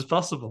breaths as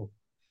possible.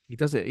 He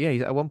does it. Yeah,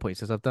 at one point he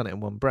says, "I've done it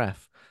in one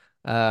breath."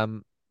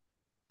 Um,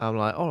 I'm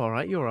like, "Oh, all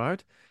right, you're all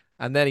right."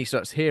 And then he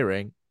starts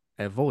hearing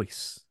a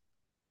voice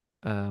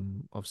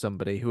of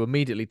somebody who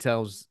immediately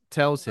tells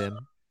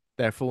him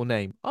their full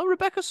name. Oh,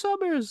 Rebecca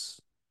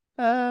Summers.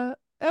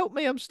 Help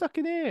me, I'm stuck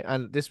in here.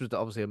 And this was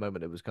obviously a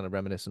moment that was kind of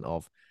reminiscent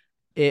of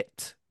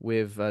it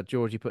with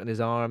Georgie putting his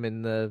arm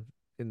in the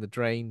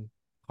drain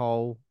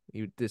hole.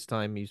 This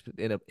time he's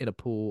in a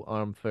pool,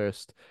 arm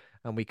first,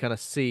 and we kind of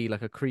see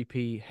like a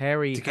creepy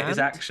hairy To get his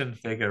hand action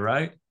figure,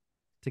 right?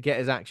 to get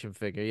his action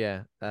figure.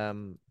 Yeah,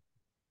 So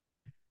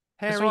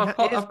hairy hand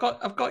is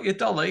I've got your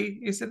dolly.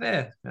 He's in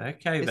there.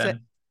 Okay is it. then.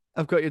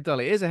 I've got your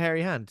dolly. It is a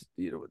hairy hand.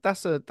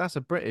 That's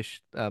a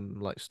British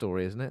like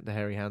story, isn't it? The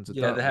hairy hands of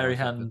Yeah, the Dartmoor hairy or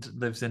something. hand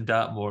lives in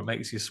Dartmoor. It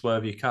makes you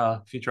swerve your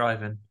car if you're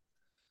driving.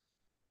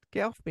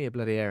 Get off me, you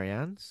bloody hairy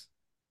hands.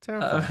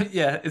 Terrifying.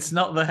 Yeah, it's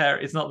not the hair.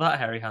 It's not that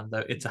hairy hand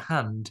though. It's a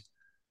hand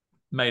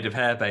made of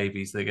hair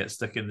babies that get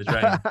stuck in the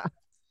drain.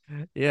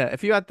 Yeah,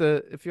 if you had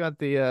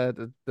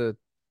the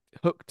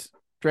hooked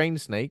drain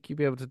snake, you'd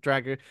be able to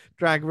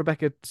drag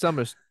Rebecca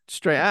Summers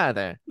straight out of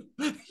there.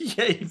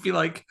 Yeah, you'd be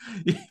like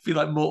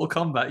Mortal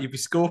Kombat. You'd be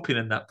Scorpion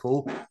in that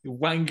pool. You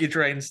wang your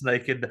drain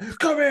snake in.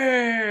 Come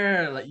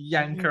here, like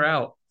yank her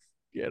out,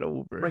 Get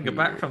over bring her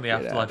back here. from the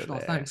Get out afterlife. of Oh,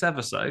 there. thanks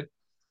ever so.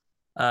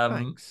 Um,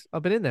 Thanks.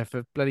 I've been in there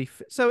for bloody.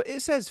 So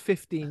it says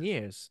 15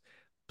 years.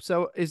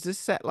 So is this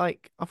set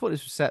like? I thought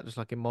this was set just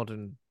like in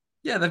modern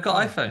yeah, they've got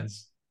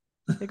times.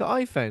 iPhones. They got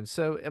iPhones.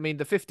 So I mean,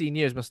 the 15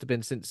 years must have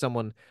been since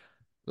someone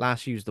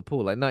last used the pool.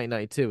 Like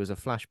 1992 as a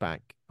flashback.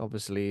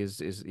 Obviously,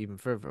 is even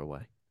further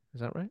away.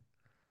 Is that right?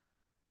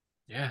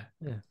 Yeah,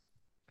 Yeah.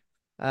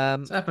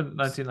 it's happened in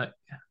 1990.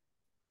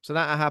 So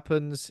that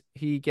happens.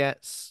 He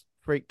gets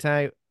freaked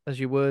out as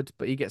you would,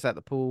 but he gets out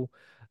the pool,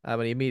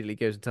 and he immediately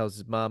goes and tells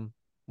his mum.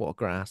 What a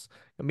grass!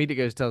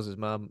 Immediately goes and tells his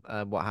mum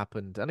what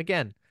happened. And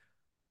again,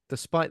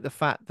 despite the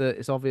fact that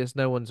it's obvious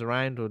no one's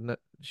around, or no,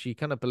 she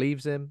kind of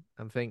believes him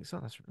and thinks, "Oh,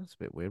 that's a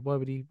bit weird. Why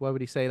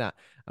would he say that?"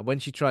 And when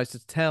she tries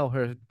to tell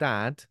her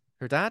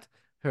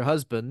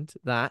husband, You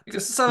that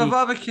got some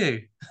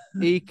barbecue.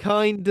 he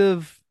kind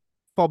of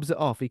fobs it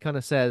off. He kind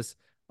of says,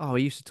 "Oh, I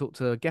used to talk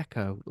to a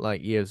gecko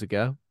like years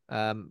ago.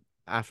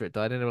 After it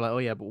died." And they were like, "Oh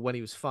yeah, but when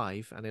he was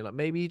 5," and they're like,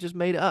 "Maybe he just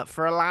made it up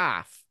for a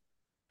laugh."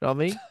 You know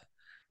what I mean?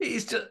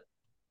 He's just,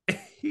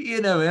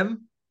 you know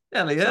him, Some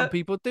Elliot.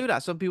 people do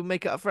that. Some people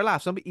make it up for a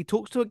laugh. He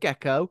talks to a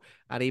gecko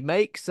and he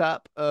makes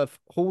up a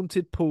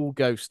haunted pool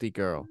ghosty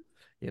girl.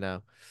 You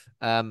know,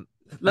 and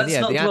Let's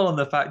yeah, not dwell on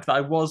the fact that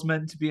I was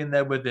meant to be in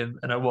there with him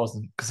and I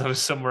wasn't because I was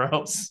somewhere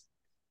else.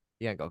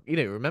 you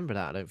don't remember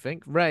that. I don't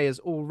think Ray is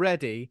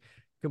already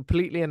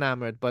completely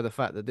enamored by the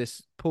fact that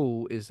this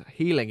pool is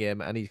healing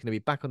him and he's going to be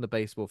back on the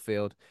baseball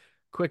field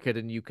quicker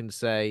than you can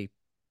say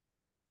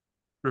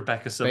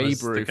Rebecca Babe Summers,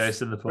 the Ruth.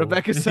 ghost in the pool.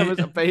 Rebecca Summers,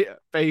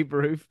 Babe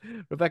Ruth.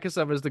 Rebecca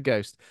Summers, the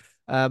ghost.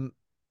 Um,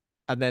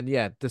 and then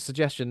yeah, the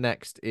suggestion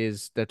next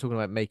is they're talking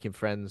about making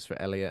friends for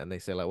Elliot, and they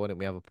say like, "Why don't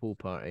we have a pool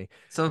party?"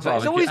 So It's like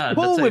it's barbecue, always and I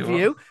pool tell you with what,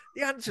 you.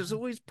 The answer's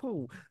always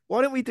pool.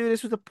 Why don't we do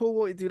this with a pool? Why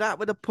don't we do that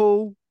with a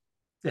pool?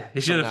 yeah,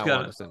 From now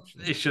on,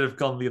 essentially. he should have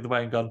gone the other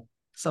way and gone.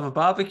 Let's have a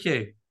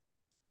barbecue.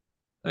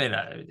 I mean,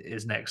 it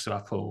is next to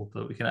our pool,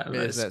 but we can. It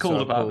is It's next to called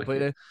our a pool, but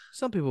barbecue.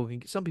 some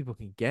people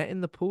can get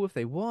in the pool if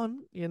they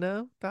want. You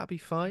know, that'd be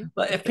fine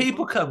Like if if they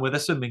people want. come with a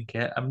swimming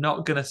kit, I'm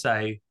not gonna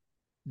say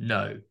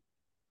no.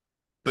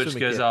 But just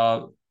Swimming goes, kit.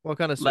 oh, What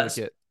kind of swimming let's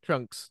kit?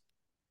 Trunks.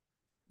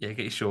 yeah,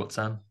 get your shorts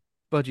on.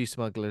 Budgie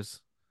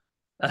smugglers.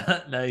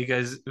 No, he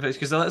goes, let's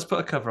put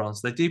a cover on.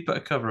 So they do put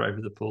a cover over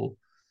the pool.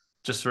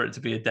 just for it to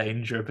be a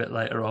danger a bit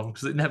later on,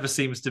 because it never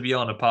seems to be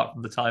on apart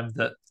from the time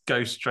that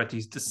Ghost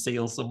tries to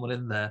seal someone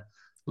in there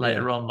Yeah.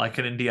 later on, like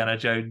an Indiana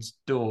Jones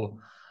door.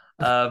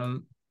 Yeah.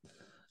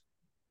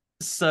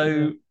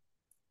 So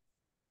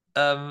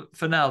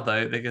for now,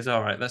 though, they goes,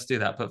 all right, let's do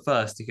that. But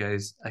first, he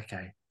goes,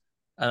 okay,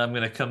 and I'm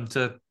going to come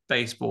to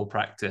baseball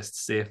practice to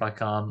see if I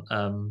can't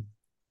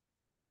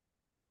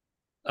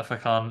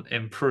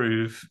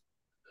improve,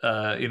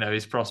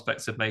 his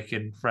prospects of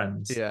making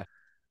friends. Yeah.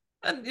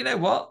 And you know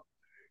what?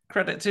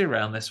 Credit to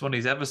around this one.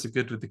 He's ever so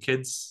good with the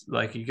kids.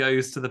 Like he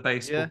goes to the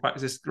baseball Yeah.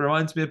 practice.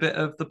 Reminds me a bit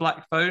of the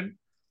Black Phone,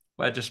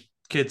 where just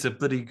kids are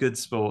bloody good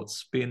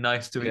sports, being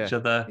nice to Yeah. each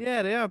other.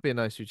 Yeah, they are being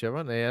nice to each other,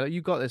 aren't they?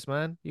 You got this,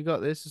 man. You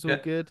got this. It's all Yeah.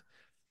 good.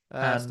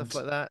 Stuff And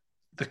like that.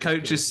 the It's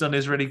good. coach's son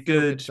is really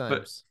Feel good good, but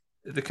times.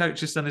 the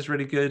coach's son is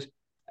really good.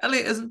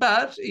 Elliot isn't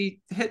bad.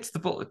 He hits the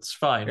ball. It's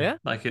fine. Yeah.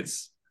 Like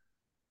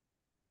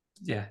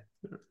yeah.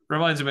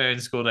 Reminds me of my own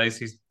school days.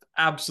 He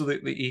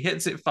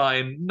hits it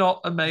fine.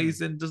 Not Hmm.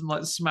 amazing. Doesn't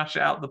like smash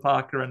it out the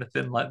park or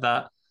anything like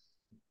that.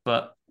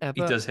 But Yeah,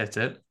 he but does hit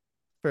it.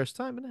 first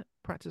time, innit?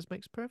 Practice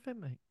makes perfect,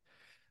 mate.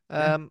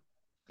 Yeah. Um,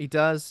 he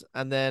does,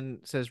 and then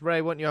says,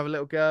 Ray, why don't you have a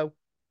little go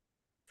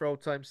for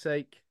old time's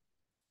sake?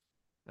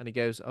 And he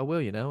goes, I will,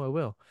 I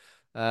will.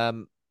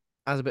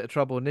 Has a bit of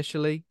trouble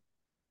initially.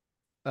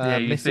 Yeah,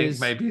 you think Misses.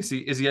 maybe is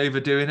he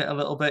overdoing it a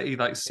little bit? He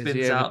like Is he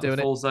spins out and overdoing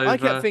it? falls I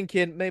kept over.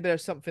 thinking maybe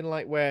there's something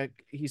like where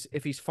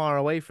if he's far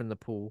away from the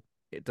pool,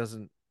 it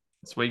doesn't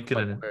It's quite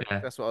weakening him. work. Yeah.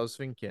 That's what I was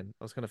thinking.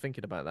 I was kind of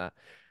thinking about that.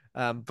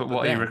 But But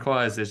what he then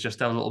requires is just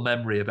to have a little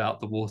memory about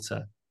the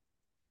water.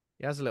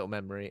 he has a little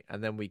memory,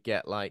 and then we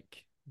get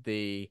like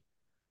he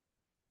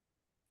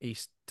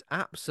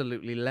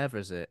absolutely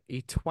levers it.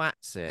 He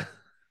twats it.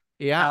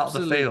 He Out of the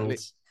absolutely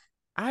fields.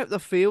 out the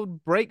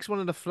field breaks one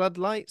of the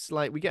floodlights.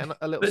 Like we get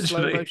a little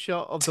slow mo Literally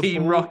shot of the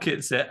team ball.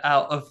 rockets it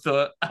out of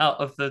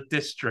the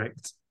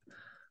district.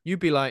 You'd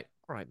be like,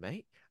 all right,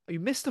 mate, you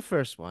missed the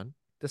first one.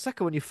 The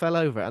second one, you fell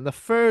over. And the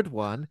third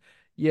one,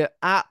 you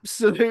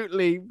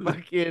absolutely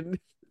fucking.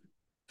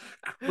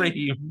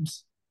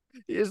 Creams.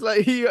 It's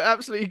like he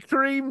absolutely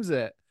creams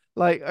it.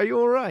 Like, are you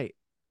all right?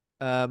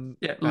 Yeah, And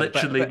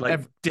literally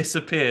like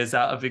disappears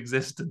out of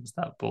existence,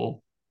 that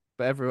ball.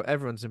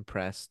 everyone's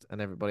impressed,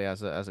 and everybody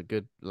has a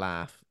good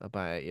laugh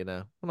about it.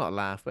 Well, not a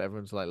laugh, but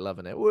everyone's like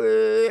loving it.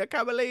 Whee, I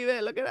can't believe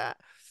it! Look at that.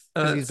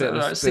 Because he's a So, bit of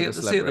right, a bit of a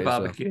see you at the celebrity as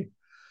well. barbecue.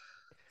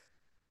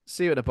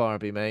 See you at the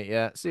Barbie, mate.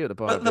 Yeah, see you at the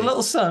But the Barbie.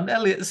 little son,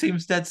 Elliot,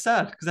 seems dead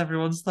sad because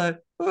everyone's like,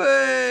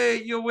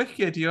 "Way, you're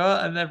wicked, you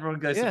are," and everyone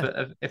goes a Yeah,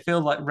 bit. It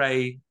feels like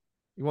Ray.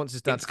 he wants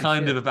his dad It's to be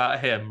kind of shit. about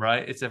him,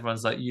 right? It's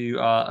everyone's like, "You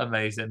are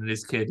amazing," and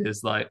his kid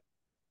is like,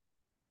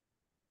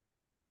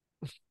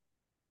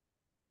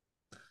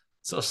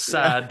 sort of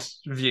Yeah. sad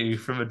view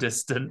from a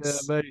Yeah,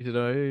 distance. mate,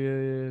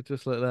 yeah,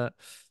 just like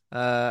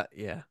that.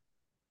 Yeah.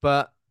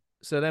 But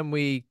so then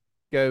we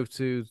go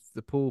to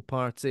the pool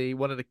party.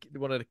 One of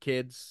the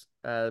kids,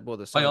 well,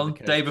 the Hang son of the on,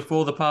 day coach.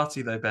 before the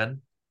party though,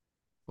 Ben.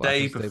 What Day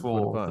happens the day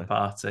before the before the party?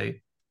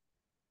 party,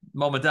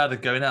 Mom and Dad are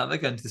going out. They're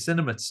going to the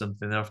cinema to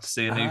something. They're off to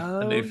see a new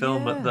Oh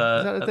film at yeah,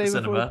 is the that the at the day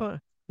before the cinema.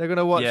 party? They're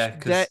gonna watch Yeah,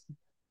 because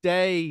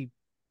day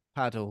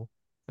paddle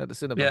at the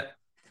cinema. yeah,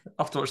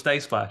 off to watch Day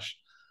Splash.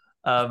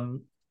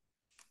 Um,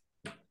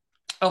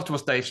 off to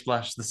watch Day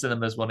Splash the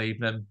cinemas one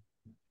evening.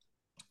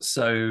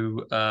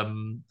 So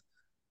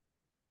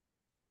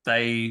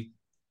they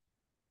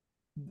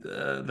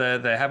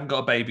they haven't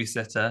got a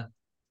babysitter,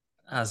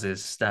 as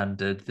is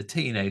standard. The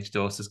teenage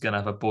daughter's going to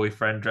have a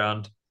boyfriend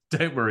round.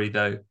 Don't worry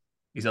though,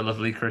 he's a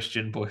lovely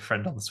Christian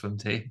boyfriend on the swim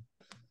team.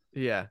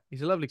 Yeah,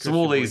 he's a lovely So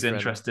all Christian he's boyfriend.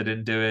 interested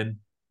in doing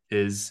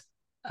is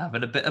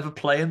having a bit of a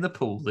play in the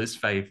pool. His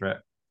favourite.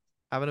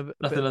 Having a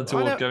Nothing bit.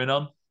 untoward going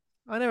on.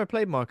 I never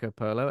played Marco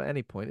Polo at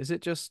any point. Is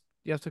it just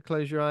you have to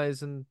close your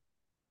eyes and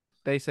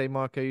they say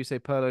Marco, you say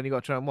Polo, and you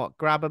got to try and what?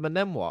 Grab him and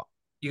then what?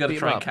 You got to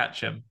Beat him try and up,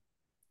 catch him.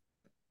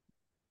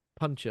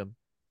 punch him,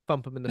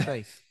 thump him in the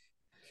face.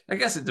 I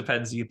guess it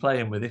depends who you're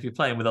playing with. If you're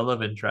playing with a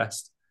love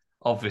interest,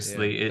 Yeah,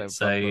 obviously don't it's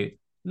thump him. a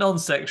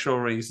non-sexual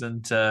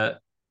reason to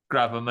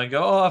grab them and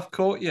go, "Oh, I've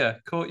caught you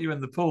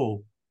in the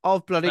pool."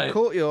 I've bloody Mate,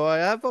 caught you. I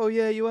have. Oh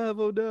yeah, you have.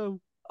 Oh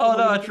no. Oh oh my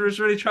no, I god. was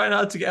really trying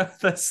hard to get out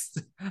this.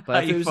 How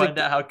But if it you was a find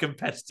out how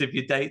competitive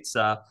your dates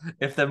are.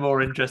 If they're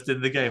more interested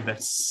in the game, they're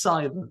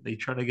silently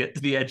trying to get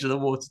to the edge of the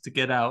water to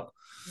get out.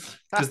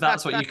 Because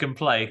that's what you can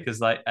play. Because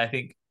like I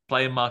think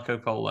playing Marco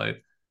Polo,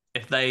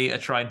 if they are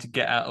trying to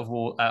get out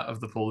of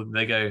the pool and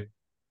they go,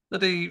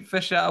 bloody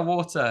fish out of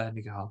water, and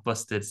you go, oh,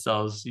 busted,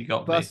 Soz, you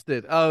got me.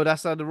 busted. Oh,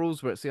 that's how the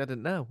rules work. See, I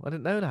didn't know. I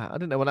didn't know that. I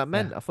didn't know what that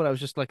Yeah. meant. I thought that was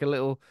just like a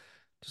little,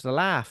 just a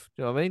laugh.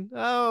 Do you know what I mean?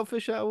 Oh,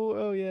 fish out of water.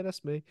 Oh yeah,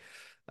 that's me.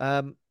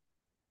 Um,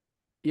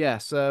 yeah.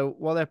 So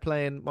while they're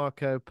playing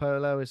Marco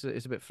Polo, is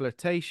a bit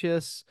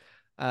flirtatious.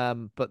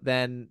 But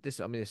then this.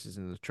 I mean, this is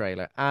in the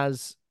trailer.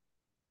 As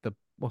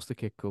what's the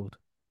kid called?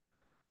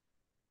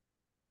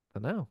 I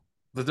don't know.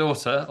 The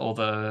daughter or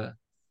the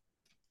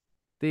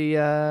The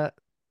uh,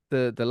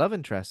 the love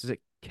interest. Is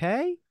it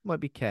Kay? Might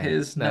be Kay.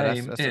 his No, that's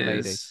name that's the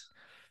lady. is.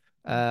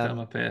 I'll put him Um,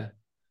 up here.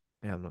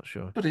 Yeah, I'm not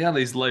sure. Bloody hell,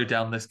 he's low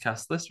down this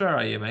cast list. Where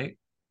are you, mate?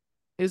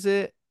 Is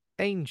it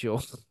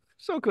Angel?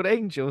 So called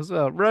Angel as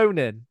well.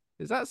 Ronin.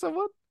 Is that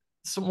someone?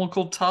 Someone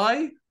called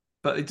Ty,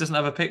 but he doesn't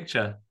have a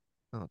picture.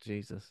 Oh,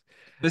 Jesus.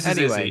 This is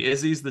Anyway, Izzy.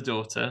 Izzy's the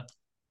daughter.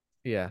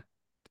 yeah.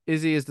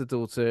 Izzy is the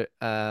daughter.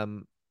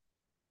 And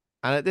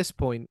at this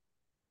point,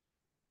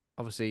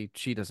 obviously,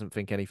 she doesn't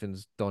think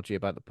anything's dodgy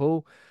about the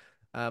pool.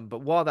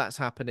 But while that's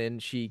happening,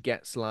 she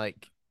gets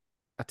like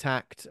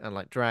attacked and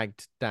like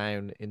dragged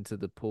down into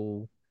the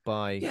pool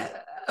by. Yeah,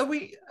 are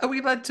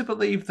we led to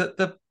believe that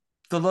the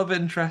love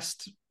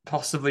interest,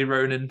 possibly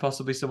Ronan,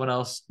 possibly someone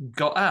else,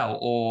 got out,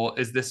 or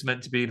is this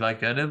meant to be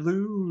like an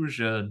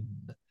illusion?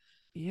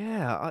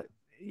 Yeah,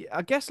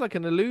 I guess like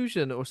an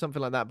illusion or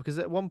something like that. Because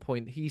at one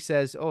point he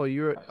says, "Oh,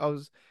 you're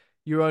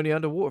only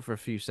underwater for a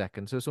few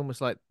seconds." So it's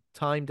almost like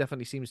time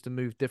definitely seems to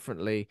move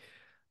differently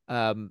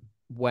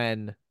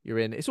when you're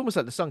in. It's almost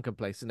like the sunken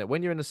place, isn't it?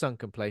 When you're in a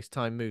sunken place,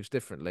 time moves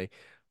differently.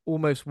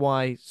 Almost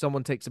why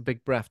someone takes a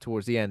big breath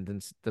towards the end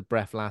and the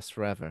breath lasts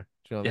forever.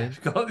 Do you know what I Yeah, mean?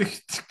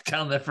 we've got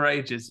down there for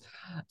ages.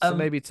 So Um,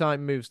 maybe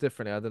time moves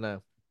differently. I don't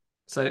know.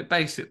 so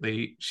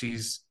basically,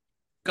 she's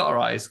got her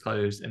eyes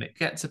closed, and it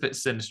gets a bit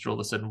sinister all of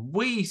a sudden.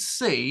 We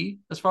see,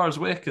 as far as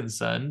we're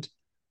concerned,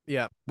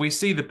 Yeah. we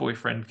see the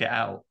boyfriend get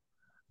out.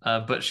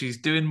 But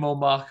she's doing more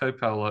Marco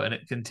Polo, and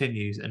it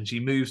continues, and she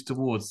moves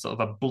towards sort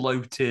of a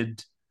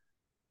bloated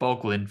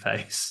Boglin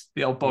face,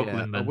 the old Yeah,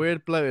 Boglin a man.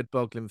 weird bloated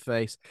boggling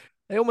face.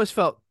 It almost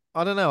felt,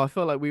 I don't know, I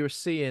felt like we were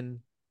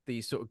seeing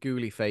these sort of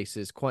ghouly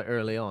faces quite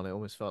early on. It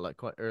almost felt like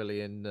quite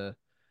early in the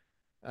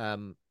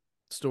um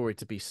story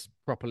to be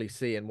properly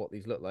seeing what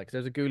these look like.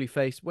 There's a ghouly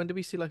face. When do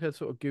we see like a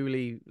sort of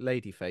ghouly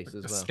lady face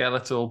as A well?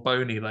 skeletal,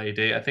 bony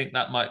lady. I think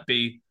that might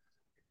be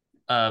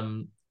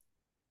um,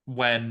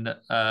 when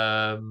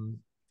um,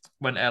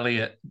 when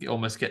Elliot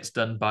almost gets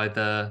done by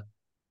the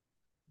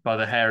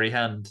hairy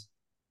hand.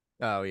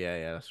 Oh yeah,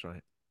 yeah, that's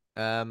right.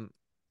 Um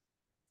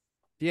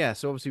Yeah,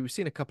 so obviously we've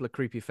seen a couple of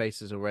creepy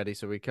faces already,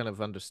 so we kind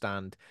of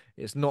understand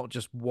it's not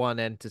just one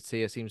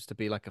entity, it seems to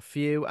be like a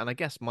few. And I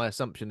guess my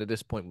assumption at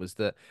this point was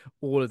that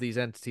all of these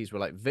entities were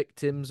like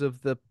victims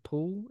of the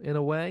pool in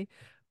a way.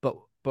 But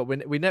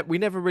we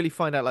never really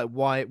find out like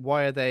why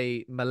are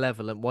they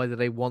malevolent? Why do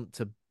they want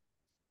to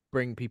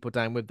bring people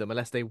down with them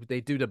unless they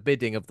do the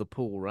bidding of the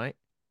pool, right?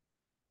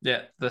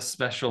 Yeah, the Is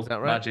special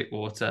that right? magic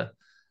water.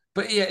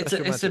 But yeah,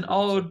 Special it's an magic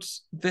water. odd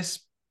this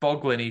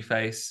Boglin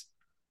face.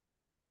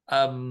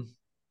 Um,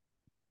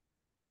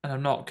 and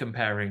I'm not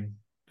comparing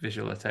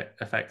visual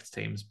effects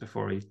teams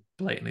before he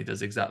blatantly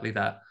does exactly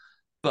that,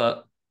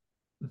 but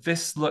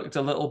this looked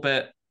a little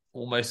bit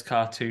almost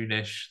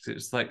cartoonish.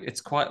 It's like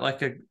it's quite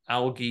like a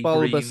algae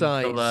Bulbous green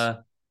eyes.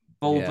 color,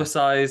 Yeah. bulbous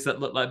eyes that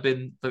look like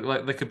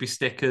they could be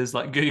stickers,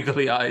 like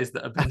googly eyes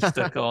that have been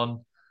stuck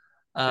on.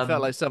 It felt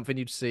Um, like something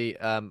you'd see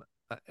at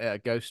a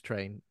ghost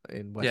train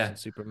in yeah,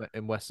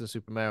 Western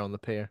Supermare on the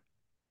pier.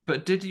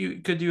 but could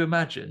you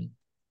imagine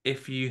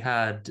if you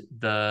had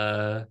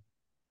the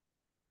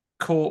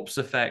corpse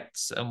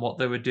effects and what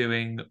they were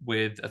doing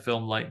with a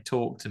film like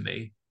Talk to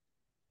Me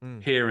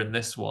Mm. here in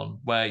this one,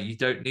 where you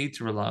don't need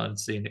to rely on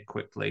seeing it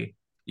quickly.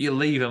 You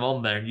leave them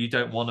on there and you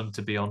don't want them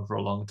to be on for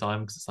a long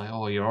time because it's like,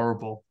 oh, you're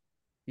horrible.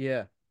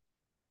 Yeah.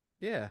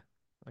 Yeah.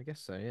 I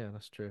guess so. Yeah,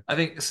 that's true. I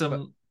think But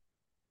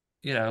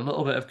a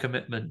little bit of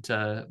commitment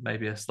to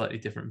maybe a slightly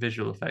different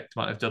visual effect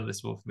might have done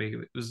this more for me.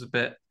 It was a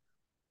bit,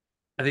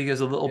 I think it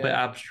was a little bit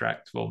yeah,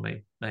 abstract for me,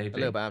 a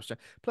little maybe. bit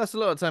abstract. Plus, a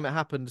lot of the time it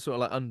happened sort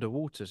of like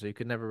underwater, so you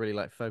could never really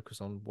like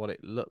focus on what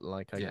it looked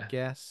like, I Yeah.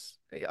 guess.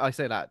 I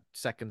say that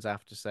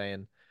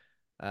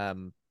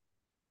um,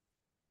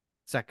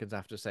 seconds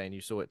after saying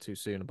you saw it too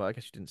soon, but I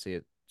guess you didn't see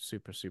it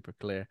super, super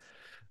clear.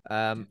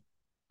 Um,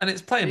 And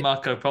it's playing it,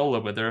 Marco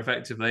Polo with her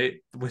effectively.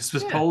 It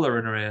whispers yeah, polar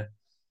in her ear.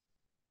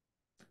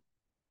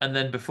 And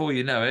then before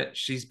you know it,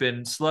 she's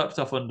been slurped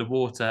off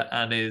underwater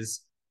and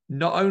is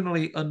not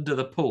only under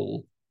the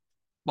pool,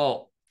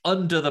 well,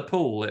 under the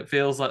pool, it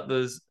feels like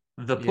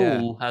the yeah,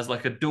 pool has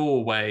like a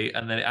doorway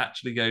and then it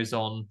actually goes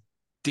on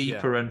yeah.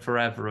 deeper and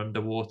forever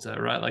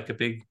underwater, right? Like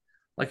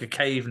a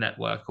cave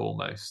network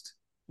almost.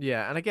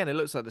 Yeah, and again, it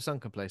looks like the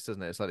sunken place,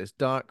 doesn't it? It's like this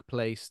dark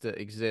place that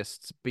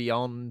exists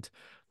beyond,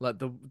 like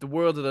the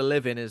world that they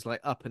live in is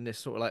like up in this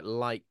sort of like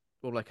light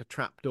or like a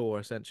trap door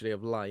essentially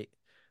of light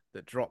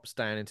that drops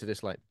down into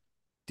this like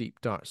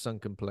deep dark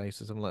sunken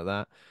place or something like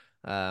that.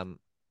 Um,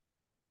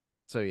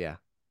 so yeah,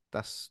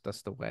 that's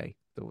the way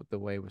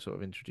we're sort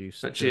of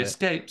introduced But she to it.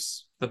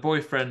 escapes. The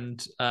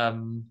boyfriend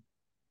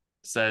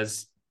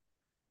says,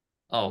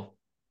 "Oh,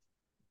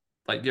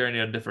 like you're only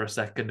under for a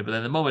second." But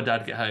then the mom and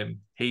dad get home.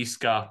 He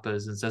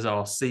scarpers and says, "Oh,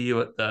 I'll see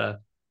you at the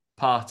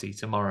party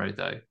tomorrow,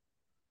 though."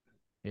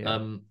 Yeah,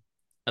 Um,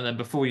 and then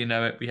before you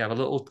know it, we have a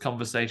little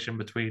conversation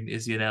between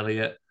Izzy and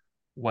Elliot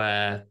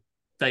where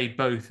they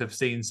both have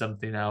seen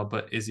something now,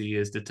 but Izzy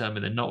is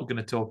determined they're not going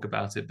to talk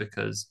about it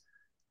because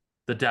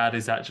the dad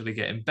is actually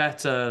getting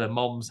better, the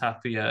mom's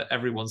happier,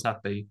 everyone's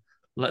happy.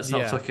 Let's not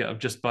yeah. fuck it up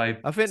just by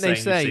I think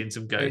saying you've seen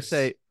some they ghosts.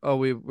 say, oh,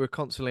 we're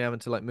constantly having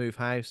to like move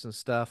house and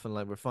stuff, and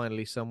like we're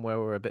finally somewhere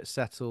we're a bit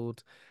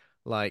settled.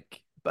 But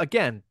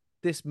again,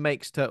 this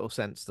makes total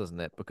sense, doesn't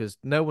it? Because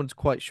no one's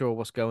quite sure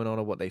what's going on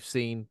or what they've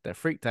seen. They're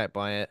freaked out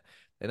by it.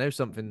 They know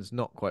something's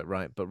not quite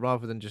right, but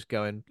rather than just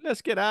going,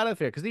 let's get out of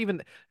here, because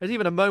there's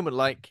even a moment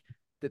like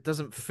that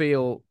doesn't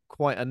feel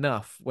quite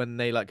enough when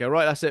they like go,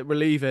 right, that's it, we're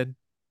leaving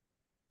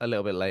a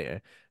little bit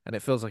later. And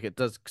it feels like it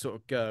does sort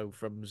of go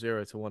from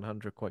 0 to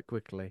 100 quite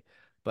quickly.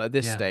 But at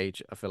this Yeah.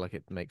 stage, I feel like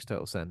it makes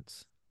total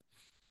sense.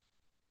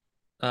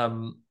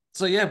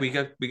 So yeah, we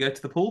go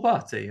to the pool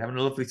party, having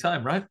a lovely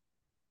time, right?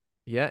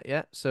 Yeah,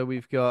 yeah. So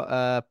we've got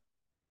a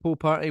pool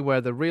party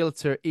where the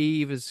realtor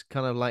Eve is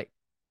kind of like,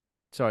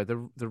 sorry, the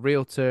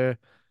realtor,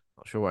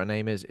 not sure what her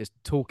name is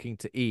talking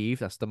to Eve,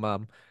 that's the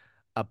mum,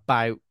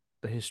 about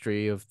the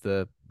history of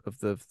the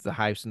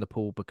house and the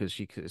pool because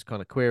she is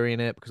kind of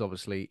querying it because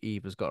obviously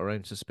Eve has got her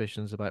own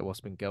suspicions about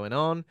what's been going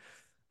on.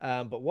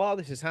 But while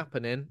this is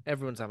happening,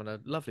 everyone's having a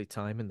lovely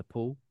time in the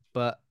pool.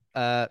 But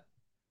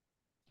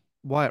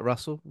Wyatt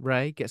Russell,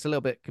 Ray, gets a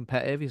little bit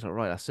competitive. He's like,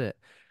 right, that's it.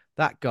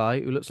 That guy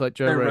who looks like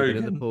Joe Joe Rogan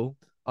in the Rogan, pool,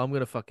 I'm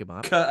gonna fuck him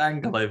up. Kurt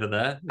Angle over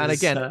there And is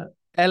again,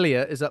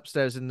 Elliot is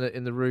upstairs in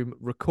the room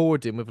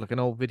recording with like an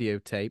old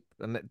videotape,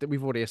 and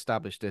we've already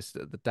established this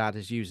that the dad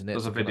is using it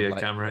there's a to kind of video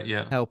like camera,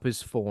 yeah. help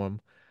his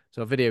form.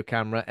 So a video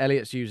camera.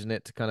 Elliot's using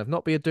it to kind of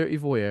not be a dirty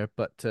voyeur,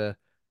 but to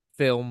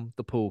film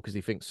the pool because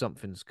he thinks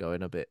something's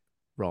going a bit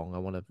wrong. I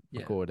want to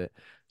Yeah. record it.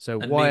 So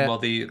And Wyatt meanwhile,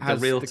 the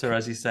has realtor,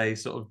 as you say,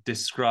 sort of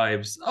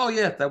describes, oh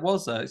yeah, there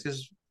was it's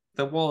just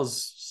there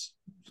was.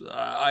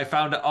 I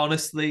found it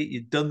honestly.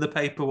 You've done the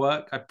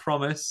paperwork. I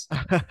promise.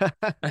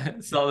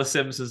 It's not The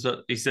Simpsons,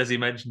 but he says he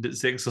mentioned it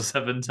 6 or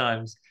 7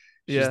 times.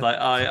 She's yeah. like,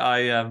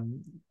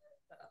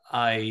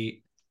 I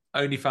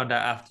only found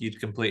out after you'd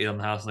completed on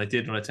the house, and I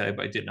did want to tell you,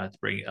 but I didn't have to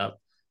bring it up.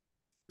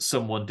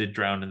 Someone did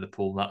drown in the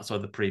pool. That's why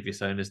the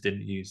previous owners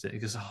didn't use it. He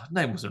goes, oh, her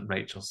name wasn't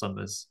Rachel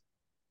Summers,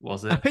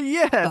 was it?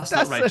 Yeah, That's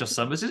not Rachel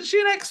Summers. Isn't she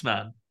an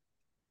X-Man?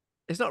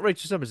 It's not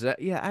Rachel Summers, is it?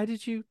 Yeah, how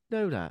did you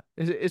know that?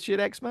 Is she an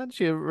X-Man? Is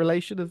she a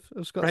relation of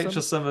Scott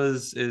Rachel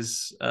Summers? Summers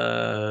is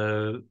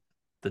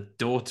the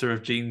daughter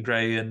of Jean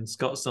Grey and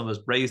Scott Summers,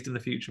 raised in the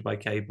future by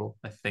Cable.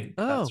 I think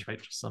Oh, that's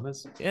Rachel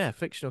Summers. yeah,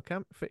 fictional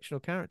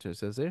character, it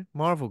says here.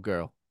 Marvel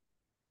Girl.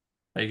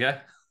 There you go.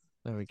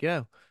 There we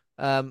go.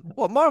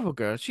 What Marvel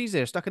Girl? She's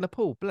there stuck in a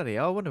pool. Bloody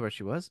hell, I wonder where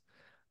she was.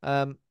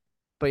 Um,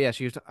 but yeah,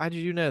 she was. How did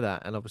you know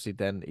that? And obviously,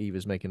 then Eve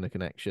is making the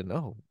connection.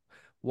 Oh,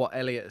 what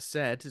Elliot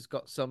said has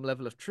got some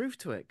level of truth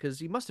to it because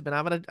he must have been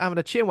having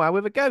a chinwag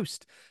with a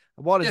ghost.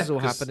 And while this Yeah, is all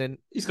because happening,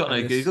 he's got no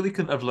and this Google. He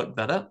couldn't have looked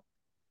that up.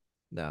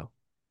 no,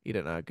 you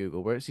don't know how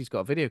Google works. He's got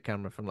a video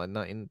camera from like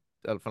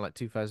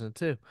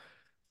 2002.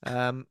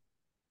 Um,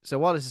 so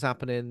while this is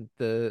happening,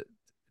 the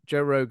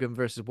Joe Rogan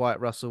versus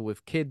Wyatt Russell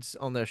with kids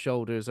on their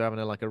shoulders are having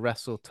like a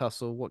wrestle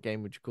tussle. What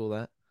game would you call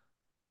that?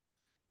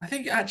 I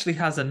think it actually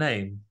has a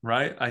name,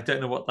 right? I don't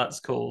know what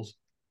that's called.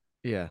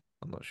 Yeah,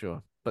 I'm not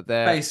sure, but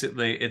they're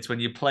Basically, it's when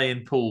you're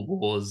playing pool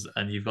wars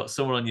and you've got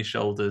someone on your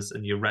shoulders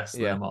and you're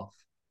wrestling yeah, them off.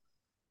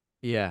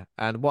 yeah.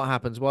 And what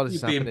happens while this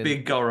is You're being happening?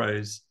 big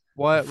goros with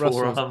Wyatt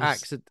Russell's forearms.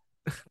 accident,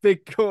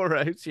 big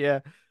Koros, yeah.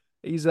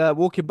 He's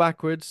walking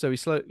backwards, so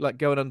he's slow, like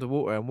going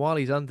underwater. And while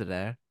he's under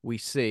there, we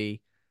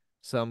see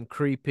some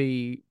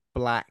creepy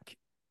black.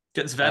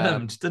 Gets Um,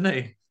 venomed, doesn't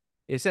he?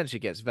 He essentially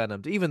gets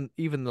venomed. Even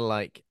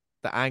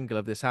the angle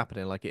of this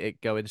happening, like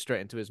it going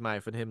straight into his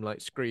mouth and him like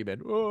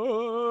screaming,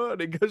 "Oh,"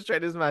 and it goes straight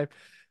in his mouth.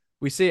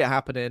 We see it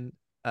happening.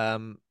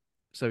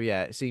 So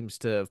yeah, it seems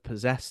to have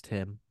possessed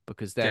him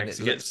because Yeah, then 'cause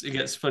it he looks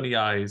gets funny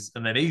eyes,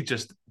 and then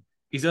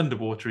he's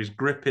underwater. He's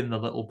gripping the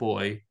little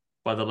boy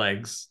by the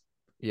legs.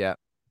 yeah,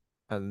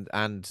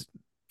 and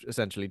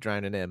essentially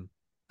drowning him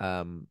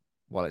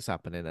while it's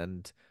happening.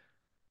 And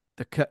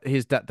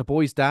the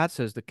boy's dad,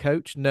 so as the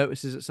coach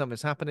notices that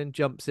something's happening,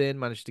 jumps in,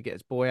 manages to get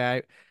his boy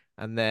out,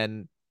 and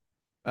then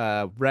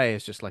Ray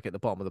is just like at the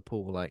bottom of the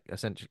pool, like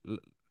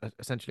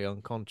essentially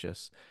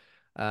unconscious.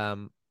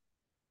 Um,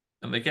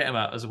 And they get him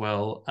out as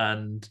well.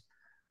 And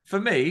for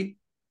me,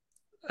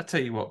 I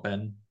tell you what,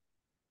 Ben,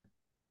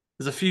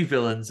 there's a few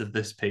villains of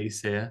this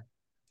piece here.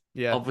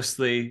 yeah,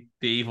 Obviously,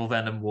 the evil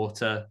venom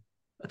water.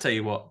 I tell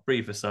you what,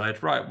 breathe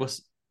aside. Riot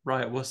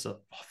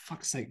Russell. Oh,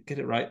 fuck's sake, get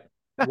it right.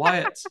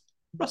 Wyatt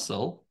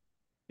Russell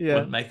yeah,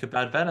 wouldn't make a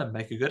bad venom,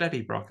 make a good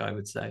Eddie Brock, I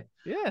would say.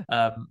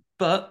 yeah,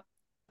 But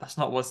that's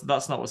not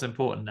what's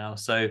important now.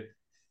 So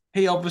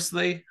he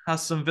obviously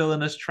has some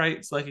villainous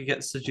traits, like he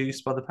gets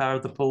seduced by the power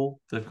of the pool.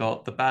 They've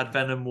got the bad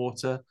venom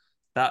water.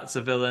 That's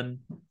a villain.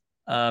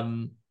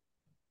 Um,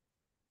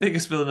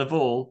 Biggest villain of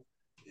all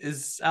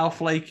is how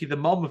flaky the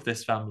mom of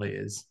this family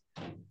is.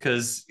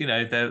 Because,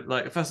 they're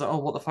like, first, like, oh,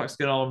 what the fuck's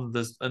going on?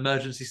 There's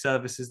emergency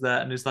services there.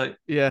 And it's like,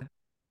 yeah,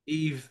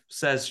 Eve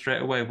says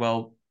straight away,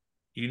 well,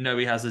 he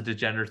has a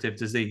degenerative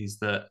disease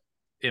that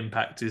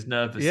impacts his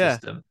nervous yeah,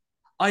 system.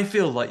 I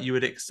feel like you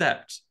would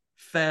accept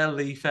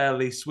fairly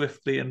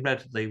swiftly and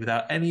readily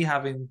without any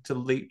having to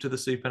leap to the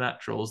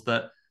supernaturals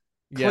that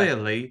yeah.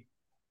 clearly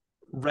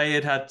Ray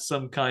had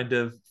some kind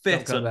of Some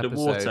fit kind of episode,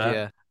 underwater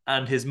yeah,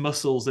 and his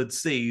muscles had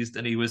seized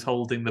and he was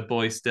holding the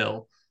boy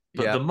still.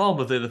 But yeah, the mom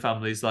of the other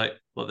family is like,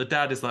 Like the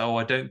dad is like, "Oh,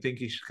 I don't think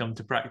he should come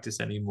to practice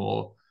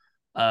anymore."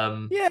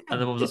 Yeah,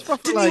 And the mum was it's like,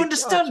 proper "Didn't you like, oh,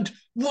 understand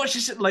what she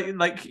said?" yeah,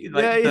 Like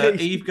yeah,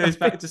 the Eve goes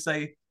back to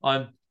say,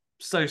 "I'm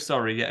so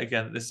sorry yet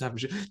again. This has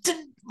happened."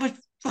 Didn't my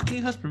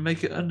fucking husband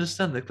make it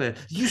understand that clear?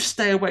 You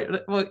stay away.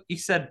 Well, he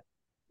said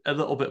a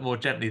little bit more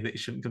gently that he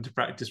shouldn't come to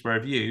practice.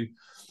 Whereas you,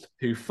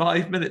 who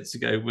 5 minutes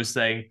ago was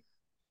saying,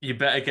 "You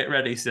better get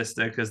ready,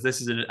 sister, because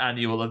this is an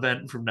annual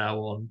event from now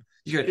on."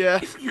 You go, yeah,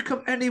 if you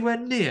come anywhere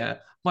near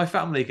my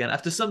family again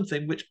after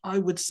something which I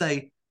would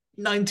say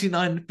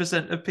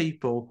 99% of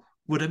people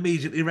would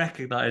immediately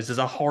recognize as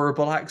a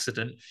horrible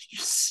accident, you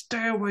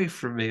stay away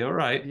from me, all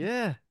right?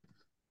 yeah,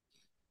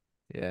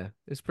 yeah. I hope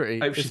It's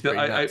she's. pretty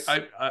nuts.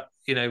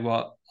 You know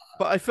what?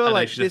 But I feel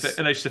like this.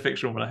 I know she's a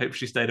fictional woman. I hope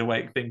she stayed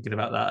awake thinking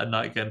about that at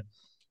night again.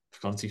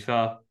 I've gone too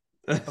far.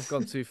 I've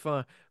gone too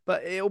far.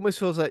 But it almost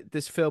feels like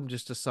this film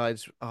just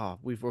decides,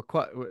 we're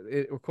quite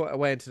a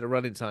way into the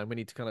running time. We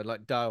need to kind of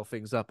like dial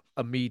things up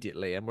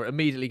immediately, and we're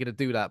immediately going to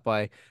do that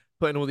by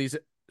putting all these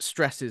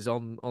stresses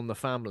on the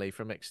family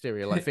from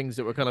exterior, like things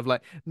that were kind of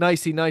like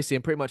nicey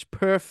and pretty much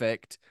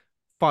perfect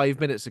 5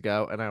 minutes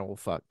ago, and now all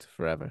fucked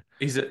forever.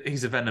 He's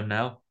a Venom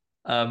now.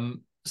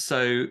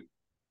 So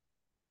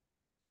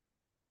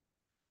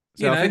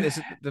you So I think know, this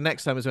the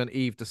next time is when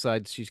Eve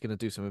decides she's going to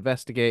do some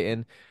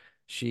investigating.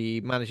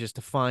 She manages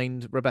to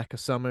find Rebecca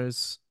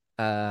Summers,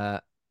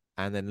 and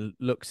then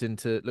looks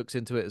into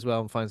it as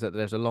well and finds out that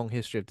there's a long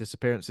history of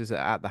disappearances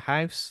at the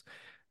house.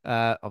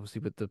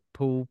 Obviously with the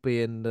pool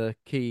being the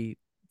key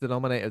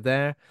denominator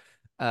there.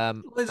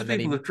 loads of And then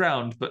people he, have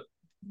drowned, but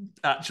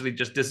actually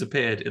just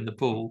disappeared in the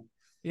pool.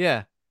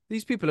 yeah,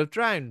 these people have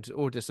drowned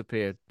or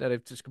disappeared.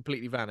 They've just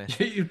completely vanished.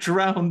 You've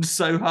drowned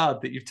so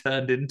hard that you've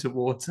turned into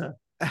water.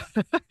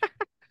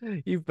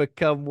 You've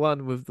become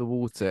one with the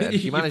water, and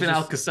You've been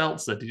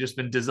Alka-Seltzer. You've just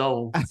been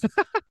dissolved.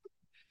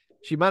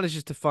 she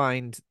manages to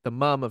find the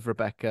mum of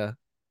Rebecca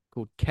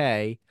called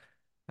Kay,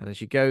 and then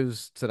she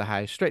goes to the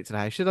house, straight to the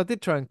house. She said, I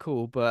did try and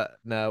call, but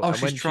no. Oh, And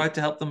she's when she, tried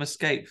to help them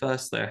escape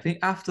first, though. I think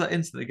after that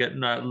incident, they go,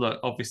 no, look,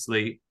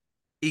 obviously,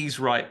 he's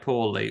right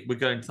poorly. We're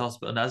going to the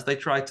hospital. And as they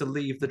try to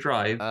leave the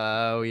drive,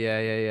 oh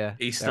yeah,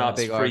 he they're having a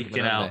starts big argument,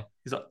 freaking aren't they? out.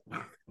 He's like,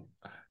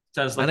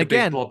 sounds And like a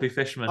big again, blobby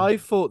fishman. I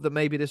thought that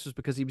maybe this was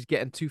because he was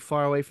getting too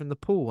far away from the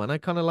pool, and I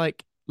kind of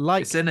It's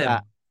like in that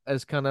him.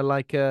 as kind of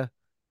like a,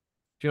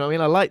 do you know what I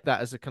mean? I like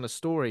that as a kind of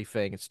story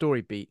thing, a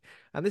story beat.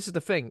 And this is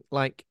the thing,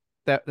 like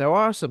there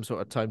are some sort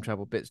of time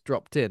travel bits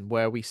dropped in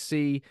where we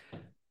see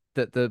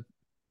that the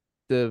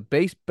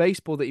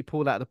baseball that he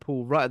pulled out of the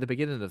pool right at the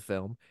beginning of the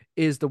film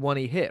is the one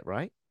he hit,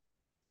 right?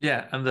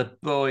 Yeah, and the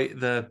boy,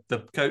 the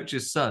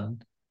coach's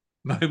son,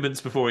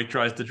 moments before he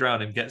tries to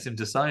drown him, gets him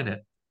to sign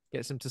it.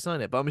 Gets him to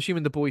sign it. But I'm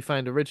assuming the ball he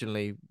found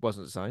originally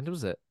wasn't signed,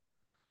 was it?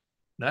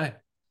 No,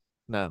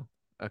 No.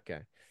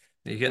 Okay.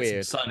 he gets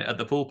him to Weird. sign it at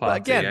the pool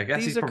But party. I again,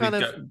 guess he's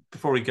probably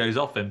before he goes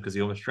off him because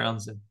he almost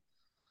drowns him.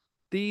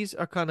 these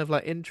are kind of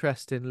like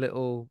interesting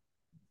little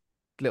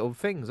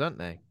things, aren't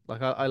they?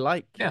 Like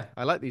Yeah,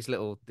 I like these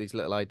little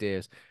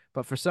ideas,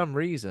 but for some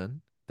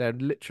reason they're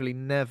literally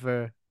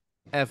never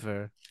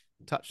ever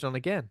touched on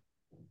again.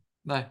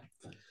 no,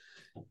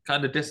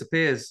 kind of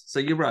disappears. So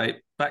you're right.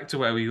 Back to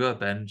where we were,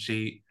 Ben.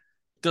 She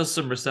does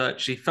some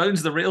research. She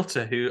phones the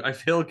realtor, who I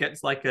feel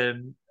gets like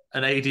an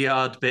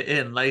ADR bit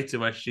in later,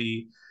 where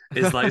she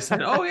is like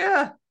saying, "Oh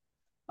yeah,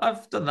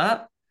 I've done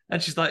that,"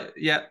 and she's like,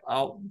 "Yeah,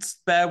 I'll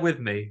bear with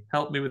me,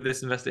 help me with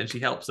this investigation." And she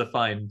helps her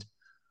find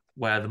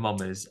where the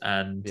mom is,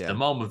 and the Yeah.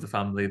 mom of the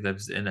family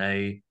lives in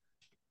a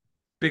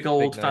big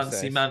Big old nice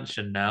fancy house.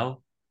 mansion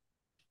now.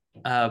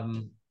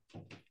 Um,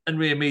 and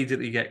we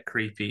immediately get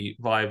creepy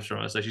vibes from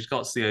her. So she's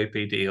got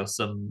COPD or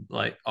some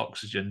like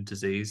oxygen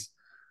disease.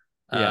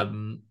 Yeah.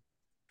 Um,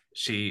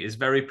 she is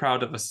very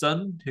proud of her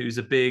son, who's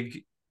a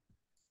big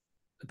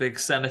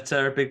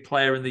senator, a big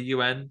player in the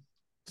UN,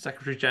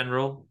 Secretary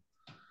General.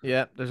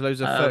 Yeah. There's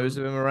loads of photos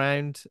of Um, him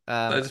around.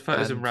 loads of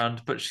photos And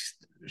around, but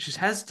she's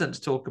hesitant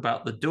to talk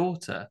about the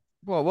daughter.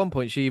 well, at one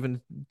point she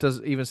even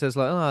says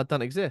like, "Oh, I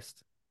don't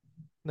exist.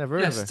 Never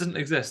heard of Yes, her." it doesn't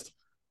exist.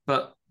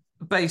 But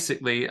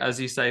basically, as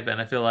you say, Ben,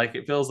 I feel like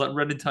it feels like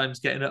running time's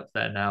getting up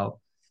there now.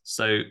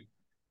 So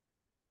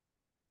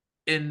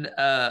in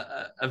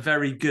a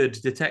very good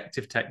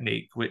detective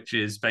technique, which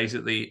is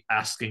basically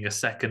asking a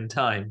second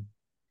time.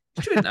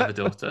 She didn't have a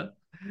daughter.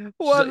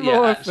 She's like, One yeah,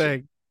 more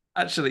thing.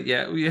 actually,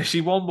 yeah.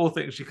 She one more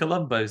thing. She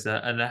Columbo's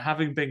her, and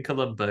having been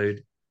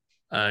Columboed,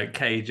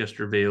 Kay just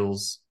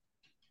reveals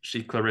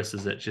she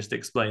Clarissa's it. Just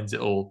explains it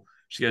all.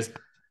 She goes,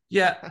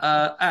 yeah,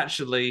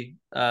 actually,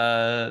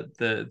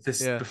 the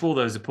this Yeah. before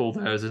there was a pool,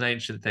 there was an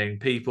ancient thing.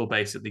 People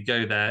basically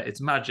go there.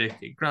 It's magic.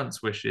 It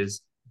grants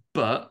wishes,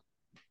 but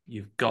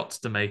you've got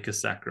to make a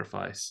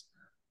sacrifice.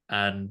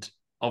 And And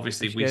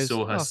obviously, she we goes,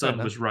 saw her "Oh, fair son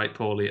enough." was right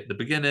poorly at the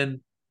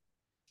beginning,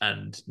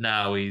 and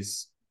now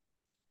he's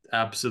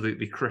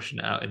absolutely crushing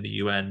it out in the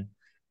UN.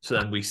 So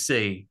then we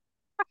see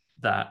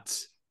that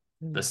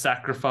the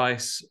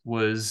sacrifice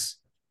was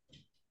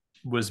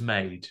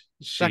made.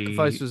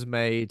 Sacrifice She was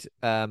made,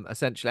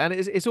 essentially, and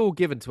it's all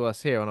given to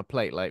us here on a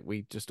plate. Like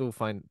we just all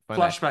find out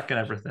flashback and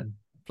everything.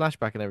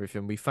 flashback and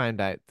everything, we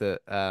found out that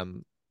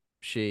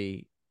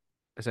she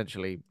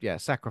essentially, yeah,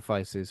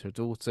 sacrifices her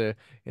daughter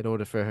in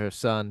order for her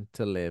son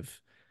to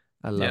live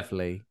a Yeah.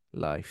 lovely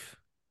life.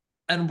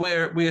 And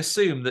we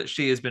assume that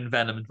she has been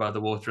venomed by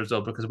the water as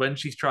well, because when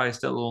she tries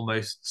to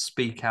almost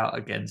speak out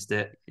against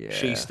it,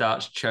 she Yeah.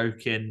 starts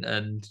choking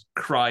and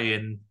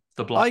crying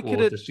the I black could have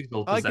water. She's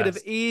all I could have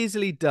possessed.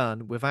 easily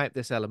done without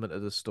this element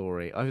of the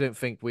story. I don't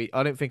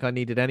think I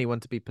needed anyone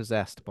to be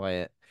possessed by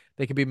it.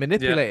 They can be Yeah.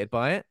 manipulated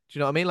by it. Do you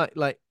know what I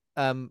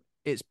mean?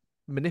 It's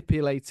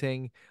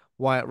manipulating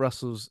Wyatt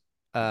Russell's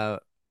uh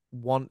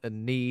want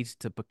and need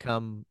to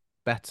become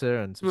better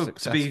and Well,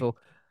 successful.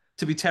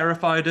 to be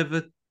terrified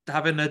of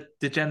having a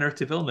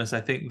degenerative illness,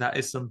 I think that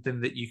is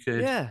something that you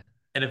could, Yeah.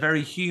 in a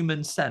very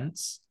human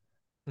sense,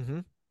 Hmm.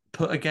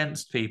 put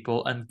against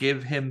people and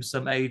give him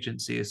some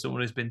agency as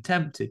someone who's been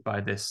tempted by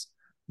this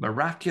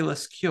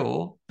miraculous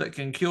cure that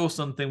can cure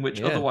something which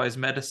Yeah. otherwise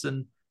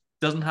medicine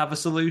doesn't have a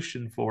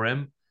solution for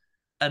him,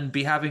 and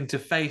be having to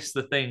face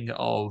the thing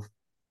of,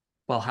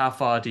 well, how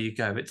far do you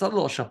go? It's a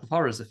little shop of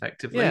horrors, Yeah.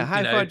 effectively.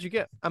 How far did you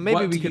get? And maybe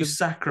What we do could you have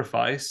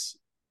sacrifice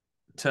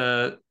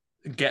to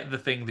get the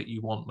thing that you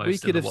want we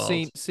most in could the have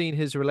world? seen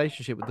his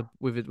relationship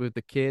with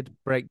the kid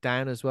break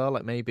down as well.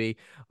 Like maybe,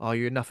 oh,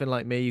 you're nothing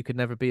like me. You could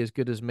never be as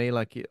good as me.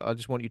 Like I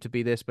just want you to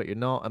be this, but you're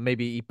not. And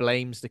maybe he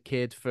blames the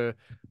kid for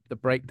the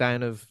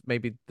breakdown of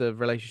maybe the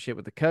relationship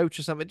with the coach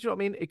or something. Do you know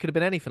what I mean? It could have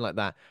been anything like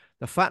that.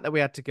 The fact that we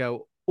had to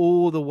go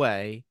all the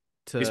way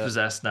He's to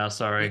possessed now, he,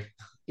 sorry.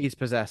 he's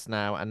possessed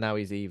now and now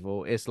he's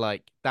evil. It's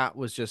like that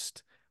was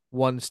just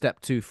one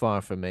step too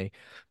far for me.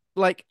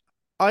 Like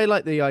I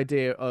like the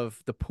idea of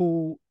the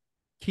pool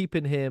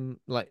keeping him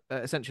like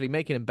essentially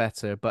making him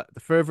better, but the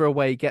further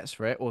away he gets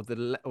for it, or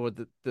the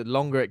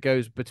longer it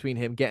goes between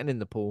him getting in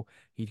the pool,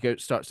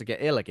 starts to get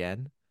ill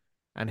again,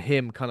 and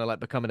him kind of like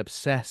becoming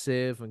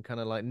obsessive and kind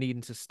of like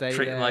needing to stay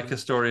Treating there. like a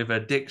story of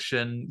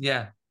addiction.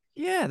 Yeah.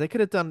 Yeah, they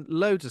could have done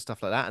loads of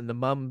stuff like that, and the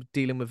mum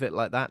dealing with it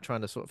like that,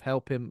 trying to sort of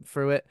help him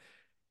through it.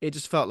 It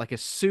just felt like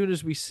as soon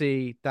as we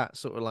see that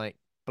sort of like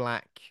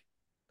black,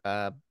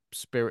 uh,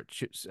 spirit,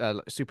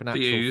 The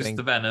supernatural ooze, thing,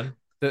 the venom.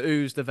 the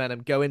ooze, the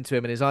venom go into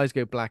him, and his eyes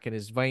go black and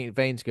his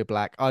veins go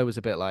black. I was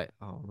a bit like,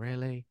 oh,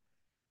 really?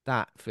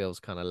 That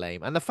feels kind of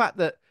lame. And the fact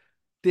that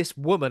this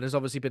woman has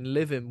obviously been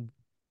living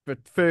for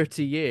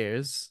 30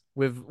 years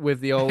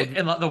with the old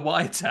In like the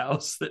White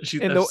House that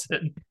she in the lives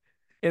in.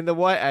 in the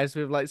White House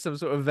with like some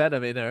sort of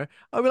venom in her,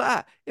 I'd be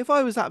like, if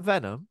I was that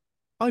venom,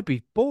 I'd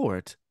be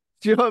bored.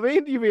 Do you know what I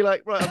mean? You'd be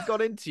like, right, I've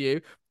gone into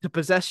you to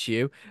possess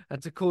you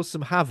and to cause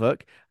some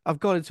havoc. I've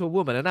gone into a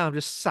woman and now I'm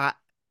just sat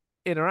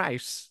in her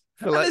house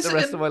for And like the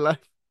rest of my life.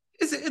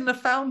 is it in the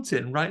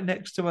fountain right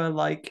next to her,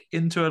 like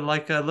into a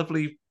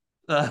lovely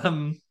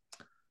um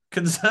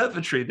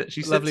conservatory that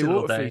she sits Lovely in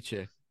all water day?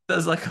 feature.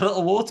 There's like a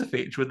little water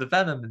feature with the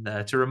venom in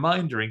there to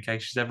remind her in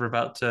case she's ever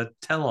about to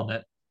tell on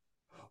it.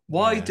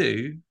 Why Yeah.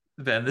 do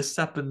then this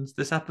happens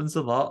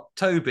a lot.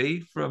 Toby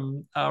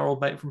from our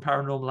old mate from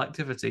Paranormal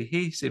Activity,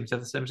 he seems to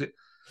have the same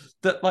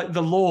that like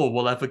the law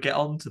will ever get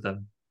onto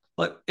them.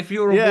 Like if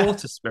you're a Yeah.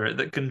 water spirit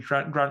that can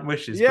grant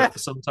wishes, Yeah. but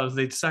sometimes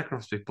need to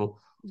sacrifice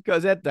people, He's got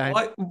his head down.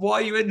 why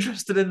are you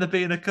interested in there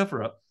being a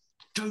cover up?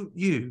 Don't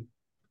you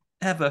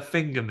ever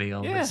finger me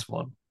on Yeah. this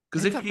one?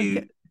 Because It don't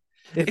make it.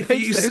 It if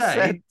makes you no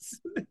say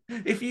sense.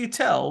 if you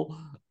tell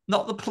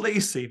not the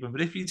police even,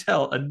 but if you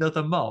tell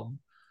another mom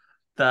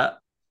that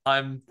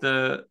I'm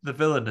the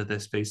villain of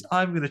this piece,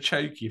 I'm going to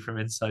choke you from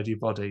inside your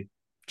body.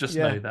 Just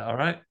Yeah. know that, all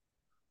right?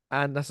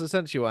 And that's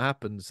essentially what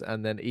happens.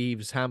 And then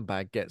Eve's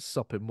handbag gets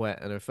sopping wet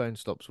and her phone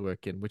stops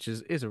working, which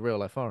is a real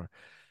life horror.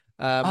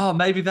 Um, Oh,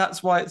 maybe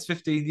that's why it's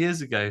 15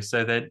 years ago.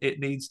 So then it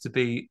needs to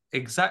be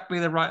exactly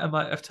the right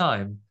amount of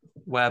time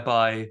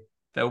whereby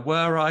there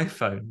were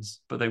iPhones,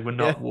 but they were yeah,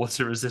 not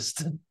water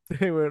resistant.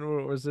 they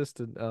weren't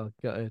resistant. Oh,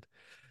 gutted.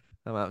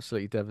 I'm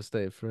absolutely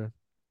devastated for her.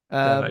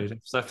 Demoed.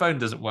 So phone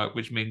doesn't work,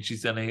 which means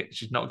she's not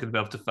going to be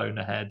able to phone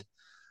ahead.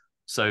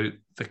 So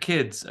the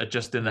kids are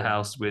just in the Yeah.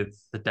 house with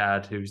the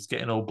dad who's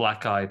getting all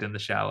black eyed in the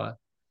shower.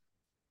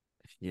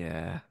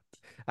 Yeah.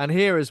 And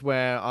here is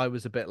where I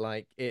was a bit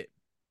like it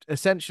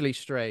essentially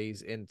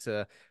strays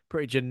into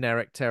pretty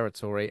generic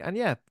territory. And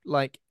yeah,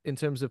 like in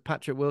terms of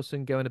Patrick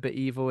Wilson going a bit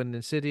evil and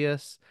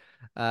insidious,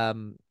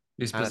 um,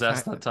 He's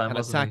possessed that time,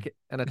 wasn't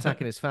and he?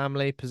 attacking his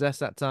family,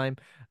 possessed that time.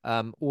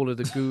 All of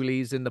the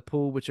ghoulies in the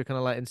pool, which are kind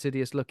of like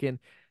insidious looking.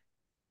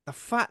 The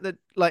fact that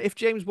like if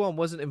James Wan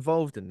wasn't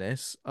involved in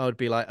this, I would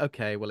be like,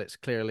 okay, well, it's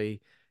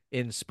clearly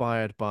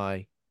inspired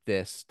by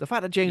this. The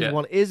fact that James Yeah.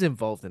 Wan is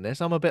involved in this,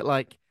 I'm a bit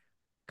like,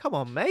 come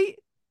on, mate.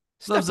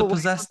 Loves Step a away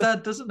possessed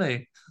dad, doesn't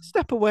he?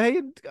 step away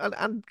and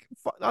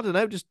I don't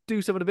know, just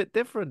do something a bit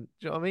different.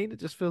 Do you know what I mean? It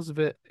just feels a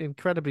bit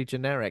incredibly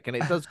generic, and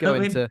it does I go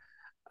mean, into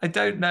I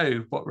don't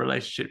know what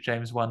relationship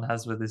James Wan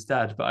has with his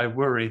dad, but I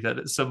worry that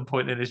at some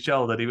point in his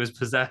childhood he was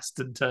possessed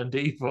and turned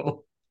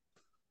evil.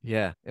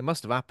 yeah, it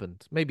must have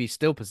happened. Maybe he's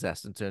still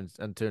possessed and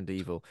turned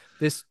evil.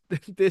 This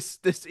this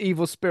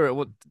evil spirit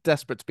was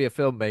desperate to be a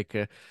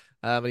filmmaker,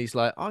 and he's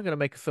like, I'm gonna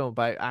make a film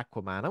about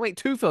Aquaman. I make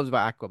two films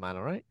about Aquaman.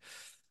 All right.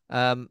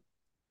 Um,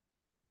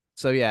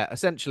 So yeah,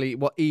 essentially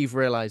what Eve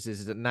realizes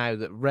is that now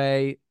that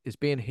Ray is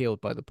being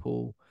healed by the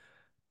pool,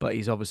 but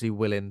he's obviously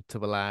willing to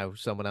allow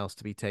someone else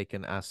to be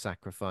taken as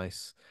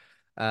sacrifice.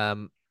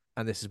 And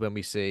this is when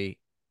we see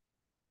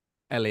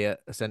Elliot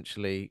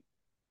essentially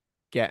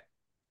get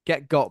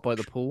got by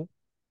the pool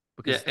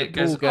Yeah, because the it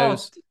pool goes, oh,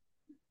 goes, do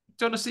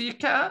you want to see your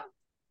cat?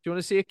 "Do you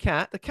want to see a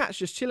cat? The cat's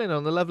just chilling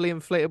on the lovely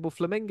inflatable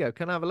flamingo.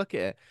 Can I have a look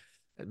at it?"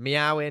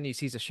 Meowing, he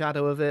sees a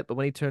shadow of it, but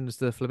when he turns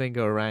the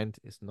flamingo around,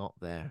 it's not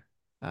there.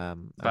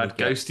 And he Bad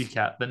ghosty gets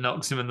cat that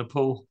knocks him in the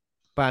pool.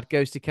 bad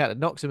ghosty cat that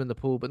knocks him in the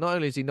pool. But not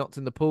only is he knocked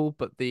in the pool,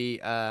 but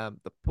the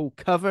pool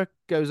cover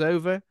goes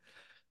over.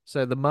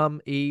 So the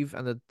mum Eve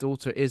and the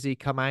daughter Izzy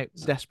come out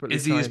desperately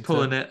Izzy is trying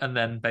pulling to it, and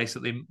then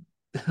basically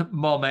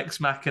Mom Ex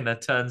Machina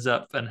turns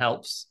up and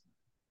helps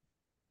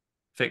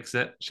fix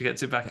it. She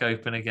gets it back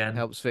open again.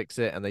 helps fix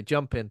it, and they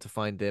jump in to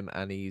find him,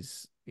 and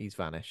he's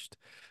vanished.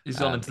 He's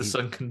gone into the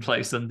sunken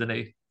place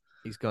underneath.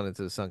 He's gone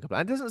into the sunken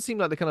place. It doesn't seem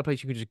like the kind of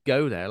place you can just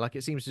go there. Like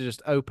it seems to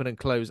just open and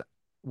close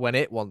when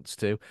it wants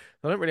to.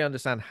 I don't really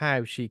understand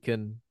how she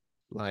can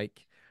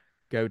like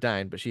go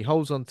down, but she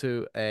holds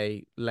onto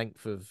a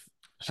length of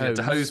She gets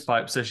a hose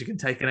pipe so she can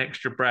take an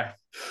extra breath.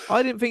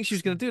 I didn't think she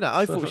was going to do that.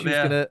 I thought she was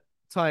Yeah. going to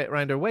tie it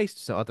around her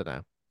waist. So I don't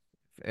know.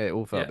 It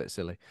all felt a bit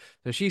silly.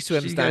 So she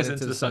swims down goes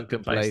into the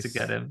sunken place place to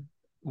get him. And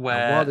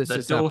Where while this the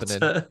is daughter,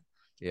 happening,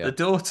 yeah. the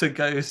daughter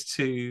goes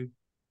to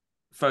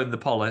phone the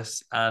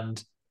police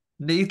and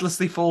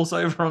needlessly falls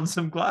over on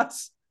some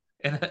glass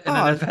in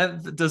an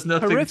event that does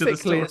nothing to the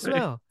story. Horrifically as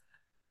well.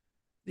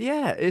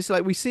 Yeah, it's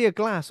like we see a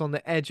glass on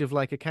the edge of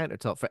like a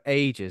countertop for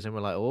ages, and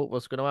we're like, "Oh,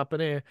 what's going to happen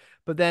here?"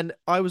 But then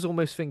I was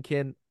almost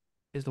thinking,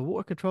 "Is the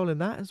water controlling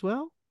that as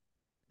well?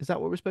 Is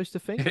that what we're supposed to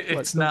think?"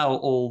 It's now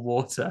all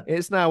water.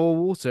 It's now all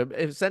water.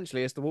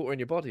 Essentially, it's the water in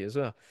your body as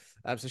well.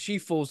 So she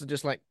falls and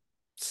just like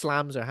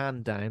slams her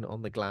hand down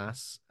on the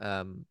glass.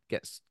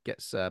 Gets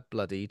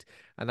bloodied,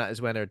 and that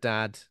is when her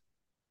dad,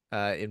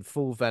 in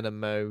full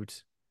venom mode,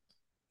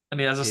 And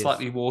he has a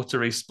slightly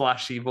watery,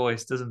 splashy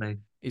voice, doesn't he?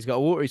 He's got a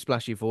watery,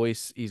 splashy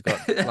voice. He's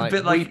got a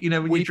bit like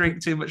when you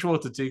drink too much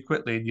water too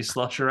quickly and you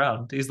slosh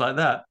around. He's like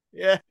that.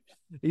 Yeah,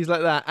 he's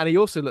like that, and he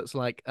also looks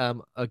like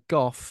a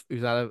goth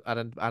who's had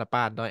a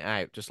bad night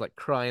out, just like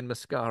crying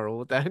mascara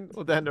all down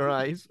her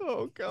eyes.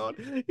 Oh God,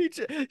 he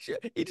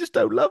just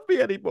don't love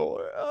me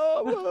anymore.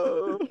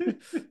 Oh,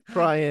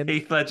 crying.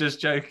 Heath Ledger's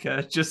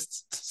Joker,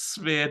 just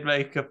smeared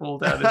makeup all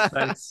down his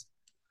face.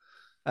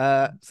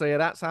 So yeah,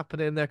 that's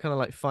happening. They're kind of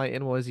like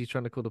fighting while he's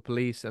trying to call the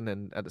police, and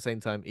then at the same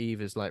time,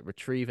 Eve is like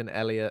retrieving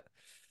Elliot.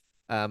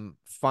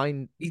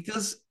 He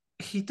does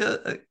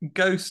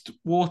ghost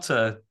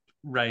water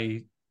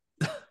Ray.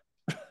 I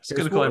was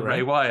going to call him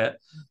Ray Wyatt.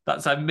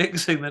 That's I'm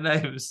mixing the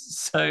names.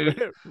 So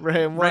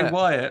Ray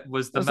Wyatt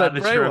was the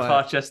manager of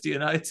Harchester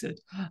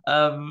United.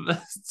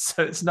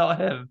 So it's not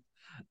him.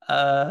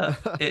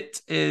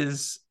 It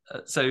is.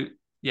 So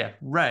yeah,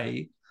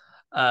 Ray.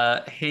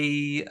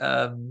 He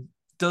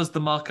does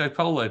the Marco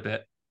Polo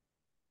bit,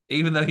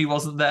 even though he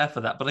wasn't there for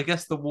that. But I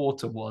guess the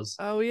water was.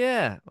 Oh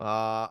yeah.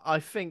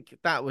 I think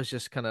that was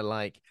just kind of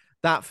like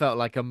that felt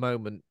like a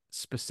moment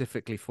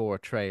specifically for a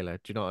trailer.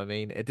 Do you know what I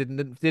mean? It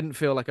didn't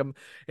feel like a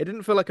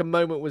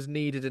moment was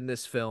needed in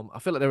this film. I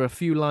feel like there were a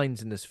few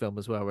lines in this film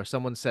as well where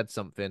someone said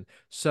something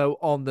so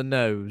on the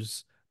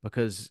nose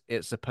because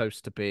it's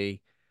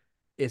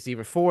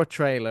either for a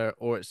trailer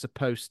or it's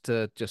supposed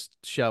to just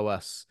show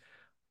us,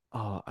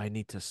 oh, I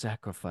need to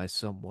sacrifice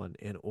someone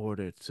in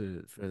order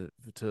to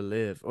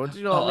live. Or do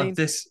you know what I mean?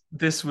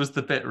 This was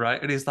the bit,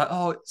 right? And he's like,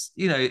 oh,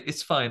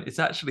 it's fine. It's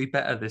actually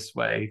better this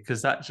way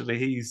because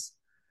actually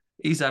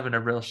he's having a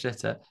real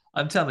shitter.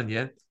 I'm telling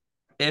you,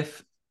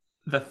 if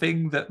the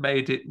thing that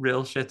made it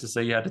real shitter,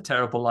 so you had a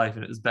terrible life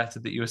and it was better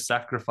that you were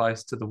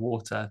sacrificed to the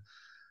water,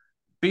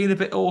 being a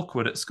bit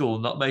awkward at school,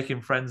 not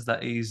making friends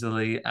that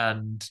easily,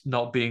 and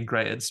not being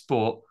great at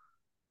sport.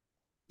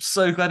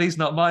 So glad he's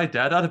not my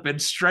dad. I'd have been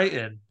straight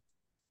in.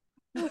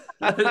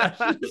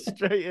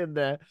 Straight in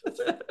there.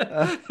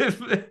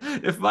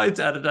 If my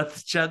dad had had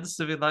the chance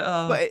to be like,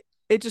 oh, but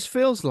it just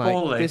feels like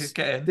poorly, this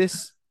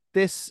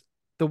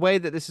the way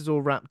that this is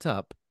all wrapped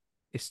up,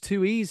 it's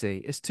too easy.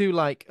 It's too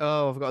like,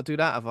 oh, I've got to do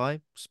that, have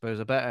I? Suppose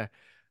I better.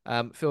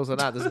 Feels like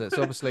that, doesn't it?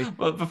 So obviously,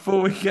 well,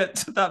 before we get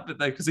to that bit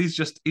though, because he's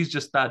just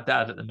bad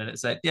dad at the minute,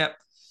 saying, "Yep,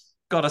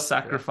 gotta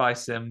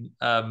sacrifice him."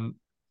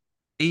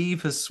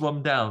 Eve has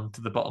swum down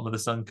to the bottom of the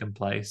sunken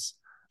place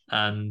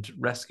and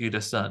rescued her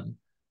son,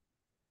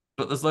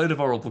 but there's a load of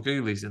horrible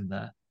ghoulies in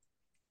there.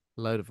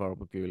 Yeah.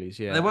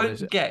 They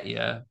won't get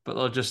you, but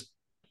they'll just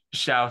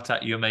shout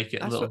at you and make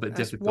it a little bit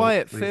difficult. That's why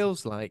it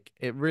feels like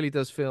it really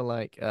does feel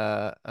like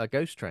a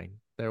ghost train.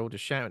 They're all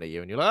just shouting at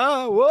you, and you're like,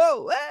 "Oh,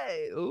 whoa,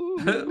 hey, ooh,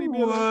 leave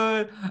me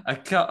alone."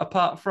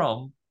 Apart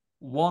from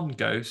one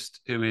ghost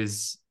who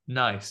is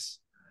nice,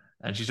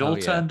 and she's all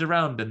turned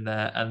around in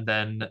there, and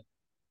then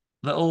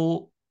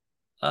little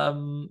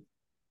Miss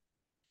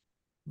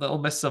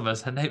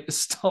Summers. Her name is.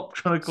 Stop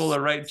trying to call her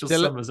Rachel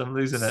Summers. I'm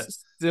losing it.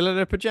 Still in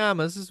her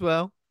pajamas as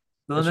well.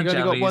 Still in her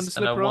jammies got one and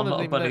slipper one on,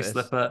 little bunny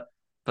slipper,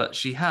 but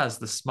she has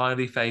the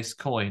smiley face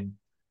coin.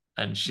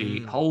 and she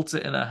holds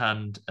it in her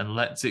hand and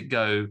lets it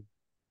go,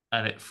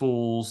 and it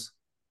falls,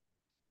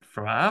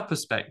 from our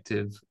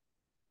perspective,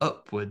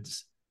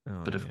 upwards.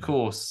 Oh, But of yeah.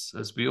 course,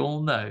 as we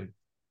all know,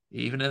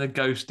 even in a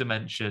ghost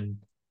dimension,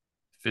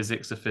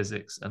 physics are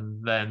physics.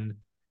 And then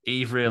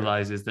Eve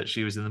realizes that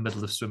she was in the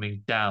middle of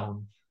swimming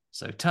down,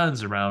 so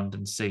turns around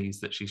and sees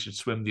that she should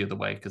swim the other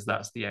way because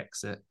that's the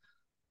exit.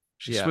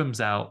 She Yeah.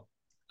 swims out,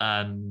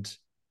 and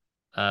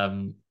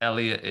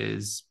Elliot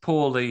is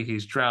poorly.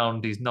 He's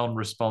drowned. He's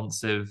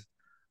non-responsive.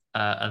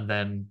 And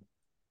then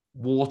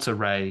Water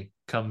Ray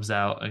comes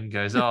out and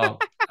goes, "Oh,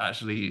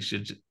 actually, you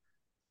should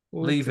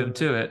leave him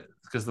to it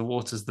because the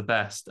water's the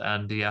best,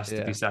 and he has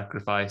to be Yeah.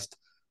 sacrificed."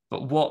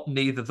 But what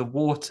neither the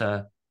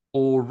water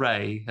or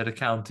Ray had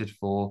accounted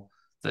for,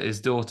 that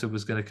his daughter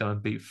was going to come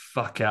and beat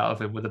fuck out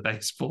of him with a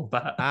baseball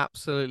bat.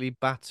 Absolutely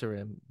batter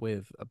him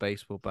with a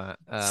baseball bat.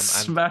 And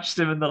Smashed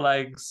him in the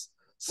legs,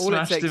 all it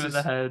smashed takes him in the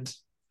is head.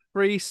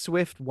 3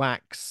 swift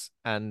whacks,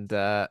 and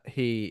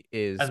he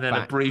is And then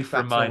a brief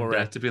back to normal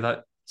reminder Ray. to be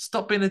like,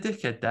 "Stop being a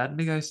dickhead, Dad." And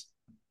he goes,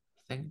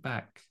 "Think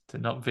back to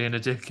not being a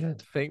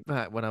dickhead." Think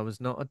back when I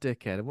was not a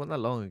dickhead. It wasn't that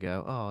long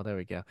ago. Oh, there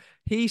we go.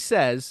 He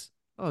says,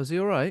 "Oh, is he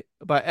all right?"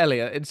 About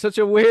Elliot in such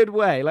a weird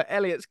way. Like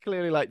Elliot's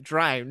clearly like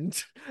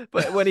drowned,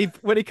 but when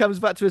he comes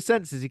back to his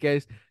senses, he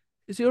goes,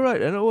 "Is he all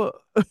right?" And what?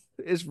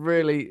 It's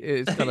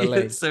kind of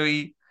lame. So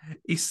he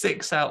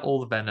sicks out all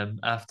the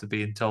venom after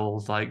being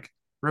told, like,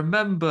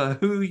 "Remember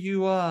who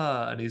you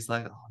are." And he's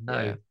like, "Oh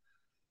no, Yeah.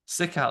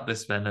 sick out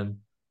this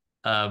venom."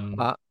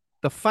 But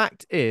the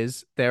fact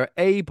is, they're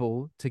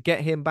able to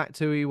get him back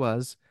to who he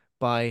was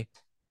by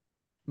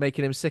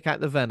making him sick out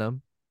the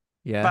venom.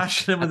 Yeah.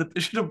 Bashing him with a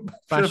should have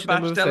Bashing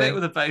him with bashed a Elliot thing.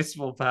 with a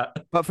baseball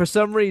bat. But for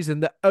some reason,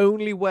 the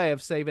only way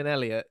of saving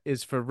Elliot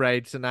is for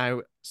Ray to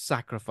now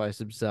sacrifice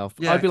himself.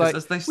 Yeah, I'd be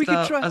because like, we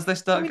could try. as they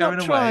Can start we going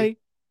not away, try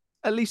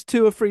at least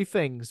 2 or 3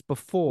 things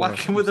before whack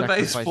him you with a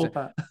sacrifice baseball it?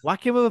 bat.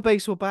 Whack him with a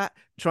baseball bat.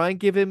 Try and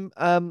give him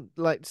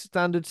like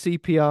standard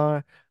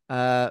CPR.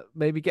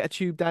 Maybe get a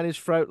tube down his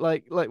throat,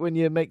 like when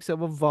you make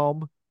someone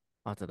vom.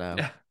 I don't know.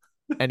 Yeah.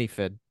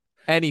 Anything.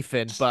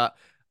 But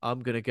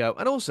I'm gonna go.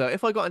 And also,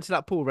 if I got into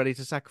that pool ready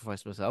to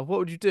sacrifice myself, what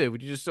would you do?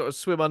 Would you just sort of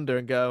swim under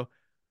and go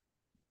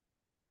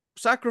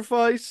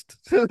sacrificed?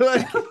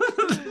 Like,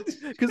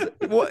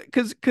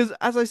 because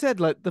as I said,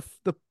 like the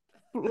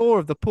floor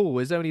of the pool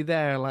is only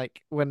there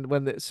like when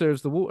it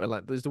serves the water.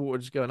 Like there's the water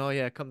just going, "Oh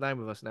yeah, come down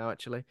with us now."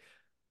 Actually,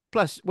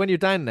 plus when you're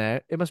down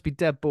there, it must be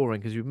dead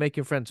boring because you're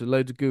making friends with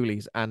loads of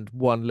ghoulies and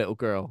one little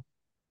girl.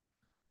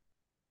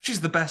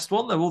 She's the best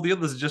one though. All the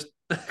others are just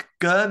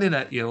gurning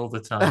at you all the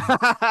time.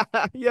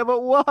 Yeah,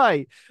 but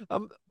why?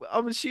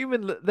 I'm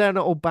assuming that they're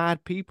not all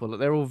bad people, that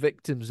they're all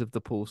victims of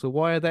the pool. So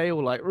why are they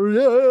all like,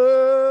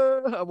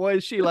 "Rrrr!" And why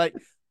is she like,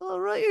 "All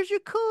right, here's your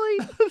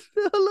coin.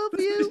 I love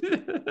you.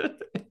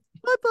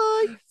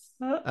 Bye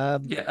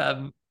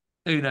bye."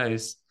 Who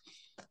knows?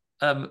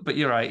 But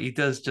you're right. He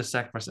does just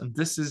sacrifice, and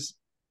this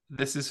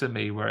is for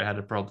me where it had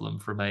a problem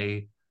from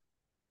a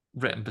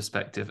written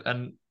perspective,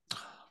 and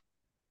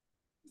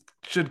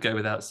should go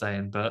without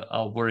saying, but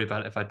I'll worry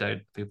about it if I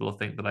don't. People will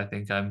think that I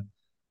think I'm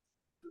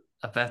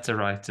a better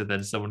writer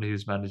than someone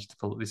who's managed to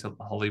pull up these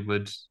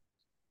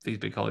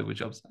big Hollywood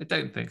jobs. I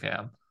don't think I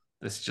am.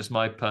 This is just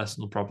my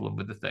personal problem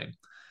with the thing.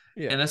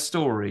 Yeah. In a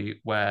story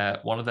where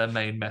one of their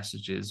main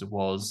messages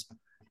was,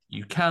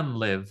 you can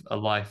live a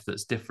life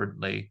that's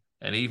differently,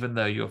 and even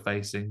though you're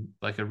facing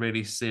like a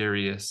really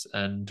serious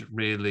and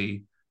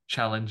really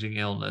challenging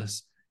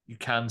illness, you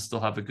can still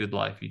have a good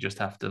life. You just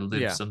have to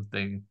live Yeah.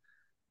 something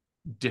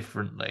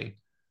differently.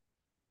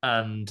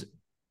 And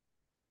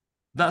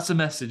that's a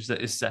message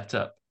that is set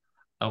up.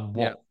 And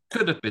what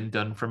could have been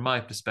done from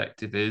my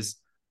perspective is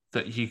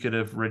that he could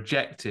have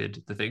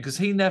rejected the thing, because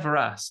he never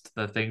asked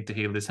the thing to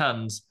heal his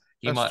hands.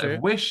 He That's might true.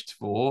 have wished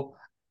for,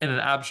 in an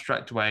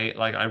abstract way,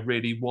 like, I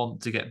really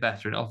want to get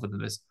better and offer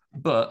them this.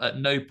 But at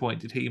no point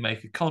did he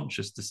make a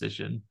conscious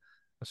decision,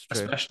 That's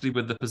true. especially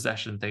with the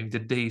possession thing.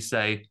 Did he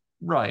say,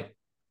 right,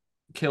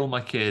 kill my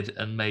kid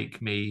and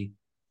make me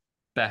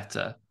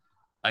better?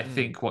 I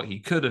think what he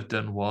could have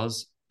done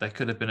was, there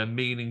could have been a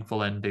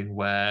meaningful ending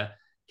where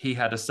he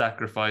had a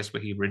sacrifice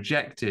where he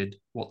rejected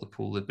what the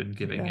pool had been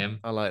giving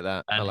him. I like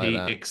that. And I like he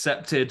that.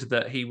 accepted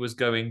that he was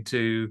going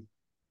to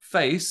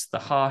face the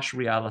harsh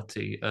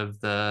reality of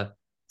the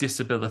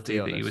disability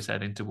that he was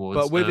heading towards.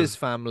 But with his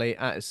family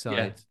at his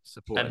side,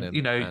 supporting and,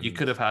 him. You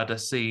could have had a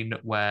scene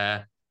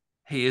where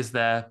he is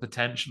there,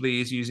 potentially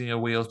he's using a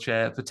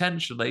wheelchair,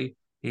 potentially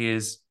he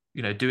is,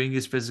 doing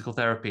his physical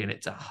therapy, and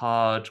it's a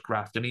hard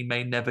graft, and he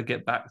may never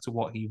get back to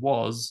what he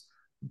was,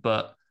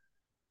 but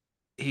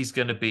he's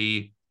going to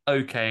be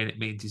okay, and it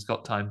means he's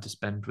got time to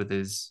spend with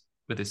his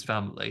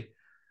family.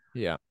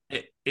 Yeah.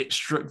 It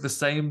struck the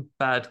same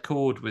bad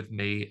chord with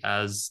me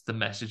as the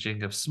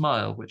messaging of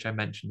Smile, which I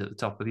mentioned at the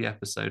top of the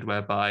episode,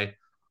 whereby,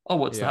 oh,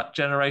 what's that?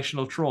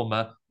 Generational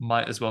trauma?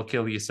 Might as well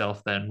kill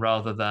yourself then,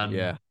 rather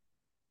than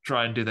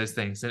try and do those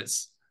things. And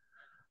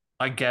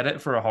I get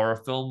it, for a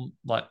horror film,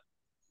 like,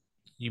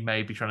 you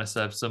may be trying to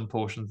serve some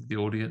portions of the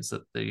audience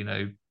that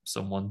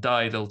someone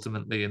died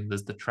ultimately, and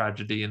there's the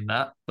tragedy in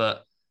that.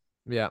 But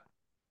Yeah.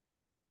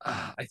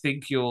 I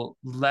think you're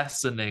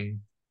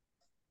lessening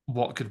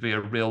what could be a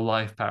real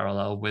life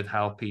parallel with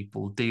how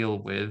people deal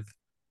with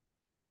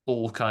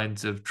all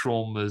kinds of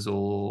traumas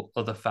or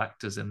other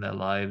factors in their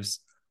lives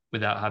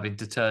without having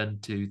to turn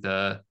to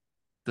the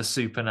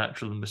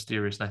supernatural and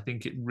mysterious. And I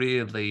think it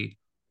really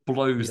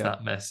blows Yeah.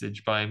 that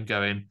message by him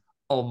going,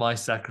 "Oh, my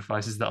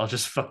sacrifice is that I'll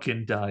just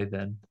fucking die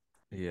then."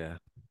 Yeah.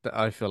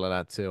 I feel like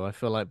that too. I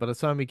feel like by the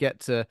time we get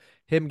to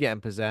him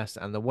getting possessed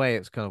and the way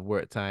it's kind of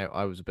worked out,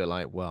 I was a bit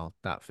like, well,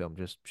 that film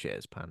just shit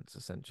his pants,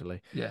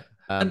 essentially. Yeah.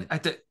 And Um,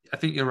 I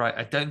think you're right.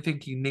 I don't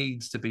think he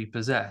needs to be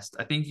possessed.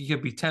 I think he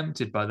could be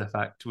tempted by the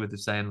fact with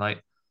saying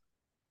like,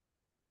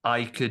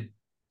 I could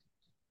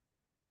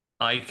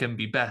I can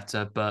be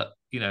better, but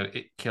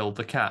it killed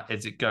the cat.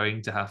 Is it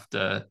going to have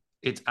to?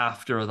 It's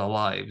after other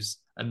lives,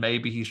 and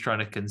maybe he's trying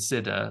to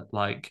consider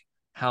like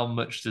how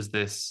much does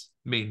this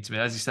mean to me?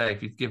 As you say,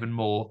 if he's given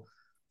more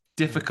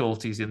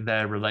difficulties in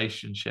their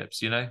relationships,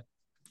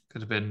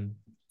 could have been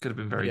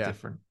very yeah.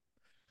 different.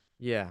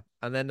 Yeah.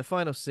 And then the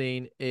final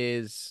scene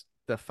is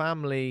the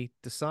family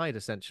decide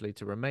essentially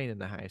to remain in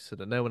the house so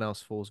that no one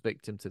else falls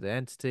victim to the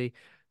entity.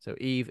 So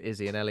Eve,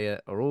 Izzy, and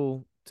Elliot are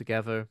all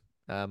together.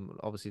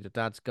 Obviously the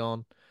dad's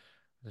gone.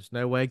 There's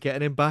no way of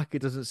getting him back,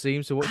 it doesn't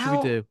seem. So what should we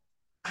How do?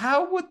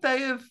 how would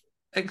they have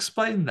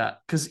explained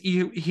that? Because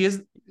he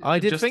is, I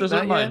did just think as a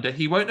that, yeah. reminder,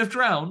 he won't have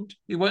drowned.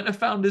 He won't have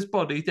found his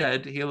body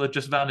dead. He'll have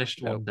just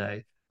vanished No. one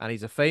day. And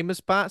he's a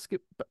famous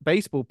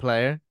baseball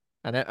player,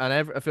 and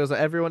it feels like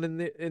everyone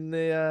in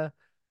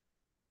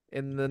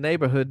the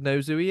neighborhood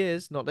knows who he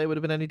is. Not that it would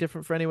have been any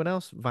different for anyone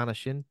else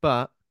vanishing,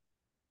 but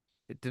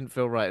it didn't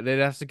feel right. It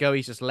has to go.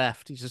 He's just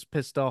left. He's just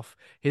pissed off.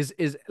 His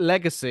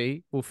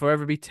legacy will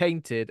forever be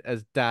tainted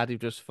as dad who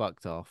just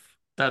fucked off.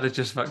 That is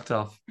just fucked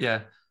off.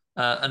 Yeah.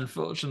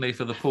 Unfortunately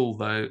for the pool,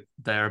 though,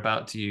 they're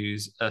about to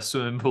use a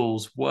swimming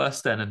pool's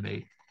worst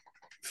enemy.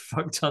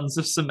 Fuck tons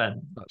of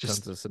cement. Not tons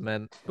Just of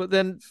cement. But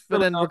then, fill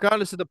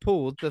regardless of the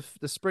pool,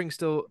 the spring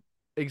still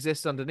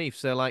exists underneath.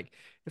 So like,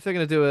 if they're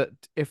gonna do a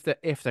if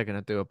they're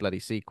gonna do a bloody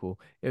sequel,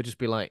 it would just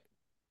be like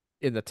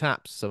in the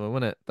taps, somewhere,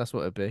 wouldn't it? That's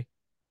what it'd be.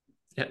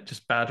 yeah,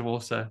 just bad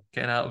water,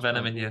 getting out Just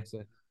venom bad in you.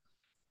 water.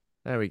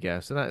 There we go.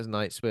 So that is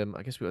Night Swim.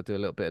 I guess we got to do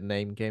a little bit of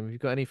name game. Have you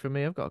got any for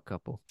me? I've got a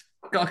couple.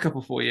 Got a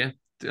couple for you.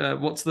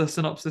 What's the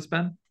synopsis,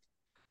 Ben?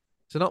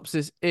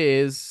 Synopsis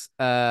is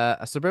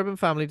a suburban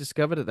family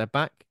discovered that their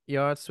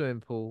backyard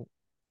swimming pool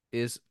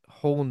is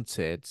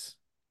haunted.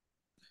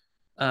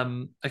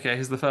 Okay,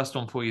 here's the first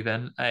one for you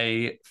then.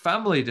 A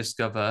family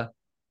discover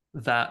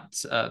that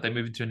they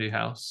move into a new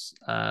house,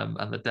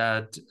 and the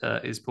dad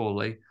is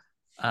poorly,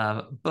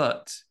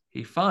 but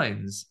he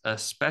finds a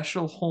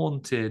special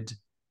haunted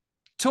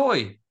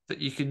toy that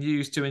you can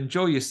use to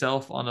enjoy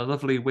yourself on a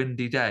lovely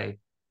windy day.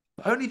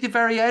 But only the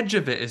very edge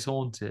of it is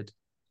haunted.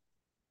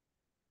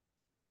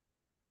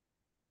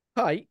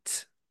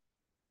 Kite.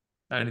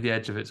 Only the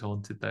edge of it's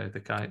haunted, though, the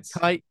kites.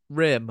 Kite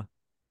rim.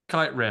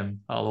 Kite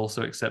rim. I'll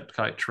also accept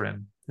kite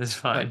trim. It's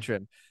Kite fine.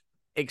 trim.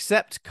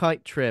 Accept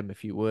kite trim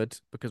if you would,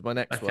 because my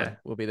next Okay. one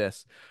will be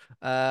this.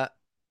 A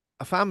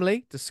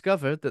family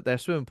discovered that their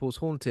swimming pool's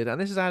haunted, and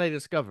this is how they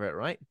discover it,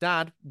 right?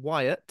 Dad,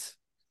 Wyatt,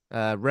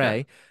 Yeah.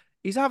 Ray,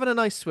 he's having a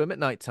nice swim at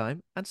night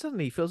time, and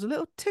suddenly he feels a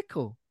little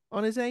tickle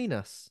on his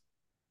anus.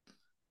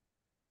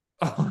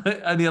 Oh,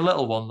 only a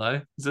little one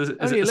though. Is Only it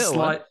a a little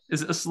one. slight?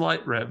 Is it a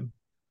slight rim?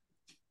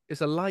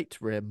 It's a light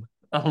rim,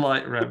 A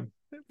light rim.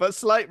 but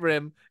slight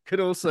rim could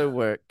also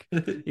work.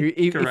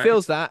 He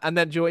feels Correct. that, and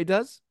then do you know what he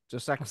does?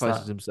 Just What's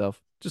sacrifices that?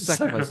 himself. Just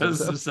sacrifices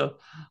Sacrifices himself.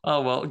 himself.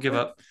 Oh well, give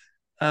up.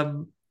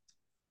 Um,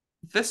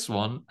 this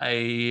one,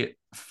 a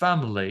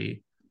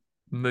family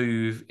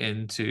move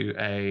into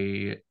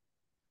a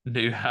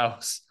new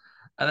house,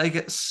 and they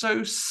get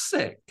so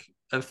sick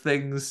of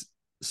things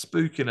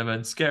spooking them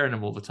and scaring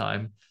them all the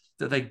time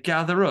that they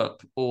gather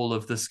up all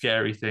of the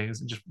scary things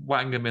and just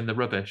wang them in the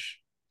rubbish.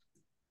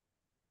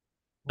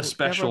 A Well,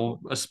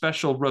 gather up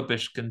special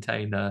rubbish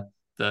container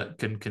that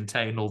can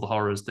contain all the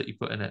horrors that you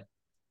put in it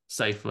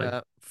safely.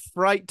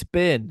 fright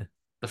bin.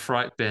 The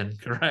fright bin,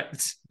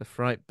 correct? The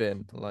fright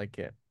bin. I like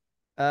it.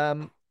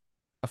 Um,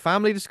 a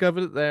family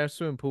discovered that their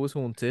swimming pool was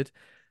haunted,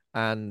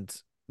 and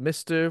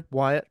Mr.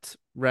 Wyatt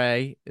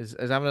Ray is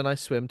having a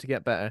nice swim to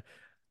get better.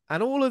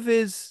 And all of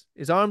his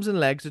arms and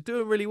legs are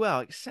doing really well,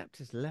 except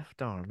his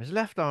left arm. His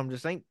left arm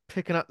just ain't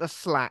picking up the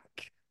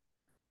slack.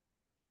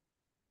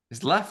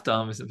 His left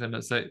arm is something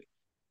that's like,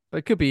 But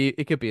it could be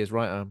his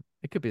right arm.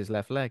 It could be his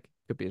left leg. It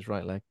could be his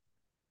right leg.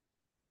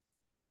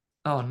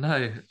 oh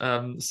no.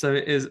 So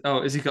it is.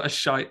 Oh, has he got a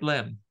shite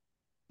limb?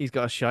 He's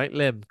got a shite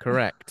limb,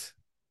 correct.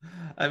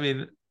 I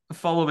mean,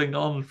 following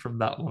on from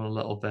that one a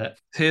little bit,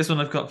 here's one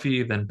I've got for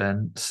you then,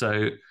 Ben.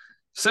 So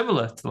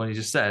similar to the one you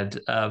just said,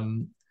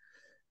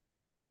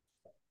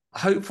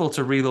 hopeful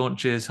to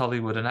relaunch his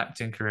Hollywood and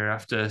acting career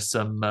after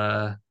some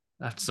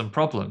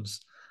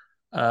problems.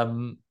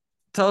 Um,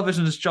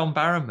 Television's John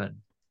Barrowman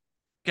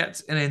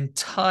gets an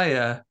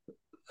entire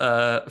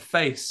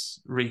face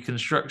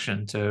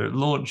reconstruction to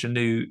launch a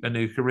new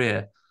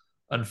career.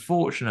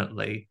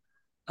 unfortunately,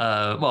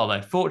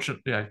 no,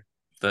 fortunately,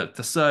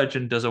 the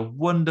surgeon does a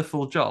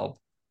wonderful job,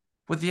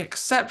 with the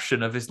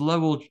exception of his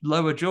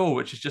lower jaw,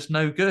 which is just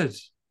no good.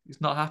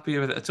 He's not happy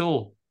with it at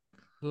all.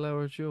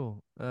 Lower jaw.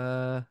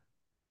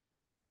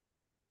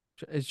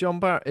 Is John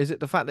Bar? Is it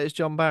the fact that it's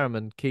John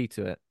Barrowman key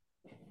to it?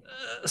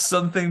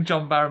 Something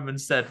John Barrowman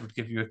said would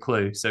give you a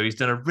clue. So he's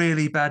done a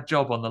really bad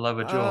job on the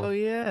lower Oh jaw.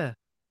 yeah.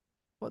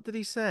 What did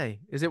he say?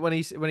 Is it when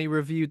he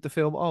reviewed the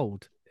film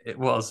Old? It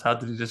was. How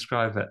did he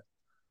describe it?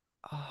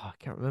 Oh, I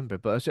can't remember,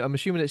 but I'm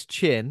assuming it's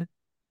chin.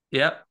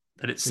 Yep.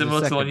 And it's Is the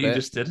similar to the one second you bit.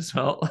 just did as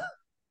well.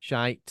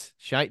 Shite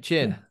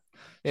chin.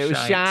 It was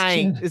Shite.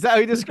 shite. Is that how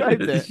he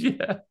described it?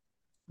 Yeah.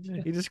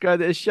 He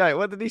described it as shite.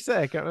 What did he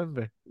say? I can't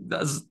remember.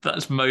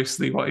 That's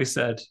mostly what he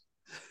said.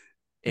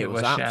 It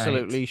was shite.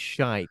 absolutely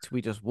shite.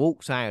 We just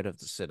walked out of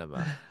the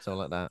cinema, something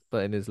like that,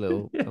 but in his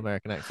little Yeah.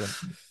 American accent.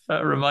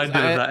 Reminded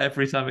of Is that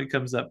every time it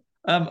comes up.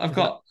 I've Is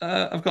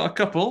that got a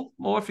couple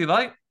more if you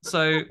like.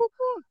 So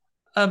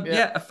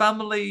yeah? a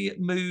family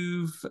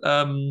move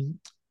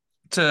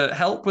to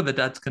help with a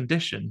dad's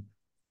condition.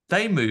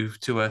 They move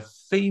to a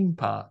theme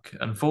park.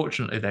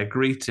 Unfortunately, they're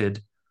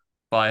greeted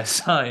by a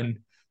sign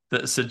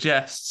that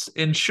suggests,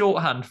 in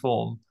shorthand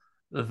form,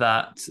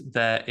 that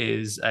there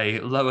is a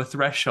lower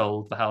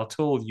threshold for how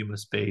tall you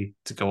must be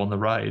to go on the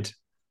ride.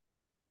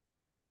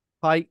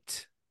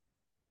 Height,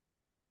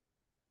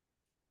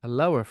 a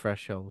lower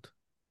threshold.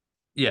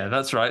 Yeah,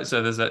 that's right.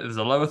 So there's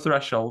a lower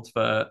threshold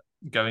for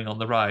going on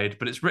the ride,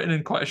 but it's written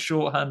in quite a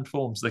shorthand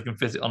form so they can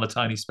fit it on a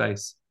tiny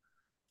space.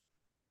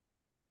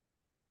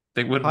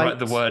 They wouldn't write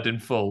the Height, word in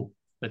full.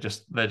 They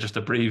just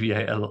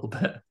abbreviate a little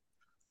bit.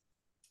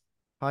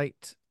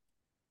 height,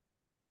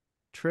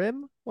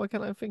 trim. Why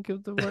can't I think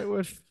of the right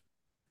word?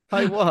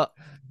 Height what?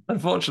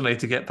 Unfortunately,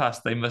 to get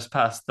past, they must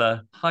pass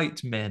the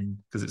height min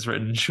because it's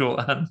written in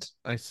shorthand.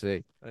 I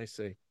see. I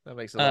see. That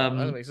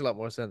Um, makes a lot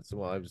more sense than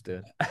what I was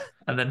doing.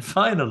 and then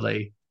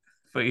finally,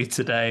 for you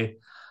today,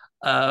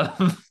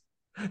 um,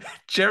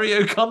 Jerry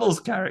O'Connell's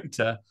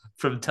character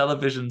from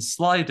television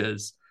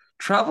Sliders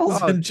travels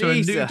Oh into a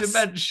new Jesus!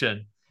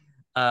 dimension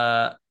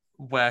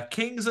where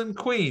kings and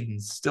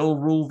queens still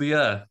rule the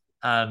earth,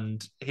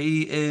 and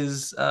he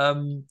is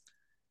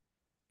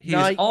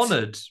Night,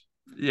 honored.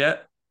 Yeah,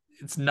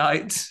 it's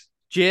night.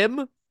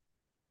 Jim,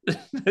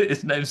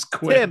 His name's Tim,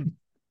 Quinn.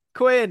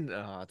 Quinn.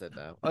 Oh, I don't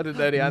know. I didn't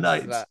know the answer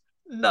to Night, that.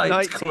 Night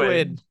Night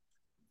Quinn.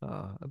 Quinn.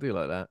 Oh, I do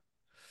like that.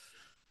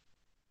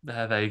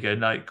 There you go,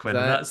 Night Is Quinn,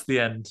 and that that's the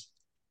end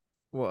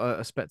what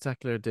a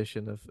spectacular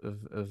edition of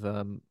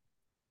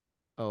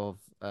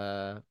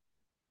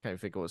can't even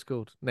think of what it's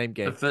called. Name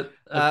game. of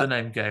the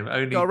name game.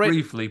 Only Got to rate.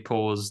 briefly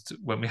paused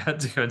when we had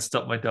to go and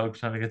stop my dog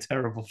from having a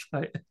terrible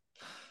fight.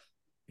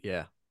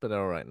 Yeah, but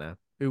they're all right now.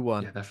 Who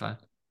won? Yeah, they're fine.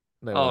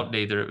 No Oh, one.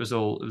 neither. It was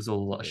all a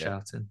lot of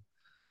Yeah.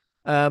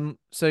 shouting.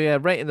 So yeah,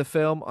 rating the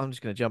film. I'm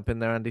just gonna jump in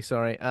there, Andy.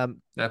 Sorry. Yeah,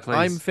 I'm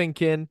please.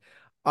 thinking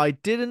I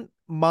didn't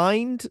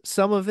mind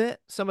some of it.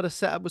 Some of the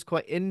setup was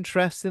quite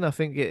interesting. I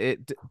think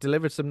it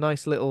delivered some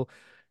nice little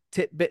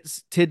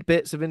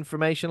tidbits of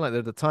information, like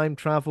the time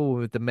travel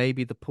with the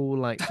maybe the pool,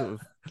 like sort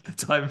of The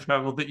time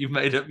travel that you've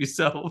made up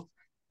yourself.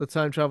 the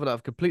time travel that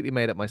I've completely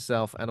made up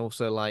myself, and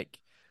also like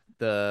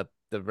the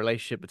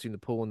relationship between the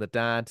pool and the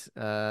dad,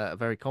 a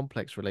very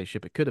complex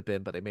relationship it could have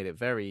been, but they made it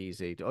very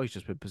easy. Oh, he's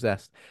just been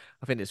possessed.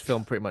 I think this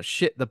film pretty much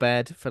shit the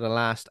bed for the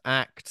last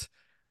act.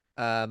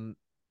 Um,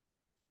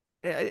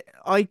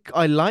 I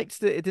liked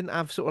that it didn't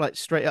have sort of like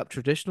straight up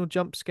traditional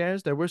jump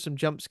scares. There were some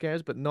jump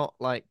scares, but not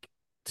like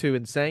too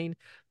insane.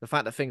 The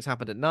fact that things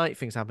happened at night,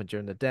 things happened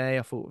during the day,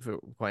 I thought were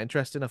quite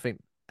interesting. I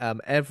think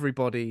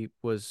everybody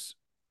was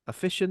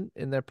efficient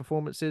in their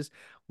performances.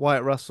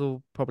 Wyatt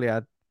Russell probably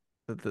had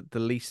the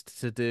least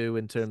to do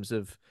in terms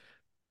of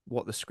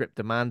what the script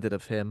demanded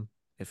of him.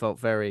 It felt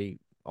very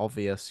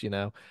obvious, you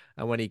know.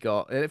 And when he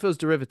got, and it feels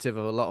derivative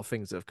of a lot of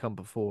things that have come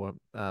before.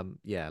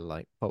 Yeah,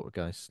 like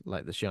Poltergeist,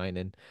 like The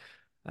Shining,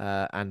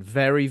 and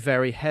very,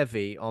 very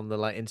heavy on the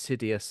like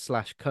Insidious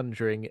slash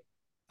Conjuring,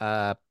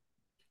 uh,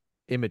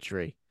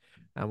 imagery.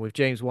 And with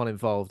James Wan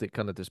involved, it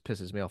kind of just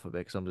pisses me off a bit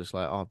because I'm just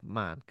like, oh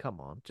man,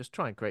 come on, just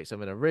try and create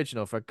something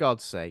original for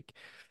God's sake.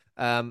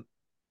 Um,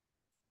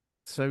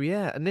 so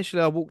yeah,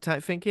 initially I walked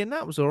out thinking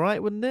that was all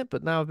right, wouldn't it?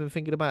 But now I've been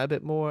thinking about it a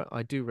bit more.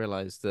 I do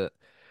realize that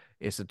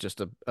it's just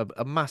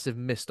a massive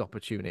missed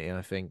opportunity.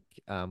 I think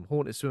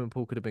Haunted Swimming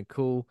Pool could have been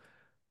cool.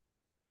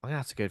 I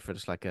have to go for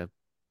just like a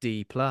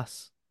D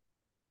plus.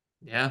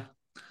 Yeah.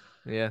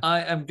 Yeah.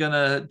 I am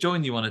gonna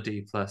join you on a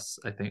D plus,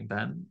 I think,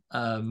 Ben.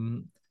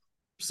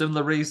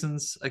 Similar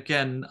reasons.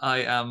 Again,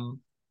 I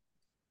am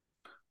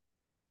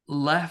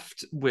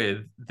left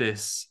with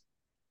this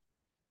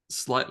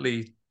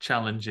slightly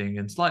challenging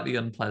and slightly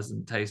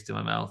unpleasant taste in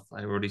my mouth.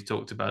 I already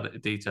talked about it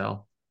in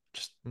detail.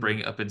 Just bring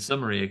Mm. it up in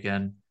summary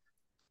again.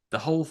 The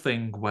whole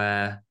thing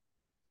where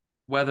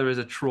there is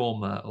a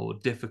trauma or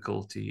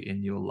difficulty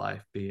in your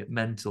life, be it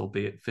mental,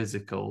 be it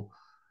physical,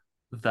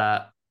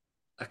 that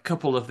a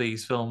couple of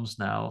these films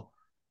now,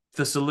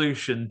 the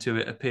solution to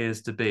it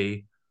appears to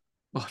be,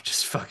 oh,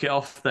 just fuck it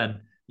off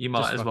then. you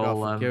Just might as fuck off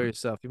well and kill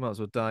yourself. You might as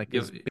well die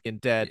because being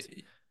dead.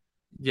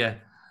 yeah.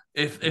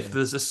 If Yeah.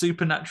 there's a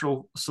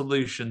supernatural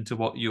solution to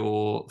what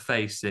you're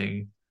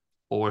facing,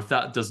 or if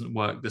that doesn't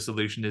work, the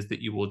solution is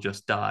that you will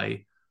just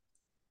die.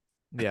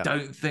 I Yeah.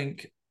 don't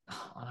think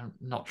I'm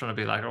not trying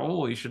to be like,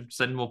 oh, you should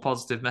send more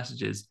positive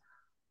messages.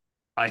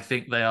 I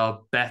think they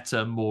are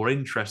better, more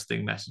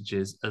interesting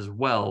messages, as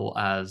well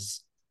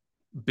as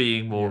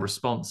being more Yeah.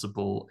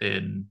 responsible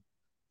in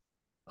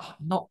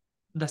not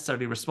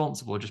necessarily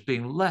responsible, just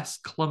being less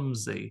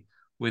clumsy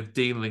with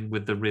dealing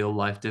with the real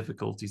life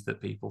difficulties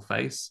that people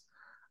face.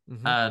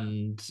 Hmm.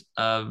 And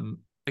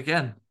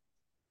again,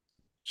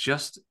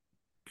 just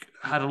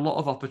had a lot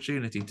of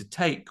opportunity to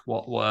take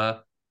what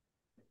were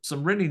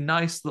some really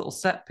nice little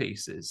set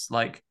pieces.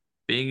 Like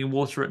being in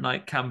water at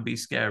night can be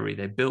scary.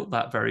 They built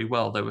that very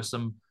well. There were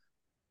some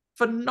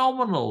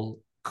phenomenal,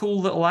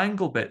 cool little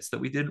angle bits that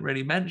we didn't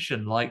really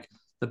mention, like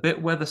the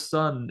bit where the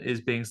sun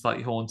is being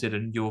slightly haunted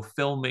and you're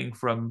filming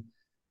from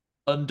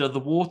under the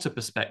water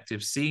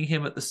perspective, seeing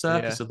him at the Yeah.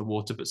 surface of the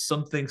water, but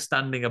something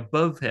standing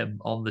above him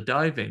on the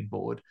diving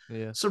board.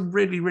 Yeah. Some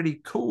really,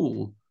 really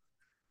cool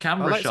I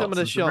camera like some of shots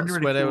the and some really, shots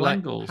really where they were cool like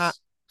angles.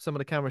 some of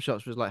the camera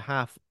shots was like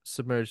half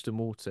submerged in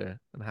water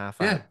and half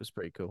out. Yeah, It was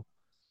pretty cool.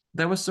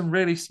 there were some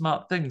really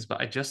smart things,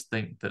 but I just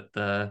think that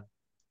the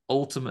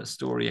ultimate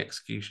story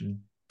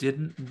execution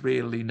didn't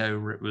really know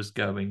where it was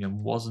going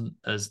and wasn't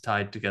as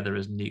tied together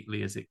as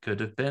neatly as it could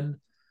have been.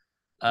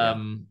 Yeah.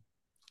 Um,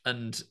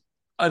 and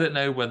I don't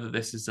know whether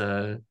this is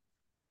a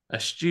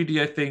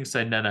studio thing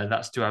saying, no,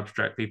 that's too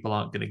abstract. People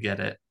aren't going to get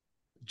it.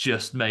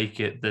 Just make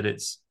it that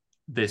it's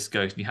this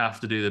ghost. And you have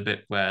to do the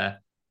bit where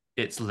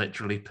it's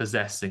literally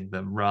possessing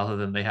them rather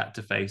than they had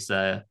to face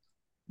a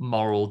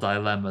moral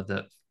dilemma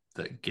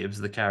that gives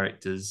the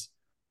characters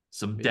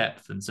some Yeah.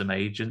 depth and some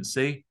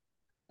agency.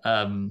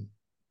 Um,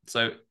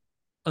 so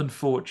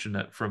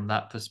unfortunate from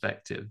that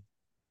perspective.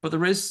 But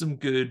there is some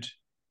good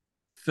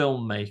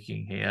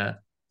filmmaking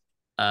here.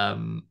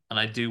 And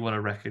I do want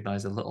to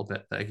recognize a little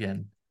bit that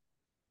again,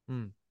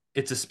 Mm.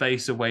 it's a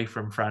space away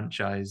from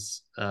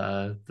franchise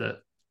that's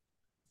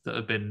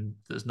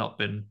not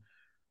been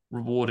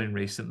rewarding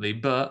recently.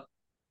 But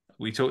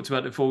we talked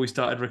about it before we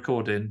started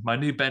recording. My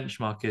new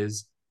benchmark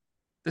is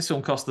this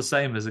film cost the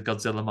same as a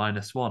Godzilla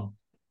minus one.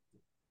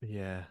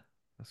 Yeah.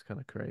 That's kind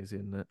of crazy,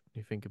 isn't it?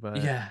 You think about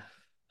it. Yeah,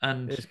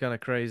 and It's kind of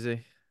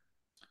crazy.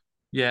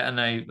 yeah,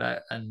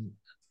 and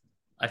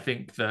I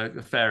think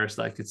the fairest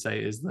I could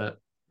say is that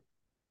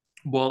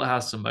while it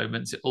has some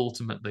moments, it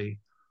ultimately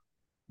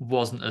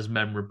wasn't as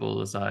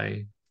memorable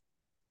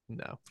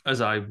No.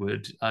 as I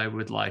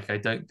would like. I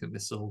don't think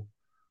this will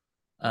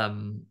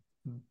um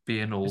be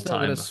an all It's not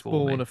going to timer for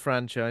spawn me. a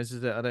franchise,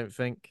 is it? I don't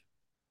think.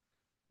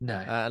 No,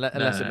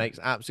 Unless it no. makes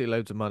absolutely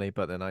loads of money,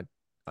 but then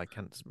I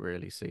can't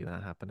really see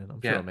that happening. I'm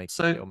sure Yeah.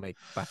 So it'll make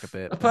back a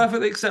bit, a but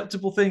perfectly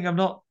acceptable thing. I'm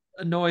not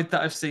annoyed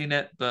that I've seen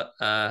it, but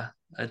a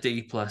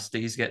D plus.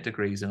 D's get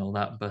degrees and all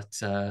that,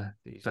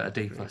 these but a get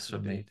D plus degrees for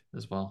me indeed.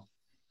 as well.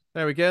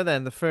 There we go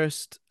then. The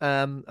first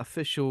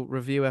official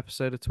review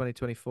episode of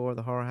 2024 of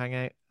the Horror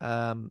Hangout.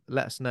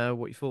 Let us know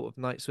what you thought of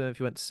Night Swim if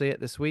you went to see it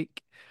this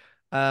week.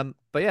 But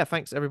yeah,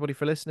 thanks everybody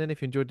for listening.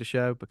 If you enjoyed the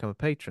show, become a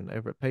patron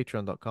over at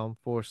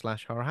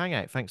patreon.com/horror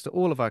hangout. Thanks to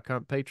all of our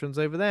current patrons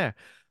over there.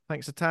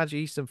 Thanks to Taji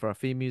Easton for our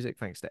theme music.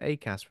 Thanks to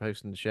Acast for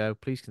hosting the show.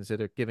 Please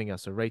consider giving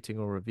us a rating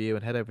or review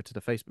and head over to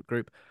the Facebook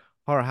group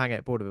Horror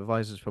Hangout Board of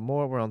Advisors for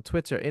more. We're on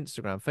Twitter,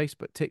 Instagram,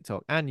 Facebook,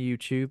 TikTok, and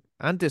YouTube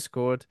and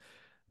Discord.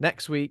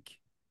 Next week,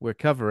 we're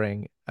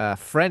covering a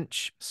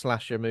French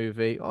slasher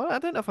movie. Oh, I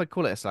don't know if I'd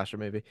call it a slasher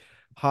movie.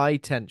 High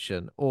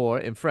Tension, or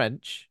in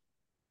French,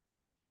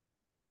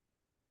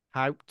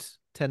 Haute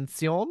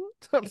Tension.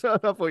 I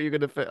thought you were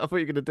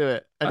gonna do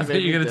it, and I you think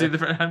made me you're going to do do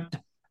the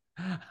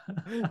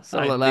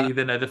something I like that.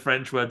 either know the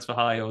French words for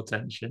high or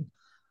tension,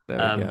 There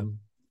we go. um,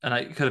 and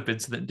it could have been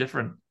something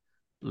different.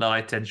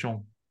 La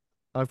tension.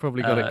 I've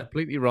probably got it Uh,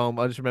 completely wrong.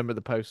 I just remember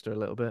the poster a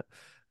little bit.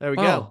 There we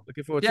go. well,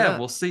 Looking forward to yeah, that.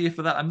 we'll see you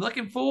for that. I'm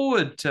looking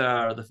forward to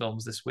our other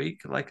films this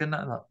week. Like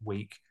not that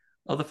week,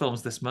 other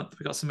films this month.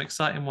 We got some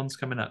exciting ones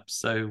coming up.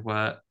 So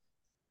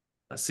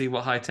let's see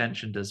what High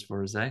Tension does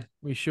for us, eh?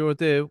 We sure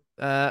do.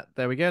 There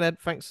we go then.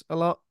 Thanks a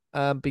lot.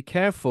 Be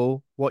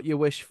careful what you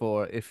wish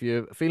for. If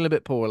you're feeling a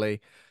bit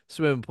poorly,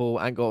 swimming pool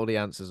ain't got all the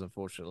answers,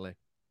 unfortunately.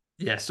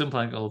 Yeah,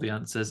 Swimpool got all the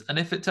answers. And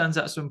if it turns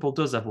out Swimpool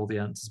does have all the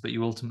answers, but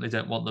you ultimately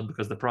don't want them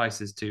because the price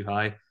is too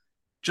high,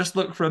 just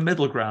look for a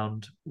middle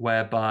ground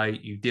whereby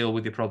you deal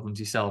with your problems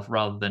yourself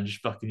rather than just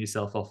fucking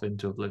yourself off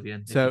into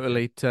oblivion if you can.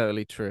 Totally,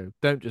 totally true.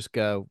 Don't just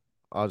go,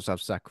 I'll just have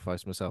to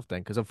sacrifice myself then,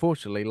 because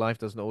unfortunately, life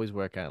doesn't always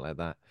work out like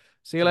that.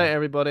 See you No. later,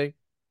 everybody.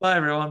 Bye,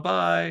 everyone.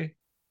 Bye.